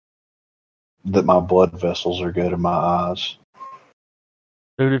that my blood vessels are good in my eyes.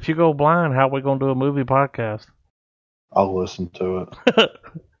 Dude, if you go blind, how are we going to do a movie podcast? I'll listen to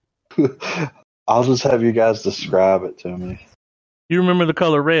it. I'll just have you guys describe it to me. You remember the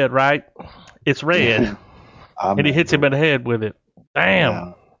color red, right? It's red. And he hits him in the head with it. Damn.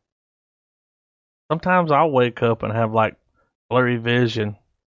 Yeah. Sometimes I'll wake up and have like blurry vision.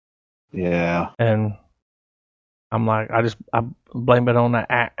 Yeah. And I'm like, I blame it on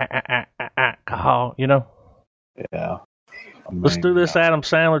that alcohol, you know? Yeah. Let's do this Adam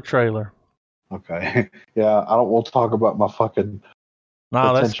Sandler trailer. Okay. Yeah, we'll talk about my fucking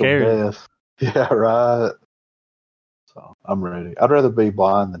that's scary. Death. Yeah, right. So I'm ready. I'd rather be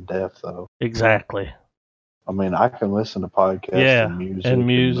blind than deaf, though. Exactly. I mean, I can listen to podcasts and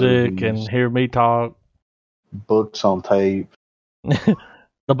music and hear me talk. books on tape.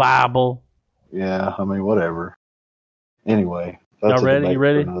 The Bible. Yeah, I mean, whatever. Anyway, that's y'all ready? A You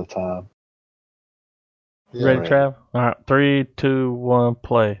ready? For another time. You ready, Trav? All right, 3, 2, 1,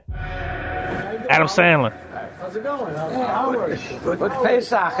 play. Adam Sandler. How's it going? Put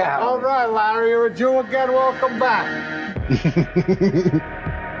Pesach out. All right, Larry, you're a Jew again. Welcome back.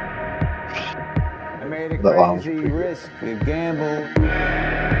 I made a crazy risk, a gamble.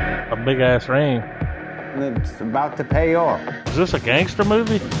 A big ass ring. It's about to pay off. Is this a gangster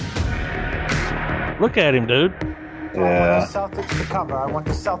movie? Look at him, dude. Yeah. I want the Celtics to cover. I want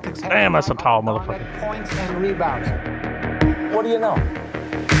the Celtics. Damn, that's a tall motherfucker. Points and rebounds. What do you know?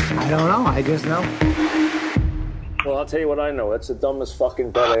 I don't know. I just know. Well, I'll tell you what I know. That's the dumbest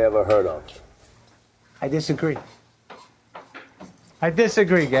fucking bet I ever heard of. I disagree.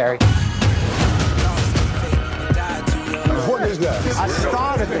 Gary. What is that? I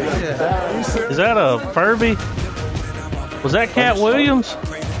started it. Is that a Furby? Was that Cat Williams?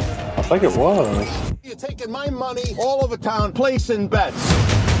 I think it was. You're taking my money all over town, placing bets.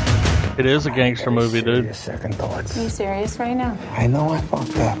 It is a gangster movie, dude. Second thoughts. Are you serious right now? I know I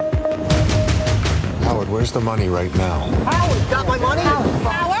fucked up. Howard, where's the money right now? Howard, got my money?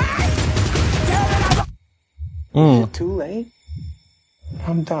 Mm. Too late?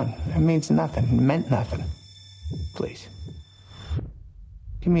 I'm done. It means nothing. It meant nothing. Please.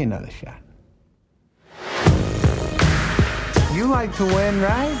 Give me another shot. You like to win,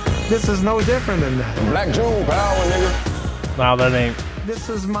 right? This is no different than that. Black June power, nigga. No, that ain't. This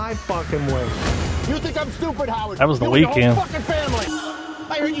is my fucking way. You think I'm stupid, Howard? That was The You and your Weeknd. whole fucking family.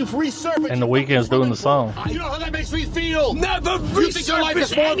 I heard you resurface. And The Weeknd's doing the song. You know how that makes me feel? Never You think your life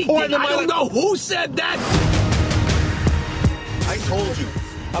is more important than my life? I don't know who said that. I told you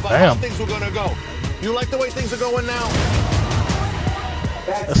about Damn. how things were gonna go. You like the way things are going now?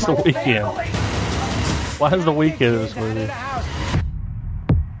 That's The Weeknd. Why is The Weeknd in this movie?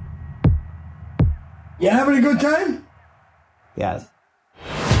 You having a good time? Yes.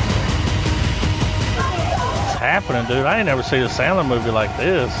 What's happening, dude? I ain't never seen a Sandler movie like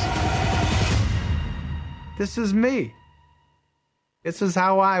this. This is me. This is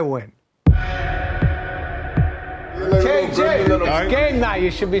how I win. KJ, it's game night.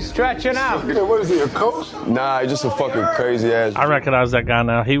 You should be stretching out. What is he, a coach? Nah, he's just a fucking crazy ass. I recognize that guy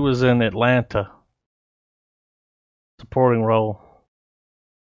now. He was in Atlanta. Supporting role.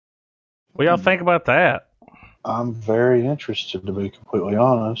 What y'all think about that? I'm very interested, to be completely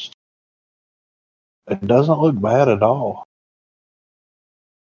honest. It doesn't look bad at all.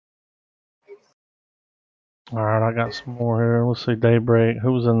 All right, I got some more here. Let's see, Daybreak.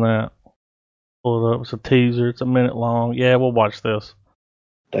 Who was in that? Pull it up. It's a teaser. It's a minute long. Yeah, we'll watch this.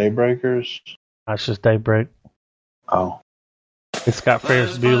 Daybreakers? That's just Daybreak. Oh. It's got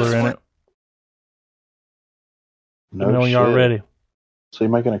Ferris Bueller in it. No You know when y'all shit. ready. So you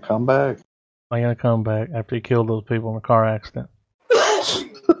making a comeback? I'm gonna come back after he killed those people in a car accident.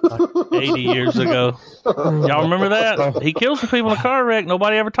 Like 80 years ago. Y'all remember that? He killed some people in a car wreck.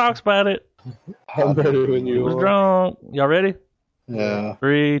 Nobody ever talks about it. I'm ready when He you was are. drunk. Y'all ready? Yeah.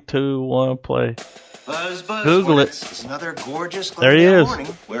 3, 2, 1, play. Buzz, Google it. It's another gorgeous There he Glendale is. morning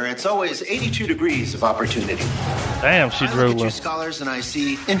where it's always 82 degrees of opportunity. Damn, she I drew look at you one. scholars and I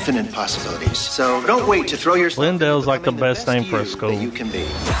see infinite possibilities. So don't wait to throw yourself Glendale's into like the becoming best name for a you school. that you can be.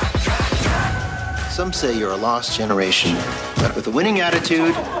 Some say you're a lost generation, but with a winning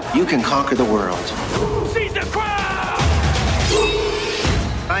attitude, you can conquer the world. Seize the crowd!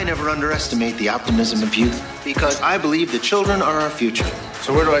 I never underestimate the optimism of youth because I believe the children are our future.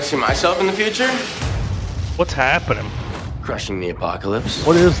 So where do I see myself in the future? What's happening? Crushing the apocalypse.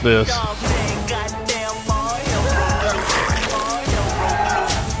 What is this?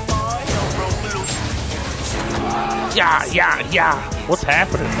 Yeah. What's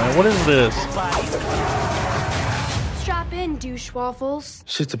happening, man? What is this? Strap in, douche waffles.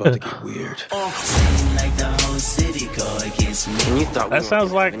 Shit's about to get weird. That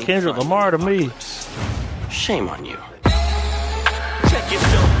sounds like Kendrick Lamar to me. Shame on you.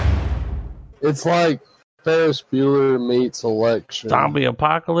 It's like Ferris Bueller meets Election. Zombie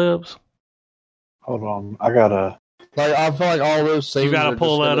apocalypse. Hold on. I gotta. Like, I feel like all those scenes. You gotta are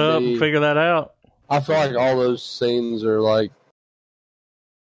pull just that gonna up be- and figure that out. I feel like all those scenes are like.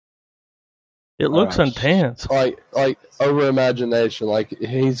 It looks intense. Like over imagination. Like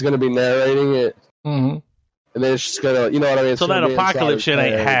he's gonna be narrating it, Mm-hmm. and then it's just gonna, you know what I mean? It's So that gonna be inside apocalypse his shit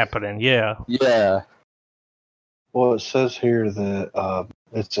ain't head. happening. Yeah. Yeah. Well, it says here that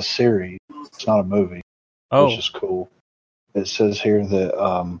it's a series. It's not a movie, Oh. which is cool. It says here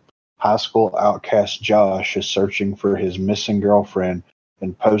that high school outcast Josh is searching for his missing girlfriend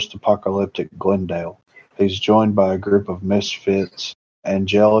in post-apocalyptic Glendale. He's joined by a group of misfits,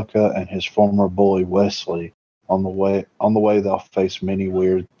 Angelica and his former bully Wesley. On the way, they'll face many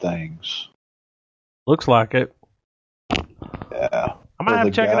weird things. Looks like it. Yeah. I might have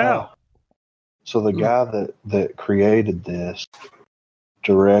to check it out. So the guy that created this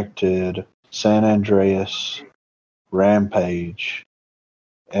directed San Andreas, Rampage,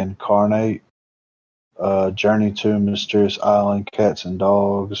 Incarnate, Journey to Mysterious Island, Cats and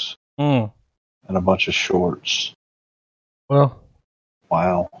Dogs, and a bunch of shorts. Well,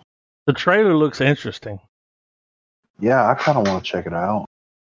 wow. The trailer looks interesting. Yeah, I kind of want to check it out.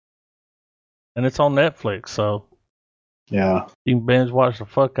 And it's on Netflix, so yeah, you can binge watch the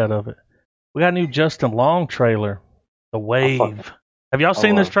fuck out of it. We got a new Justin Long trailer, The Wave. Have y'all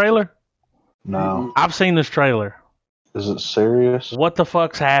seen this trailer? No. I've seen this trailer. Is it serious? What the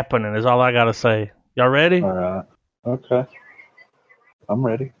fuck's happening is all I gotta say. Y'all ready? All right. Okay. I'm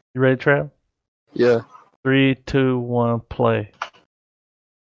ready. You ready, Trav? Yeah. 3, 2, 1, play.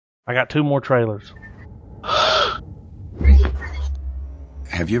 I got 2 more trailers.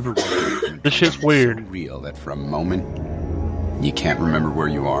 Have you ever this shit's weird. So real that for a moment you can't remember where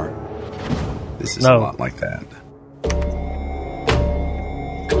you are? This is No. a lot like that.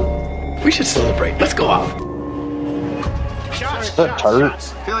 We should celebrate. Let's go out. Is that turd? I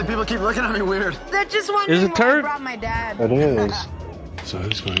feel like people keep looking at me weird. They're just Is wondering it why I turd? brought my dad. It is. So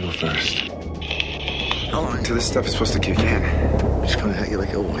who's going to go first? How long until this stuff is supposed to kick in? Just coming at you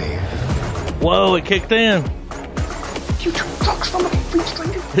like a wave. Whoa, it kicked in. You two talk somebody, freak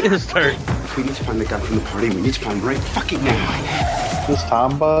stranger. It is turd. If we need to find the guy from the party, we need to find him right fucking now. This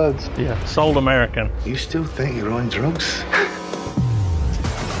Time Buds? Yeah, Sold American. You still think you're on drugs?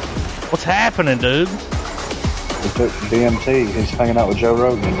 What's happening, dude? He took DMT. He's hanging out with Joe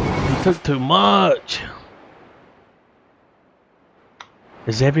Rogan. He took too much.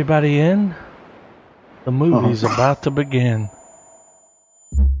 Is everybody in? The movie's about to begin.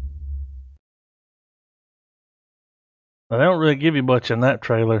 Now, they don't really give you much in that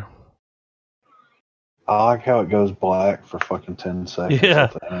trailer. I like how it goes black for fucking 10 seconds Yeah.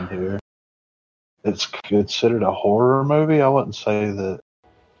 at the end here. It's considered a horror movie. I wouldn't say that.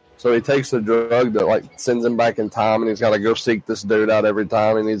 So he takes a drug that like sends him back in time, and he's got to go seek this dude out every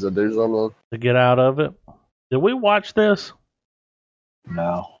time he needs to do something. To get out of it. Did we watch this?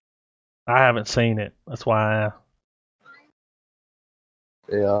 No. I haven't seen it. That's why I asked.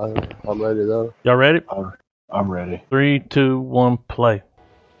 Yeah, I'm ready though. Y'all ready? I'm ready. 3, 2, 1, play.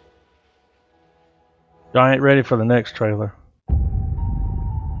 Y'all ain't ready for the next trailer. It's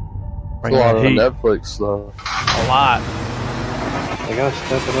a lot of Netflix stuff. A lot. They gotta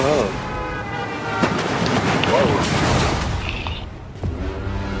step it up.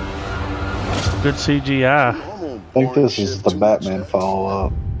 Good CGI. I think this is the Batman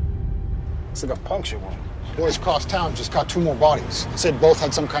follow-up. It's like a puncture wound. Boys across town just got 2 more bodies. Said both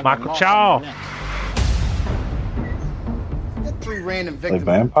had some kind Michael of Chow. Had 3 random They victims.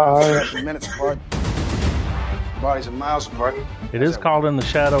 vampires? Minutes apart. Bodies are miles apart. It is called In the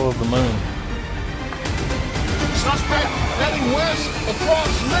Shadow of the Moon. Suspect heading west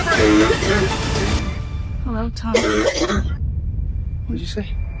across Liberty. Hello, Tom. What'd you say?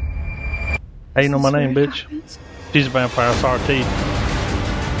 Hey, you know my name, bitch? She's a vampire. I saw her teeth.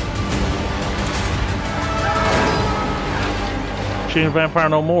 She ain't a vampire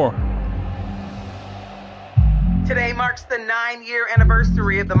no more. Today marks the 9-year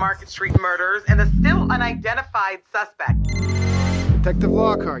anniversary of the Market Street murders and a still unidentified suspect. Detective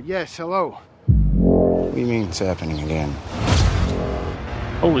Lockhart, yes, hello. What do you mean it's happening again?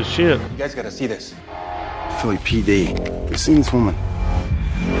 Holy shit. You guys gotta see this. Philly PD. You've seen this woman.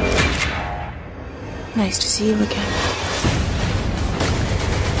 Nice to see you again.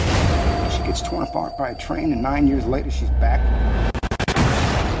 She gets torn apart by a train, and 9 years later, she's back.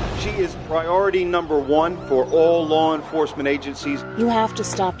 She is priority number 1 for all law enforcement agencies. You have to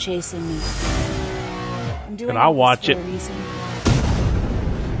stop chasing me. I'm doing And I'll watch this it. for a reason.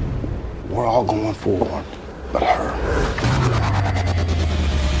 We're all going forward, but her.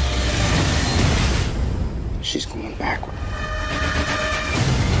 She's going backward.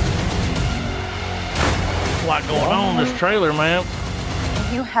 A lot going on in this trailer, man.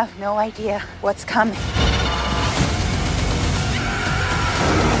 You have no idea what's coming.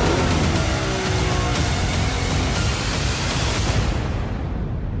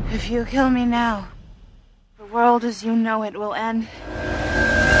 If you kill me now, the world as you know it will end.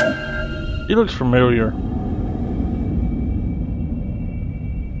 He looks familiar.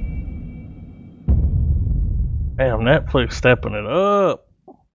 Damn, Netflix stepping it up.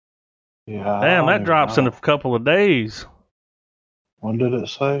 Yeah. Damn, that drops in a couple of days. When did it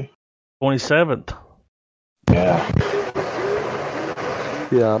say? 27th. Yeah.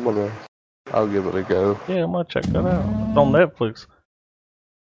 Yeah, I'll give it a go. Yeah, I'm gonna check that out. It's on Netflix.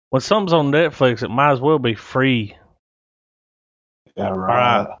 When something's on Netflix, it might as well be free. Yeah,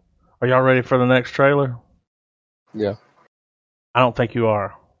 right. All right. Are y'all ready for the next trailer? Yeah. I don't think you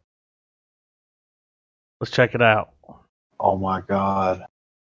are. Let's check it out. Oh my God.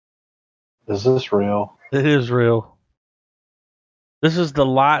 Is this real? It is real. This is the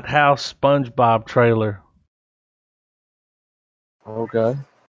Lighthouse SpongeBob trailer. Okay.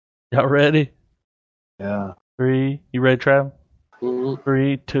 Y'all ready? Yeah. 3. You ready, Trav? Mm-hmm.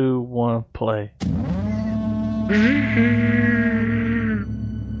 3, 2, 1, play.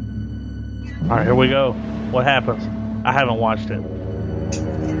 All right, here we go. What happens? I haven't watched it.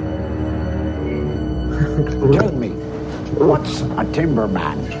 Tell me, what's a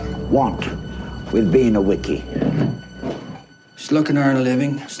timberman want with being a wiki? Just looking to earn a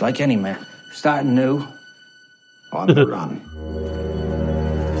living, just like any man. Starting new. On the run.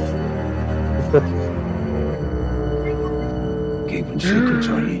 Keeping secrets,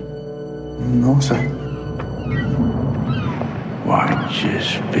 are you? No, sir. Why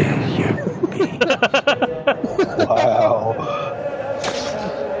just spill your beans? Wow.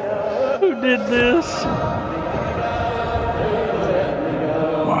 Who did this?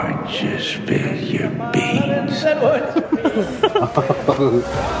 Why just spill your beans? Why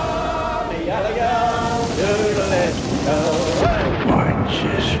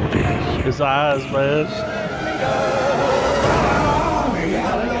just spill your His eyes, man.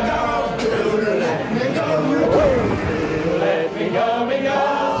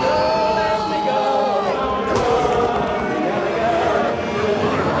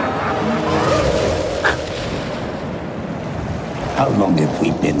 How long have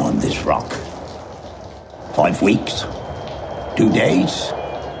we been on this rock? 5 weeks? 2 days?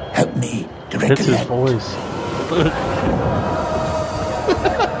 Help me to recollect. It's his voice.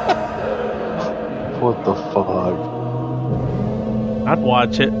 What the fuck? I'd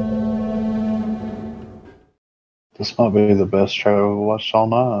watch it. This might be the best show I've watched all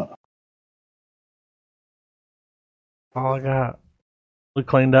night. All I got. We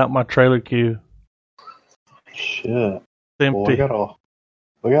cleaned out my trailer queue. Shit. Empty. Well,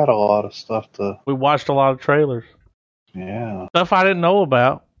 we got a lot of stuff to. We watched a lot of trailers. Yeah. Stuff I didn't know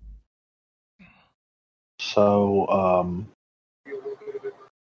about. So,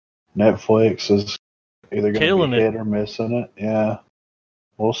 Netflix is either going to be hit or missing it. Yeah.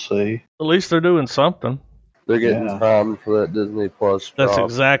 We'll see. At least they're doing something. They're getting time for that Disney Plus drop. That's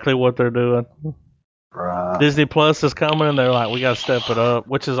exactly what they're doing. Right. Disney Plus is coming, and they're like, we got to step it up,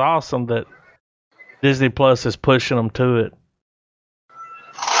 which is awesome that Disney Plus is pushing them to it.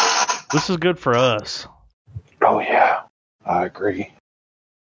 This is good for us. Oh, yeah. I agree.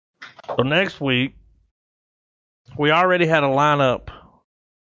 So next week, we already had a lineup.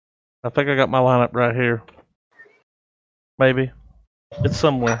 I think I got my lineup right here. Maybe. It's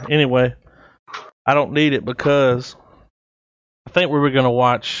somewhere. Anyway, I don't need it because I think we were going to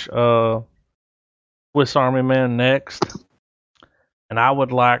watch Swiss Army Man next. And I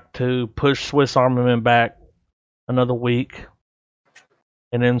would like to push Swiss Army Man back another week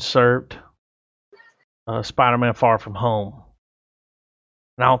and insert Spider-Man Far From Home.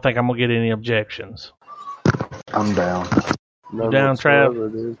 And I don't think I'm going to get any objections. I'm down. You down,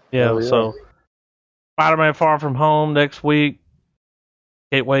 Trav? Yeah, so Spider-Man Far From Home next week.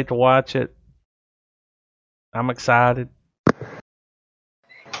 Can't wait to watch it. I'm excited.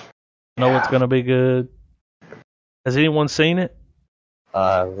 Know it's going to be good. Has anyone seen it?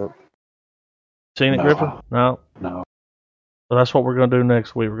 I haven't. Seen it, Griffin? No. No. So that's what we're going to do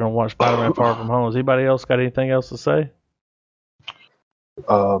next week. We're going to watch Spider-Man Far From Home. Has anybody else got anything else to say?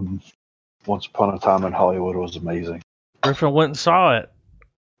 Once Upon a Time in Hollywood was amazing. Griffin went and saw it.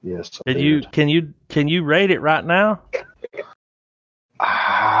 Yes. Did you? Can you rate it right now?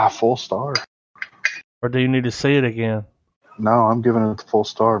 Full star. Or do you need to see it again? No, I'm giving it the full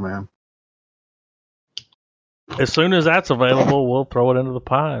star, man. As soon as that's available, we'll throw it into the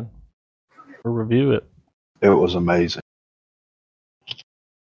pile or review it. It was amazing.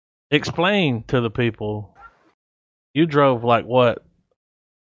 Explain to the people. You drove like what?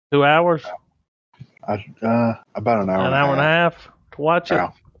 2 hours? About an hour. An hour and a half to watch it?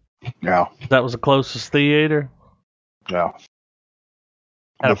 Yeah. That was the closest theater? Yeah.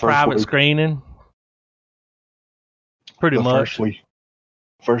 Had a private screening? Pretty much.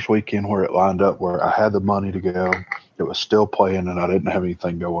 First weekend where it lined up, where I had the money to go, it was still playing, and I didn't have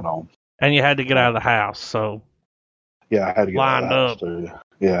anything going on. And you had to get out of the house, so. Yeah, I had to get out of the house up. too.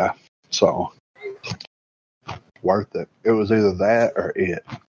 Yeah, so worth it. It was either that or it.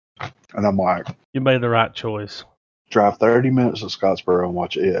 And I'm like, You made the right choice. Drive 30 minutes to Scottsboro and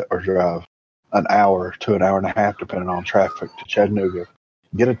watch it, or drive an hour to an hour and a half, depending on traffic, to Chattanooga.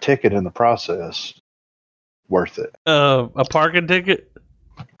 Get a ticket in the process. Worth it. A parking ticket?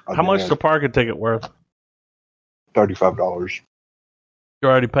 How much is the parking ticket worth? $35. You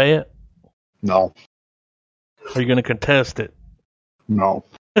already pay it? No. Are you going to contest it? No.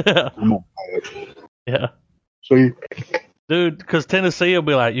 I'm going to pay it. Yeah. See? Dude, because Tennessee will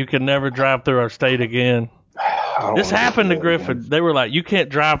be like, you can never drive through our state again. This happened to Griffin. Again. They were like, you can't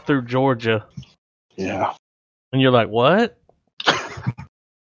drive through Georgia. Yeah. And you're like, what?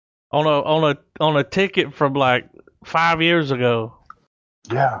 on a ticket from like 5 years ago.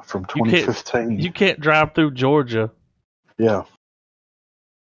 Yeah, from 2015. You can't drive through Georgia. Yeah.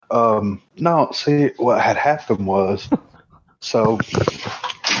 No, see, what had happened was, so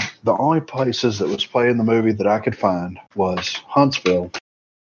the only places that was playing the movie that I could find was Huntsville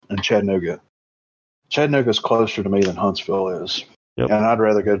and Chattanooga. Chattanooga's closer to me than Huntsville is. Yep. And I'd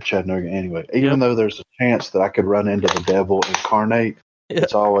rather go to Chattanooga anyway. Even though there's a chance that I could run into the devil incarnate,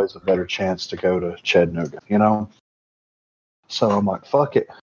 it's always a better chance to go to Chattanooga, you know? So I'm like, fuck it.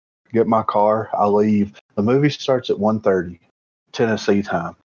 Get my car. I leave. The movie starts at 1:30 Tennessee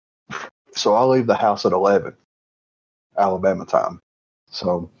time. So I'll leave the house at 11 Alabama time.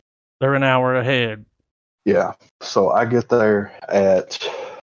 So they're an hour ahead. Yeah. So I get there at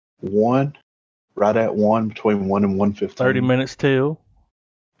 1, right at 1, between 1 and 1:15. 30 minutes till.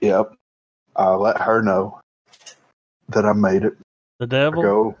 Yep. I let her know that I made it. The devil?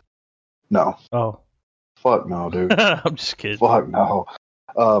 Go. No. Oh. Fuck no, dude. I'm just kidding. Fuck no.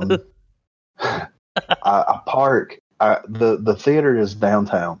 I park. The theater is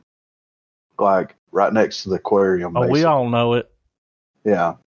downtown, like right next to the aquarium. Oh, we all know it.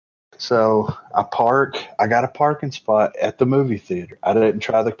 Yeah. So I park. I got a parking spot at the movie theater. I didn't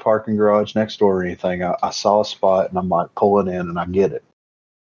try the parking garage next door or anything. I saw a spot and I'm like pulling in and I get it.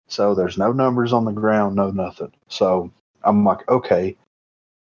 So there's no numbers on the ground, no nothing. So I'm like, okay.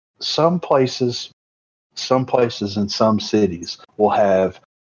 Some places in some cities will have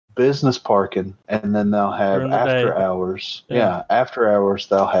business parking, and then they'll have after hours. Yeah, after hours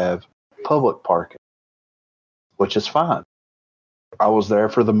they'll have public parking, which is fine. I was there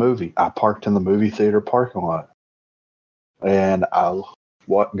for the movie. I parked in the movie theater parking lot, and I'll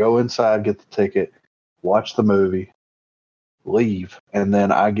go inside, get the ticket, watch the movie, leave, and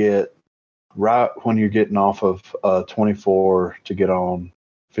then I get right when you're getting off of 24 to get on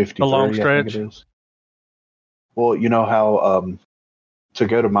 53. The long stretch. I think it is. Well, you know how to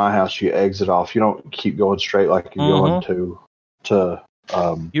go to my house, you exit off. You don't keep going straight like you're going to.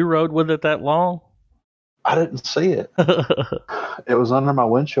 You rode with it that long? I didn't see it. It was under my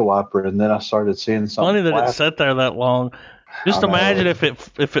windshield wiper, and then I started seeing something. Funny that it sat there that long. Just imagine if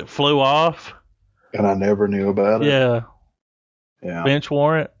it flew off. And I never knew about it. Yeah. Yeah. Bench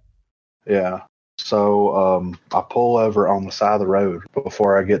warrant. Yeah. So I pull over on the side of the road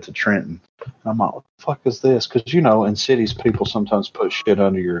before I get to Trenton. I'm like, what the fuck is this? Because, you know, in cities, people sometimes put shit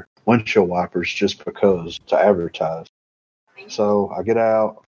under your windshield wipers just because to advertise. So I get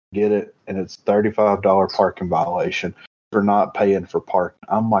out, get it, and it's $35 parking violation for not paying for parking.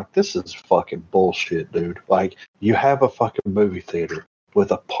 I'm like, this is fucking bullshit, dude. Like, you have a fucking movie theater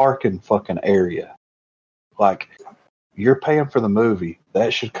with a parking fucking area. Like, you're paying for the movie.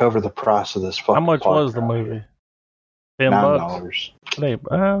 That should cover the price of this fucking. How much was the movie? $10.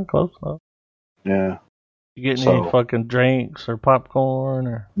 $9. Close enough. Yeah. You getting any fucking drinks or popcorn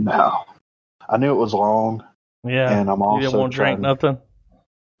or? No. I knew it was long. Yeah. And I'm also you didn't want to drink nothing?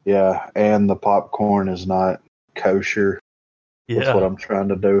 Yeah. And the popcorn is not kosher. Yeah. That's what I'm trying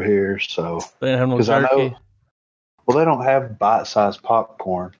to do here. So. They didn't have no turkey? I know. Well, they don't have bite-sized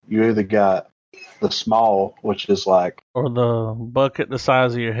popcorn. You either got the small, which is like, or the bucket the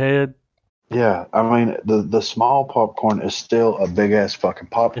size of your head. Yeah, I mean the small popcorn is still a big ass fucking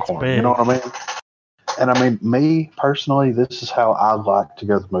popcorn. You know what I mean? And I mean, me personally, this is how I like to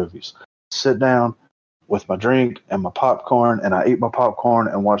go to the movies. Sit down with my drink and my popcorn, and I eat my popcorn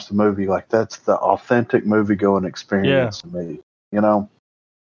and watch the movie. Like, that's the authentic movie going experience to me. You know.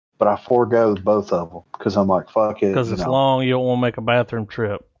 But I forego both of them because I'm like, fuck it. Because it's long, you don't want to make a bathroom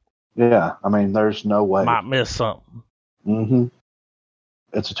trip. Yeah, I mean, there's no way. Might miss something. Mm-hmm.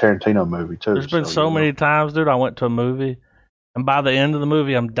 It's a Tarantino movie, too. There's been so many times, dude, I went to a movie, and by the end of the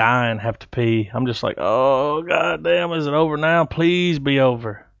movie, I'm dying, have to pee. I'm just like, oh, goddamn, is it over now? Please be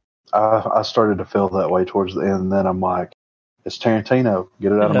over. I started to feel that way towards the end, and then I'm like, it's Tarantino.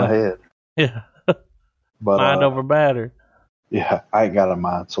 Get it out of my head. Yeah. But, mind over matter. Yeah, I ain't got a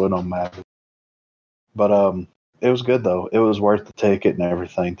mind, so it don't matter. But it was good, though. It was worth the ticket and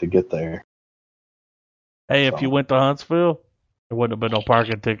everything to get there. Hey, if you went to Huntsville, there wouldn't have been no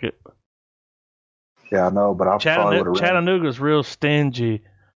parking ticket. Yeah, I know, but I probably would have. Chattanooga's real stingy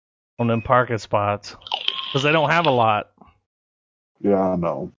on them parking spots because they don't have a lot. Yeah, I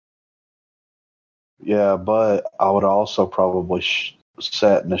know. Yeah, but I would also probably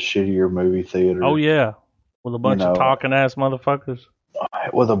sat in a shittier movie theater. Oh yeah, with a bunch of talking ass motherfuckers.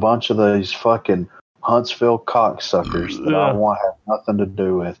 With a bunch of these fucking Huntsville cocksuckers that I want to have nothing to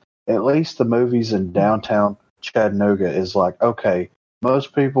do with. At least the movies in downtown Chattanooga is like, okay,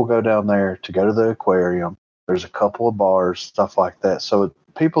 most people go down there to go to the aquarium. There's a couple of bars, stuff like that. So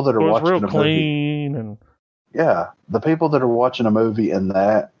people that are watching real a clean movie, and the people that are watching a movie in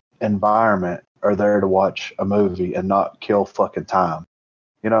that environment are there to watch a movie and not kill fucking time,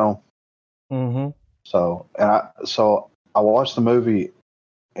 you know. Mm-hmm. So I watched the movie,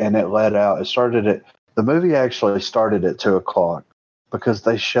 and it let out. The movie actually started at 2:00 because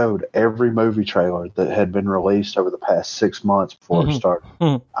they showed every movie trailer that had been released over the past 6 months before it started.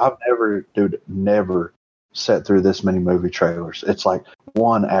 I've never sat through this many movie trailers. It's like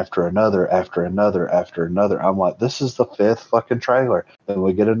one after another, after another, after another. I'm like, this is the 5th fucking trailer. Then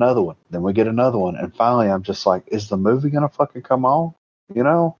we get another one. Then we get another one. And finally, I'm just like, is the movie going to fucking come on? You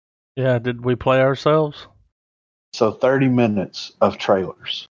know? Yeah, did we play ourselves? So 30 minutes of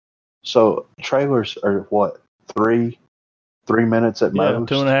trailers. So trailers are what, 3 minutes at most?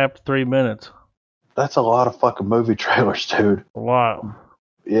 2.5 to 3 minutes. That's a lot of fucking movie trailers, dude. A lot.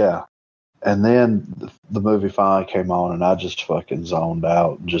 Yeah. And then the movie finally came on, and I just fucking zoned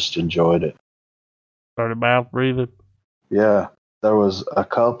out and just enjoyed it. Started mouth breathing. Yeah. There was a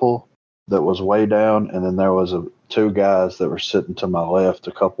couple that was way down, and then there was 2 guys that were sitting to my left,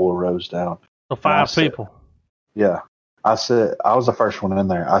 a couple of rows down. So 5 people. Yeah. I was the first one in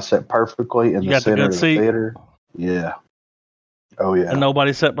there. I sat perfectly in the center of the theater. Yeah. Oh, yeah. And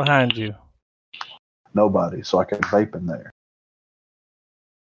nobody sat behind you? Nobody. So I could vape in there.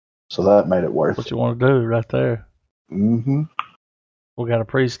 So that made it worth what you want to do right there. Mm-hmm. We got a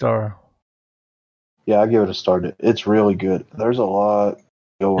pre-star. Yeah, I give it a star. It's really good. There's a lot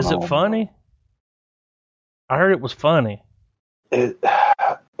going on. Is it funny? I heard it was funny. It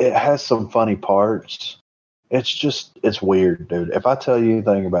has some funny parts. It's weird, dude. If I tell you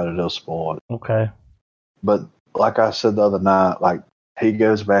anything about it, it'll spoil it. Okay. But like I said the other night, like he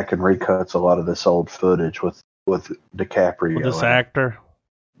goes back and recuts a lot of this old footage with DiCaprio. With this actor?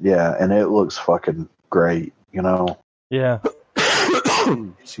 Yeah, and it looks fucking great, you know? Yeah.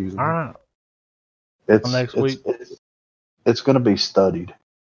 Excuse me. All right. Next week. It's going to be studied.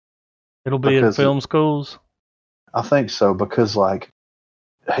 It'll be in film schools? I think so, because like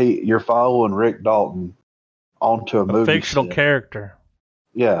you're following Rick Dalton onto a movie fictional set. Character.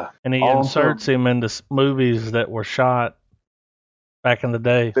 Yeah. And he inserts him into movies that were shot back in the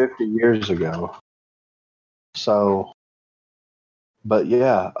day. 50 years ago. So, but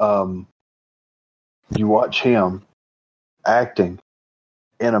yeah, you watch him acting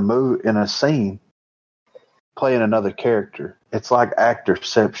in a scene, playing another character. It's like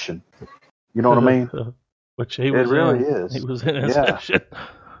actorception. You know what I mean? Which he was. It really is. He was in Inception.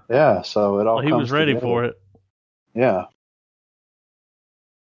 Yeah. So it all. He was ready together. for it. Yeah.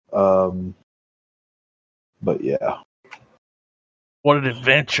 But yeah. What an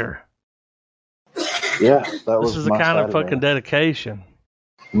adventure. Yeah, that was. This is the kind of fucking dedication.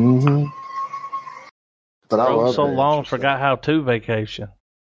 Mm-hmm. But I love so long, forgot how to vacation.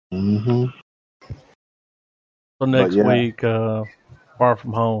 Mm-hmm. So next week, Far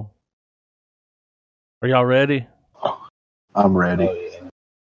From Home. Are y'all ready? I'm ready.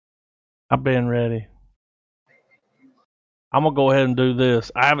 I've been ready. I'm going to go ahead and do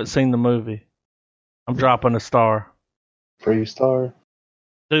this. I haven't seen the movie. I'm dropping a star. 3 star?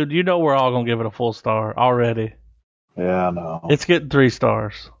 Dude, you know we're all going to give it a full star already. Yeah, I know. It's getting 3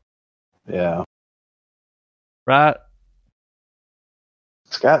 stars. Yeah. Right?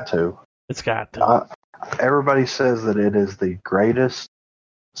 It's got to. It's got to. Everybody says that it is the greatest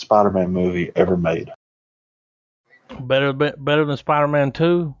Spider-Man movie ever made. Better than Spider-Man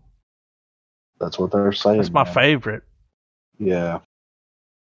 2? That's what they're saying. That's my favorite. Yeah.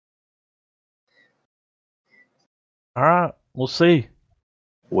 All right. We'll see.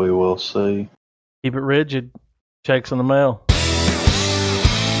 We will see. Keep it rigid. Checks in the mail.